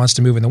 No one wants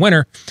to move in the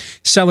winter.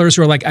 Sellers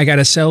who are like, I got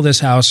to sell this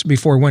house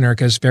before winter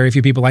because very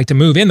few people like to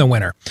move in the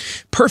winter.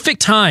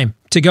 Perfect time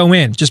to go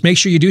in. Just make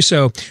sure you do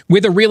so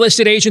with a real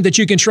estate agent that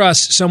you can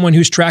trust, someone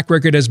whose track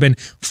record has been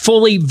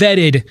fully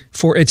vetted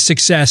for its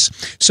success,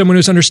 someone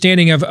whose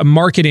understanding of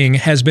marketing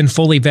has been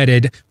fully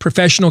vetted,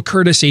 professional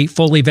courtesy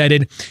fully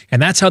vetted,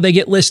 and that's how they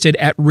get listed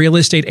at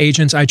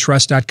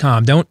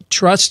realestateagentsitrust.com. Don't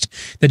trust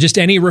that just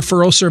any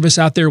referral service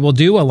out there will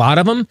do. A lot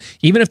of them,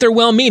 even if they're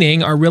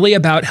well-meaning, are really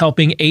about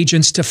helping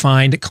agents to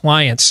find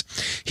clients.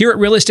 Here at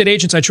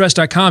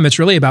realestateagentsitrust.com, it's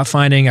really about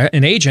finding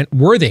an agent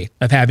worthy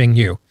of having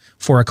you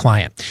for a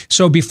client.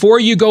 So before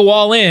you go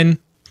all in,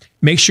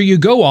 make sure you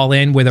go all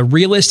in with a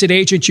real estate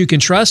agent you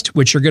can trust,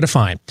 which you're going to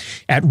find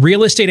at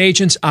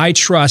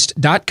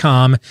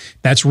realestateagentsitrust.com.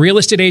 That's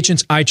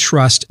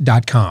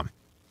realestateagentsitrust.com.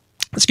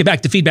 Let's get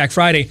back to Feedback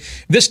Friday.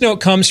 This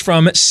note comes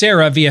from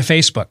Sarah via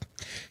Facebook,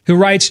 who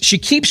writes, she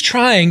keeps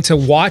trying to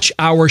watch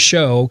our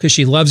show because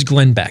she loves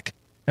Glenn Beck.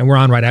 And we're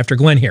on right after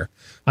Glenn here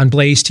on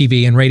Blaze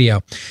TV and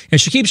radio. And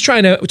she keeps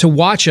trying to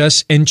watch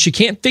us, and she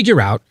can't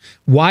figure out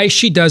why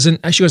she doesn't.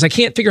 She goes, I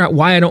can't figure out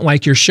why I don't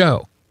like your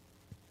show.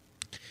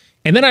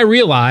 And then I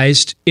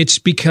realized it's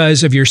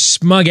because of your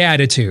smug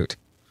attitude.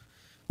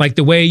 Like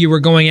the way you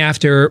were going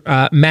after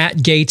Matt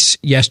Gaetz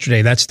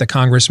yesterday. That's the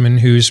congressman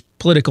whose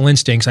political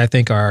instincts I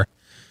think are,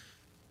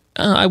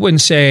 I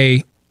wouldn't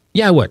say,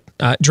 yeah, I would,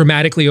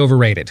 dramatically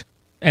overrated.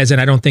 As in,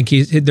 I don't think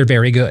they're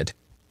very good.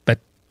 But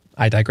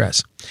I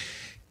digress.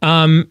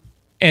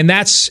 And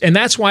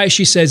that's why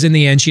she says in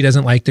the end she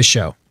doesn't like the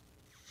show.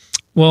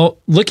 Well,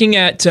 looking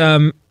at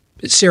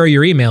Sarah,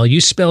 your email,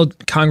 you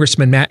spelled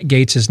Congressman Matt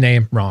Gaetz'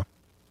 name wrong.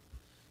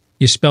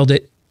 You spelled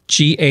it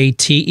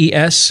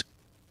Gates.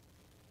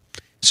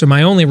 So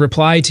my only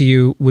reply to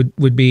you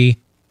would be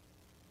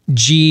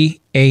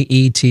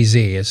Gaetz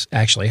is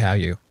actually how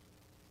you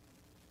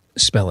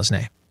spell his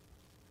name.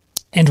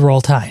 And Roll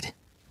Tide.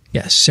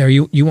 Yes, Sarah,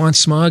 you want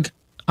smug?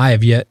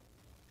 I've yet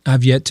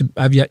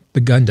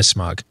begun to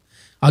smug.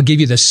 I'll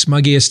give you the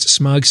smuggiest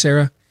smug,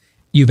 Sarah,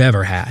 you've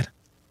ever had.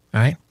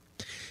 All right?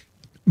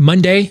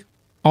 Monday,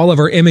 all of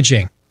our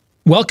imaging.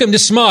 Welcome to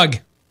Smug.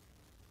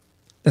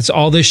 That's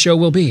all this show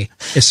will be,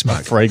 is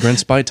Smug.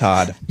 Fragrance by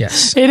Todd.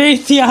 Yes. It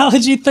ain't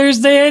Theology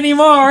Thursday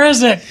anymore,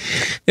 is it?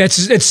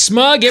 It's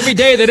Smug every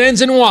day that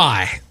ends in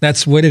Y.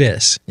 That's what it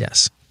is.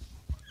 Yes.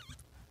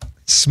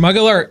 Smug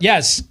alert.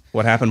 Yes.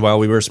 What happened while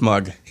we were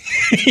smug?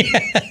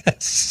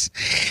 Yes.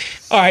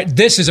 All right.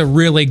 This is a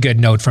really good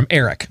note from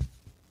Eric.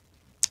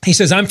 He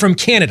says, I'm from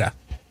Canada.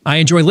 I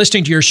enjoy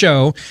listening to your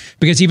show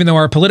because even though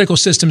our political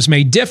systems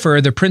may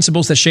differ, the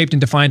principles that shaped and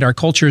defined our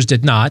cultures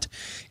did not.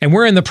 And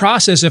we're in the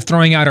process of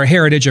throwing out our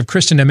heritage of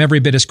Christendom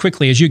every bit as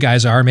quickly as you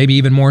guys are, maybe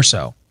even more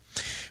so.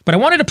 But I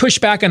wanted to push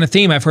back on a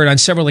theme I've heard on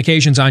several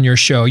occasions on your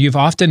show. You've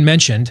often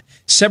mentioned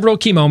several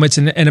key moments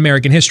in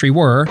American history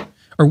where,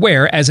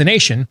 as a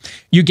nation,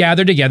 you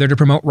gathered together to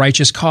promote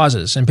righteous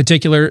causes, in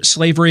particular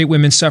slavery,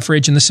 women's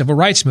suffrage, and the civil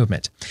rights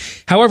movement.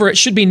 However, it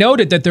should be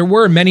noted that there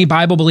were many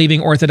Bible-believing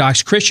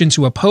Orthodox Christians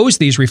who opposed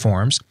these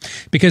reforms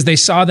because they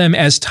saw them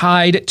as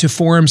tied to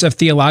forms of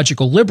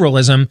theological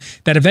liberalism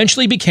that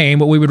eventually became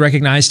what we would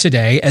recognize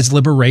today as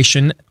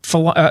liberation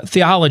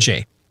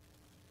theology.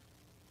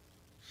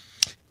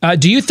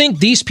 Do you think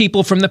these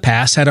people from the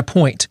past had a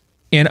point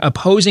in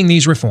opposing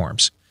these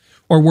reforms,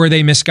 or were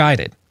they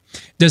misguided?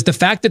 Does the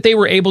fact that they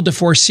were able to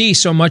foresee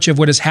so much of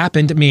what has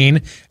happened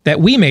mean that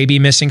we may be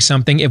missing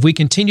something if we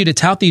continue to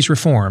tout these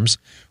reforms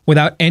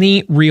without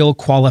any real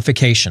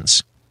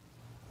qualifications?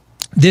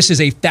 This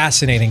is a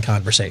fascinating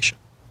conversation,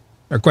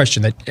 or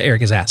question that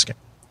Eric is asking.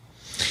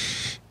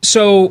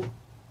 So,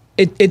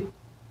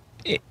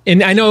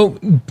 and I know,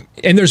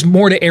 and there's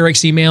more to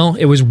Eric's email.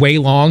 It was way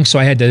long, so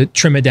I had to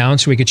trim it down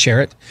so we could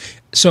share it.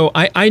 So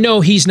I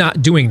know he's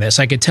not doing this.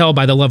 I could tell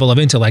by the level of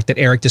intellect that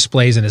Eric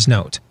displays in his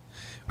note.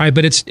 All right,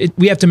 but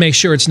we have to make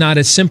sure it's not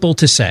as simple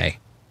to say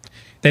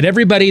that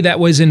everybody that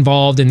was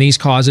involved in these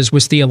causes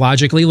was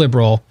theologically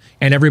liberal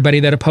and everybody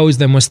that opposed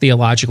them was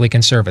theologically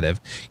conservative,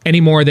 any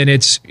more than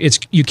it's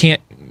you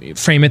can't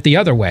frame it the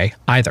other way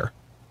either.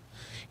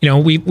 You know,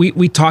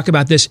 we talk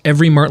about this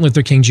every Martin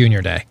Luther King Jr.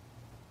 Day.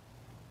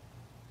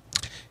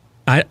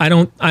 I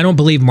don't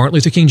believe Martin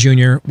Luther King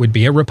Jr. would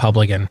be a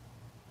Republican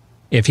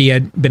if he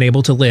had been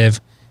able to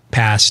live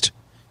past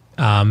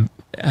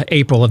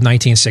April of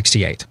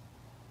 1968.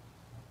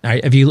 All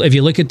right, if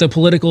you look at the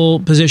political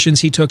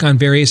positions he took on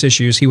various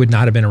issues, he would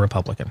not have been a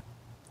Republican.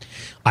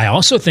 I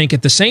also think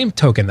at the same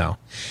token, though,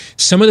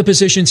 some of the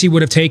positions he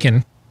would have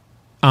taken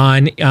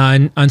on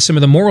some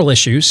of the moral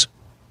issues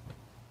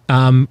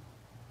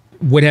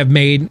would have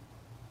made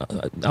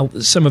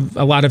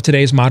a lot of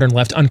today's modern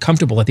left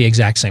uncomfortable at the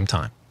exact same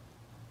time.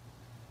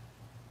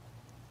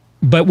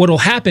 But what will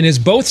happen is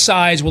both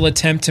sides will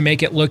attempt to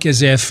make it look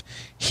as if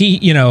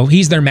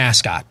he's their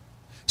mascot.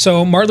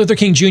 So Martin Luther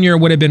King Jr.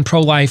 would have been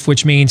pro-life,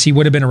 which means he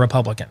would have been a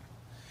Republican.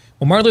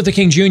 Well, Martin Luther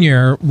King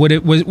Jr.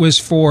 was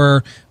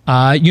for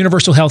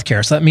universal health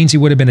care, so that means he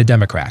would have been a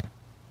Democrat.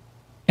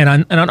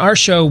 And on our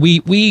show,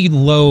 we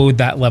load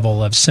that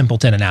level of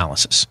simpleton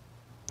analysis.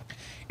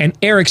 And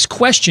Eric's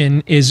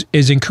question is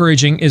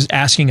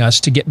asking us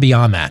to get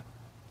beyond that.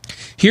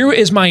 Here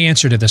is my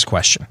answer to this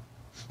question.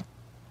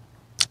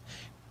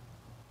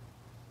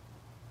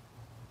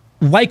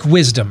 Like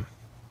wisdom,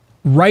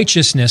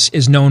 righteousness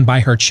is known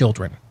by her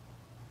children.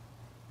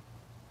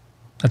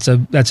 That's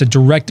a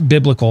direct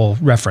biblical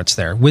reference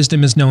there.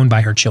 Wisdom is known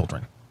by her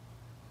children.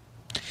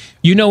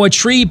 You know a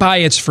tree by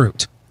its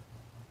fruit.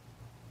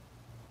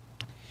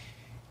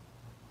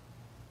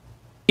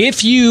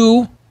 Let's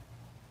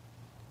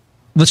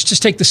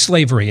just take the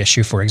slavery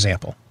issue, for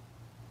example.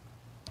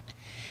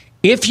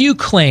 If you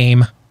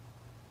claim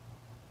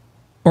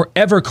or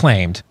ever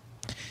claimed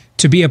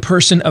to be a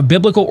person of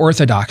biblical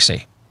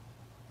orthodoxy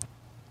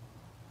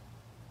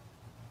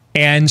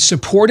and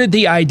supported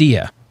the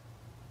idea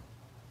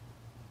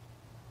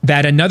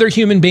that another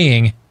human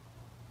being,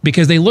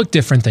 because they look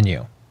different than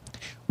you,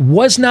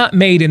 was not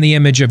made in the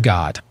image of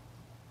God,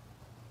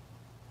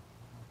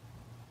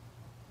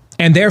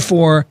 and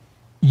therefore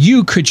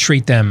you could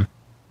treat them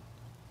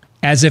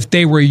as if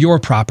they were your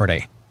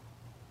property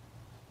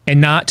and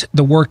not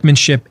the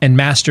workmanship and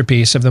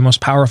masterpiece of the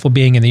most powerful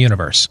being in the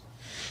universe.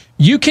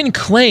 You can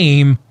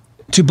claim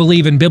to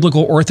believe in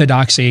biblical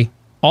orthodoxy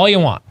all you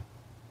want.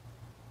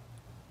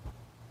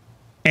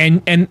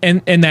 And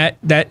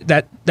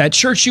that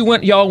church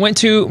y'all went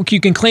to, you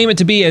can claim it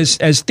to be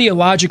as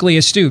theologically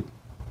astute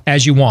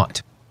as you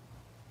want.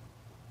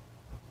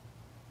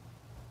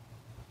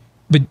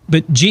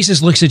 But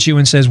Jesus looks at you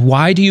and says,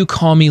 "Why do you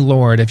call me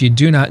Lord if you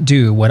do not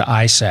do what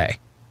I say?"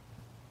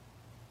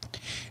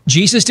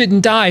 Jesus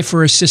didn't die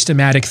for a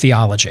systematic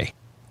theology.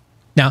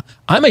 Now,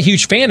 I'm a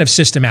huge fan of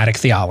systematic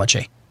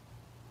theology.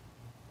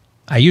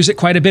 I use it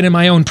quite a bit in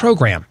my own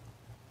program.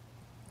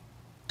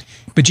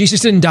 But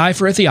Jesus didn't die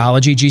for a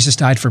theology. Jesus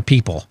died for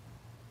people.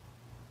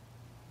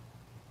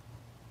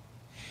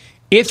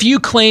 If you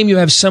claim you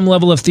have some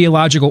level of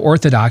theological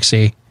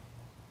orthodoxy,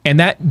 and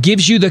that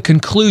gives you the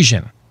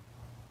conclusion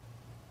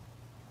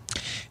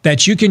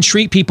that you can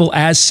treat people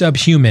as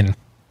subhuman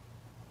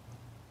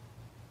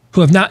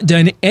who have not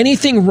done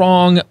anything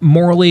wrong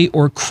morally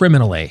or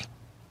criminally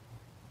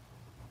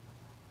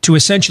to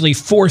essentially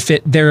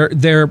forfeit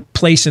their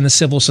place in the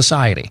civil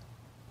society,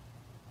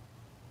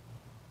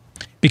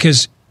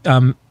 because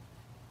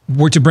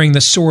we're to bring the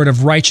sword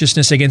of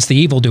righteousness against the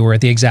evildoer at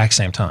the exact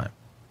same time.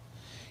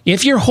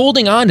 If you're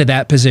holding on to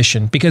that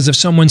position because of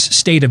someone's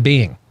state of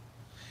being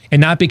and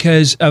not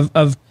because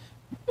of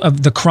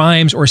the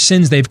crimes or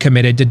sins they've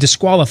committed to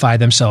disqualify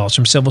themselves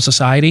from civil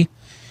society,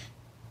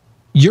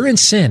 you're in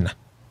sin.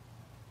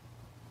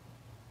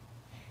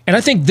 And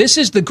I think this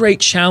is the great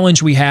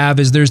challenge we have,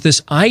 is there's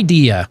this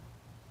idea.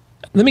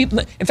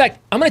 In fact,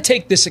 I'm going to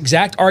take this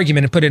exact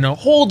argument and put it in a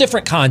whole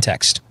different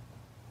context.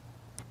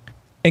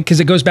 And because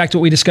it goes back to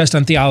what we discussed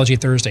on Theology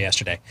Thursday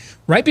yesterday.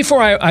 Right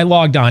before I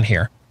logged on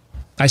here,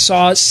 I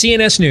saw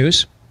CNS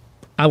News.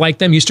 I like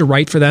them, used to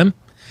write for them.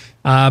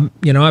 I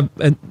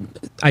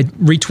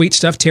retweet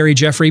stuff Terry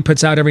Jeffrey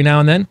puts out every now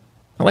and then.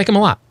 I like them a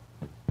lot.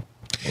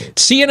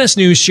 CNS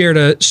News shared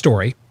a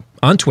story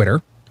on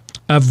Twitter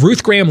of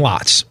Ruth Graham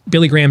Lotz,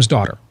 Billy Graham's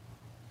daughter,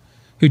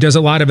 who does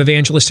a lot of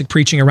evangelistic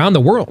preaching around the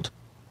world.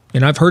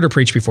 And I've heard her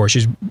preach before.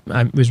 She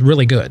was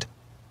really good.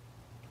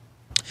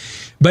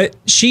 But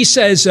she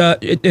says, and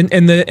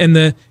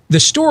the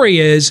story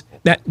is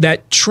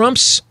that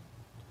Trump's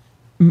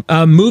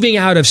moving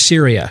out of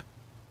Syria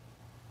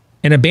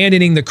and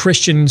abandoning the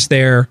Christians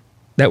there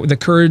that the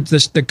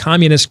Kurds, the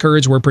communist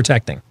Kurds were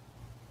protecting,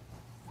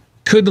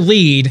 could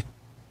lead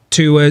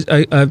to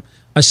a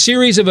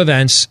series of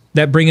events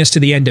that bring us to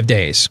the end of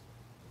days.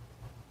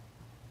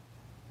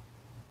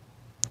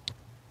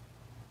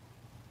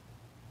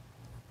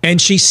 And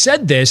she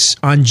said this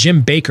on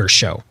Jim Bakker's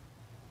show.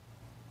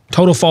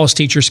 Total false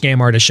teacher,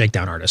 scam artist,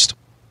 shakedown artist.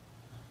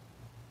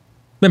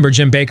 Remember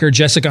Jim Bakker,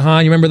 Jessica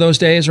Hahn? You remember those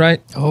days,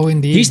 right? Oh,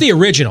 indeed. He's the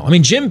original. I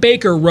mean, Jim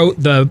Bakker wrote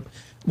the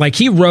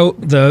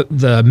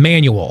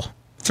manual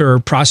for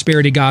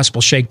prosperity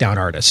gospel shakedown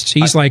artists.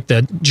 He's like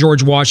the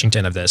George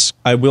Washington of this.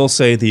 I will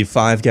say the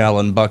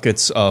 5-gallon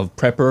buckets of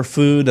prepper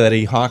food that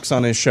he hawks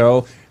on his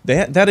show,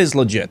 that is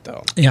legit,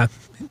 though. Yeah.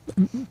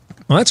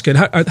 Well, that's good.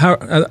 How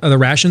are the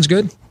rations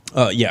good?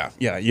 Yeah.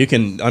 You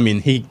can. I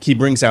mean, he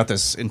brings out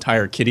this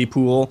entire kiddie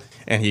pool,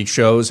 and he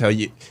shows how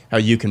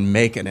you can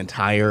make an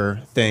entire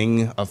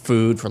thing of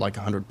food for like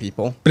 100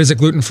 people. But is it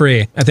gluten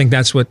free? I think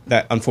that's what.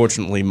 That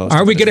unfortunately most.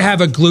 Are we going to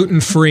have a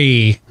gluten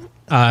free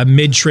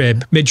mid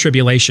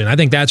tribulation? I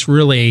think that's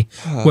really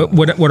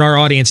what our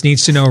audience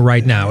needs to know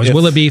right now. Is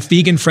will it be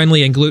vegan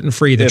friendly and gluten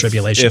free? The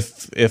tribulation.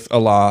 If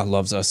Allah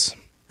loves us.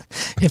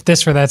 If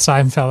this were that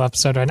Seinfeld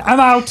episode, I'm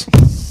out.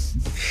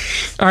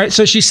 All right,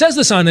 so she says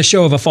this on the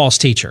show of a false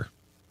teacher.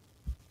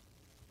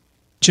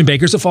 Jim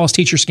Bakker's a false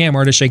teacher, scam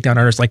artist, shakedown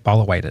artist like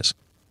Paula White is.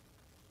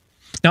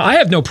 Now, I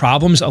have no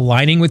problems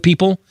aligning with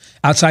people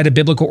outside of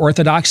biblical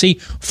orthodoxy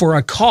for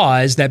a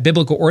cause that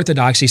biblical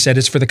orthodoxy said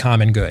is for the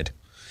common good.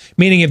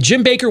 Meaning, if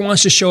Jim Bakker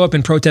wants to show up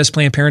and protest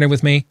Planned Parenthood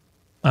with me,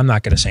 I'm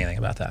not going to say anything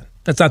about that.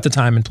 That's not the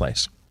time and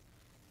place.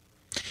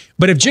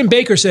 But if Jim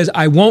Bakker says,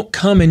 I won't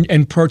come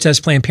and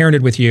protest Planned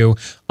Parenthood with you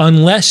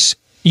unless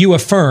you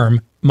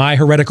affirm my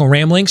heretical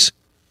ramblings,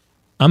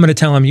 I'm going to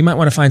tell him you might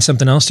want to find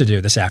something else to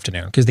do this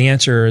afternoon, because the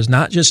answer is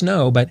not just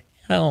no, but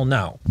hell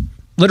no.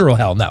 Literal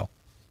hell no.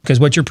 Because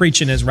what you're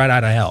preaching is right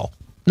out of hell.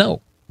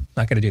 No,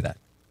 not going to do that.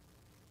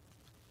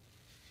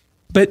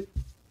 But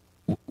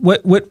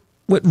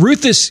what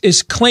Ruth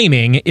is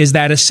claiming is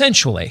that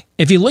essentially,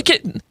 if you look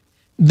at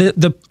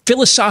the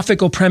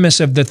philosophical premise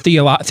of the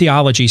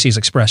theology she's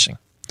expressing,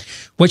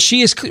 what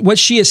she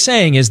is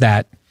saying is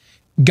that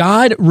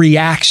God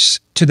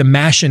reacts to the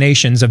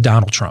machinations of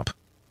Donald Trump.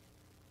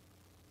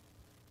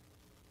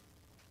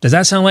 Does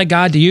that sound like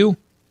God to you?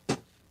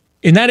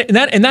 In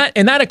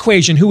that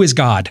equation, who is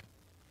God?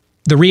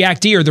 The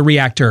reactee or the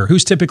reactor?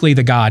 Who's typically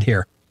the God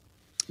here?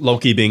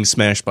 Loki being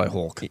smashed by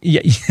Hulk.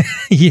 Yeah,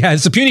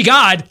 it's a puny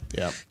God.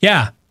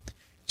 Yeah.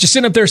 Just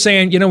sitting up there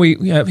saying,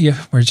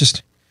 we're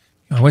just,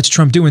 what's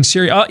Trump doing?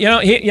 Syria?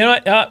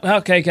 Oh,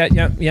 okay,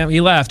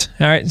 he left.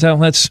 All right, so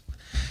let's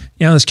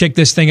kick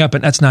this thing up.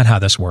 And that's not how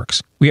this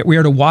works. We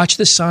are to watch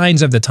the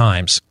signs of the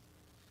times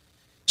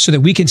so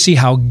that we can see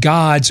how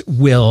God's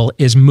will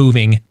is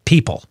moving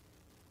people,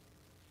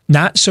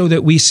 not so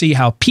that we see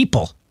how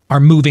people are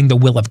moving the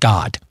will of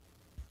God.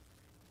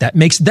 That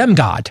makes them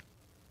God.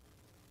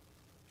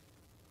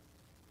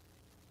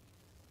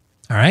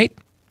 All right?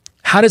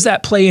 How does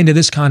that play into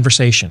this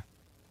conversation?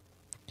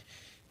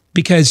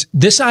 Because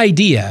this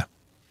idea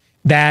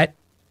that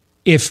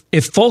if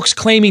folks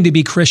claiming to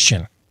be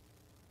Christian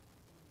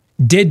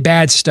did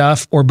bad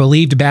stuff or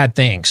believed bad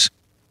things,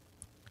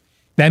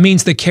 that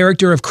means the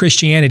character of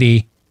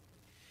Christianity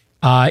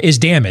is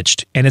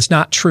damaged, and it's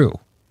not true.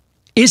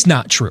 Is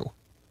not true.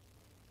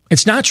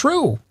 It's not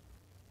true.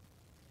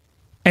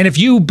 And if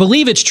you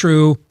believe it's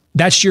true,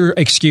 that's your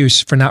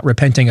excuse for not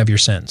repenting of your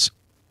sins.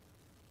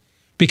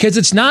 Because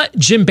it's not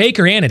Jim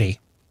Bakker-anity.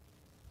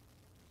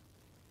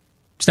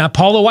 It's not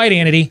Paula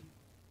White-anity.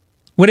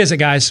 What is it,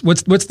 guys?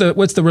 What's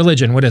the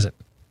religion? What is it?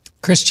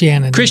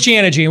 Christianity.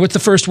 Christianity. What's the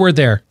first word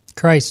there?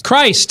 Christ.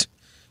 Christ.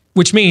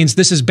 Which means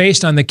this is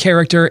based on the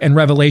character and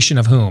revelation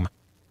of whom?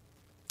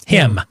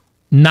 Him.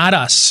 Not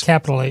us.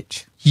 Capital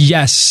H.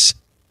 Yes.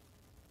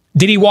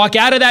 Did he walk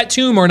out of that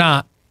tomb or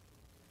not?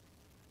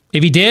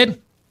 If he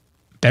did,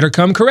 better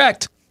come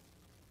correct.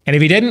 And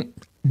if he didn't,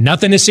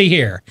 nothing to see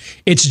here.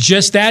 It's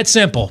just that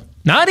simple.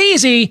 Not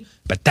easy,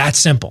 but that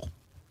simple.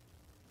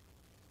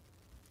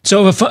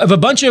 So if a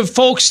bunch of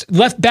folks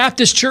left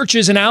Baptist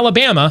churches in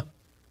Alabama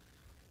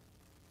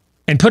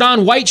and put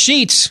on white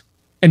sheets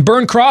and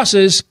burn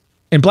crosses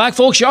in black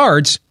folks'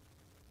 yards,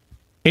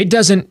 it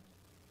doesn't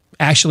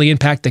actually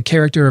impact the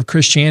character of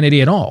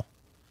Christianity at all.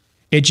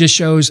 It just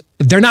shows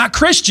they're not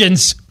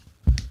Christians.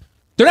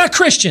 They're not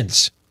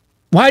Christians.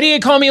 Why do you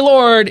call me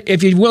Lord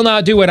if you will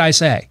not do what I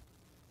say?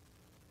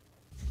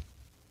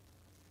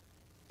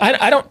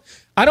 I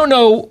don't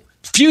know.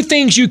 Few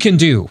things you can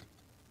do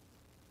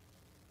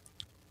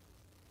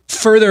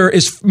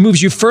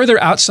moves you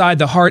further outside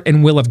the heart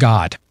and will of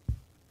God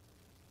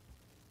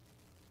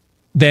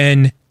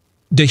than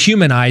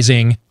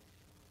dehumanizing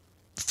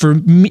for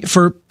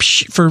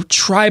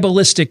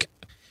tribalistic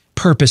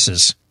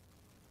purposes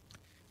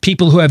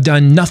people who have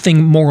done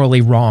nothing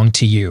morally wrong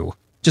to you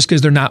just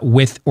because they're not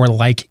with or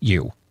like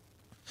you.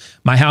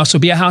 My house will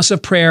be a house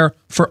of prayer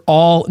for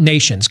all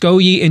nations. Go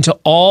ye into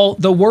all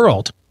the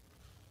world.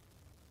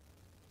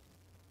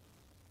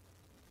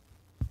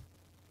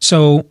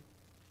 So,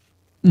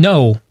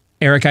 no,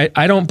 Eric,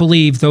 I don't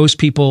believe those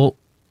people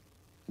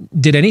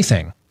did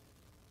anything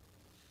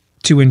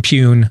to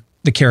impugn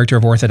the character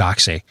of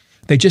orthodoxy.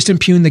 They just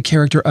impugn the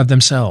character of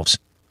themselves.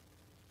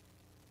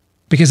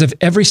 Because of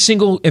every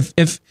single,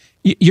 if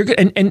you're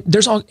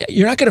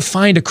you're not going to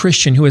find a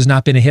Christian who has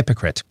not been a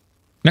hypocrite.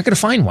 You're not going to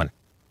find one.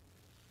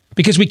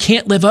 Because we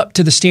can't live up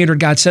to the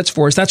standard God sets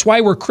for us. That's why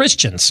we're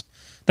Christians.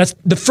 That's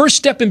the first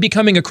step in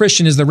becoming a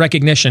Christian, is the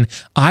recognition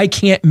I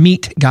can't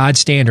meet God's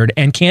standard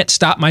and can't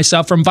stop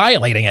myself from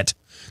violating it.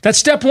 That's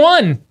step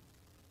one.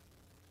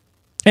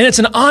 And it's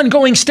an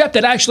ongoing step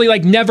that actually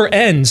never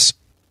ends.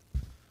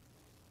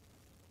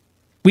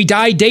 We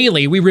die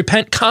daily. We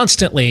repent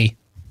constantly.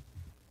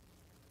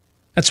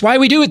 That's why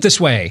we do it this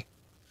way.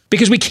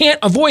 because we can't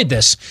avoid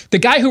this. The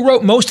guy who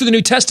wrote most of the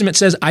New Testament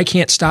says, I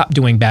can't stop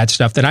doing bad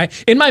stuff that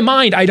in my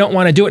mind, I don't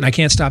want to do it and I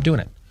can't stop doing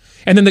it.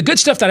 And then the good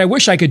stuff that I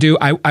wish I could do,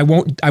 I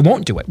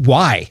won't do it.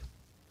 Why?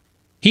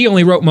 He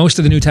only wrote most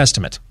of the New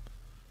Testament.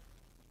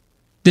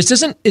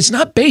 It's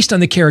not based on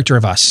the character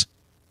of us.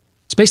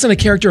 It's based on the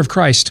character of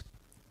Christ.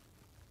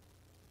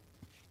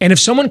 And if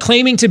someone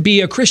claiming to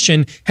be a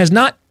Christian has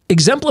not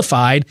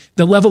exemplified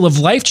the level of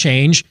life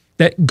change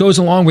that goes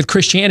along with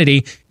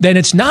Christianity, then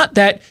it's not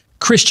that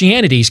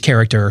Christianity's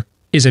character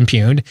is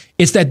impugned,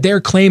 it's that their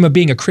claim of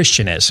being a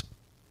Christian is.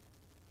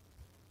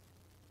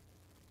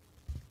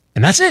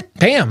 And that's it.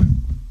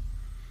 Bam.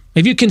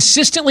 If you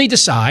consistently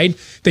decide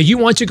that you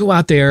want to go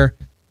out there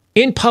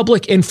in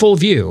public in full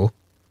view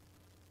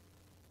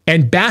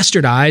and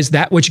bastardize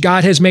that which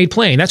God has made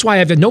plain. That's why I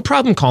have no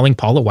problem calling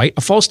Paula White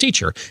a false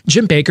teacher,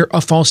 Jim Baker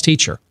a false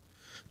teacher.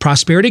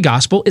 Prosperity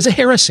gospel is a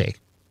heresy.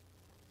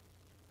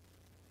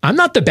 I'm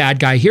not the bad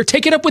guy here.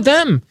 Take it up with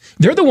them.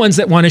 They're the ones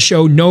that want to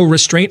show no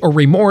restraint or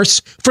remorse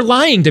for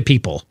lying to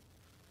people.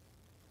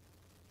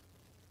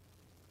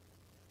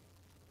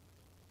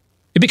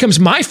 It becomes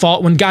my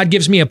fault when God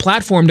gives me a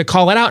platform to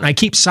call it out and I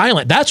keep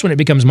silent. That's when it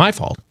becomes my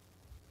fault.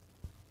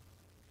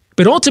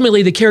 But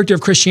ultimately, the character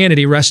of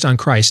Christianity rests on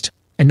Christ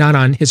and not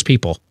on his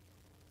people.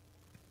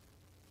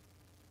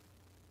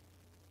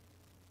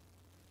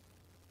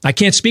 I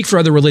can't speak for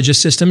other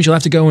religious systems. You'll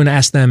have to go and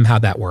ask them how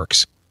that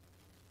works.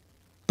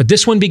 But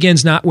this one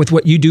begins not with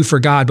what you do for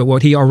God, but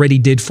what he already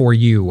did for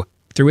you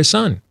through his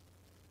son.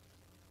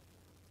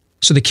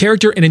 So the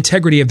character and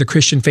integrity of the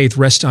Christian faith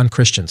rests on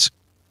Christians.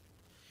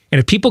 And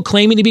if people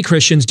claiming to be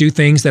Christians do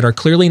things that are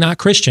clearly not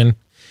Christian,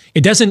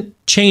 it doesn't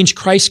change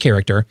Christ's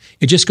character.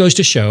 It just goes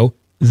to show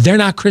they're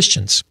not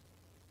Christians.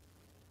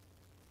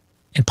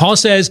 And Paul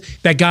says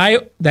that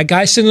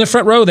guy sitting in the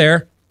front row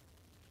there,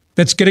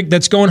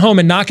 that's going home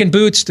and knocking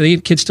boots. Do the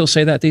kids still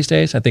say that these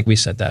days? I think we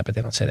said that, but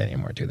they don't say that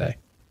anymore, do they?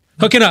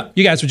 Hooking up. What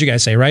you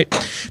guys say, right?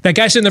 That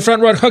guy sitting in the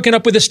front row hooking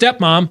up with his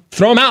stepmom.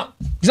 Throw him out.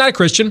 He's not a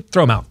Christian.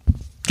 Throw him out.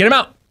 Get him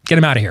out. Get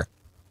him out of here.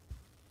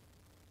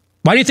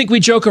 Why do you think we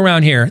joke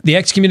around here? The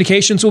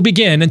excommunications will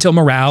begin until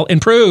morale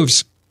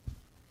improves.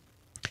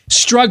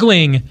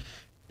 Struggling.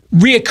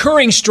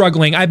 Reoccurring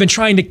struggling. I've been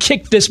trying to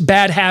kick this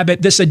bad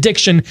habit, this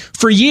addiction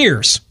for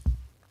years.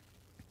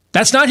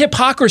 That's not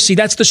hypocrisy.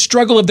 That's the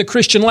struggle of the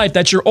Christian life.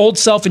 That's your old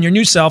self and your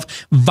new self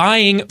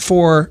vying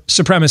for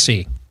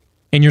supremacy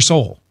in your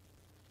soul.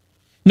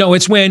 No,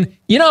 it's when,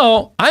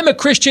 I'm a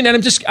Christian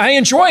and I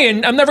enjoy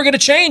and I'm never going to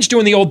change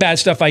doing the old bad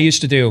stuff I used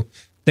to do.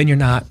 Then you're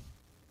not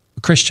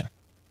a Christian.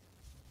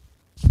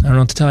 I don't know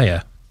what to tell you.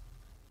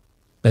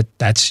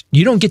 But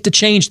you don't get to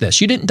change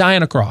this. You didn't die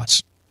on a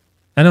cross.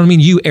 I don't mean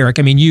you, Eric.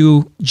 I mean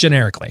you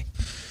generically.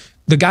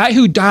 The guy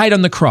who died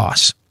on the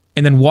cross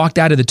and then walked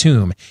out of the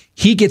tomb,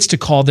 he gets to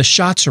call the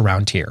shots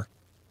around here.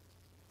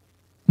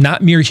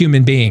 Not mere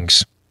human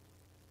beings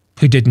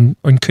who didn't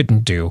and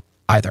couldn't do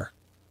either.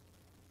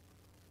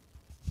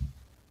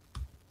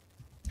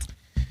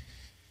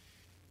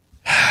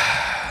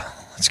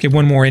 Let's get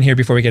one more in here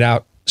before we get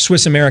out.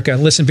 Swiss America,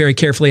 listen very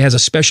carefully, has a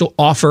special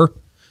offer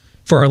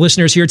for our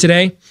listeners here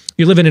today.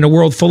 You're living in a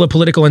world full of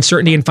political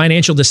uncertainty and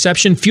financial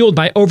deception, fueled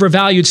by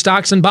overvalued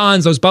stocks and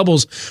bonds, those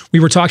bubbles we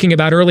were talking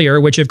about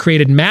earlier, which have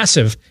created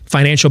massive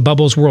financial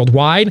bubbles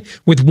worldwide,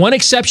 with one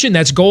exception,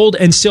 that's gold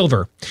and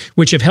silver,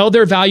 which have held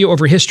their value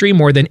over history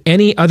more than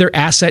any other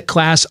asset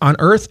class on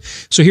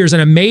earth. So here's an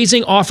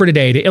amazing offer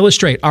today to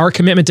illustrate our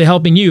commitment to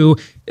helping you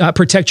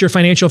protect your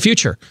financial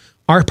future.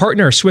 Our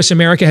partner, Swiss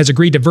America, has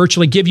agreed to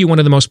virtually give you one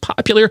of the most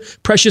popular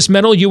precious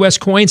metal U.S.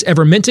 coins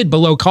ever minted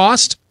below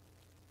cost.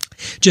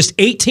 Just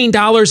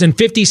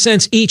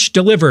 $18.50 each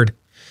delivered.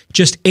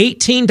 Just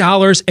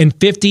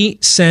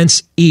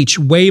 $18.50 each,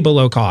 way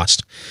below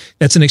cost.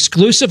 That's an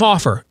exclusive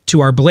offer to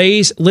our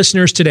Blaze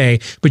listeners today,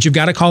 but you've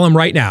got to call them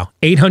right now.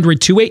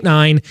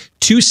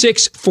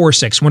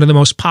 800-289-2646. One of the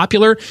most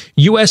popular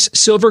U.S.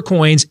 silver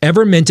coins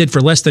ever minted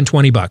for less than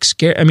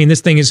 $20. I mean,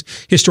 this thing is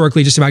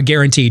historically just about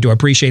guaranteed to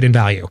appreciate in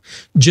value.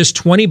 Just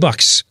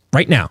 $20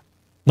 right now.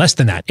 Less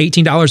than that,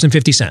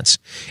 $18.50.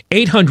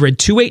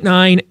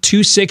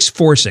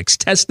 800-289-2646.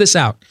 Test this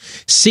out.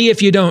 See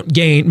if you don't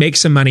make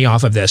some money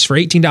off of this. For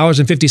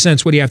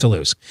 $18.50, what do you have to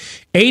lose?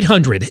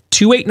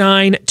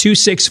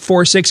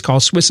 800-289-2646. Call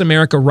Swiss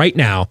America right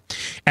now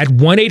at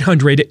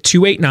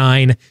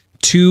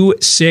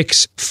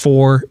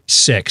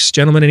 1-800-289-2646.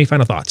 Gentlemen, any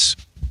final thoughts?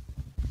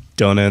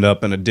 Don't end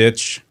up in a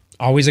ditch.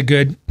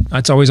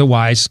 That's always a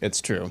wise.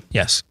 It's true.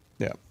 Yes.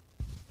 Yeah.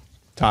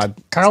 Todd.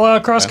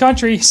 Carlisle cross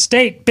country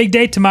state. Big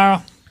day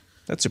tomorrow.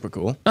 That's super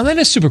cool. Oh, that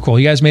is super cool.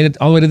 You guys made it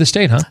all the way to the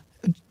state, huh?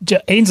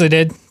 Ainsley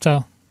did.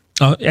 So.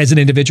 Oh, as an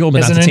individual,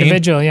 but not the team? As an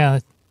individual, yeah.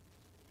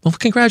 Well,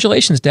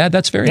 congratulations, Dad.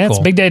 That's very cool. It's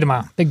a big day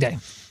tomorrow. Big day.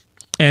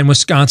 And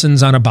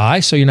Wisconsin's on a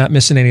bye, so you're not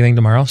missing anything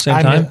tomorrow.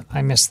 Same time?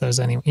 I miss those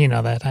anyway. You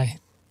know that.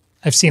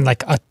 I've seen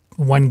like a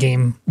one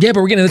game. Yeah,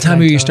 but we're getting to the time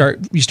where you start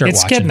It's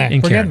watching. getting there.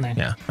 and We're caring. getting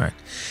there. Yeah. All right.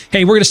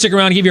 Hey, we're going to stick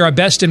around and give you our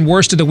best and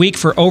worst of the week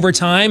for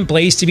overtime.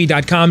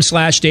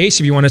 BlazeTV.com/Deace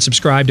if you want to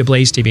subscribe to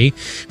Blaze TV.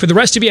 For the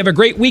rest of you, have a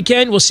great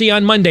weekend. We'll see you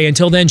on Monday.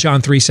 Until then,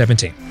 John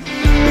 3:17.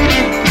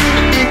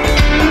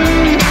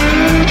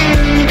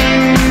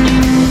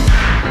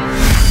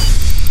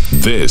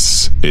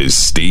 This is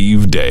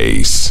Steve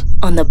Deace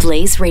on the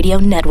Blaze Radio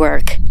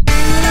Network.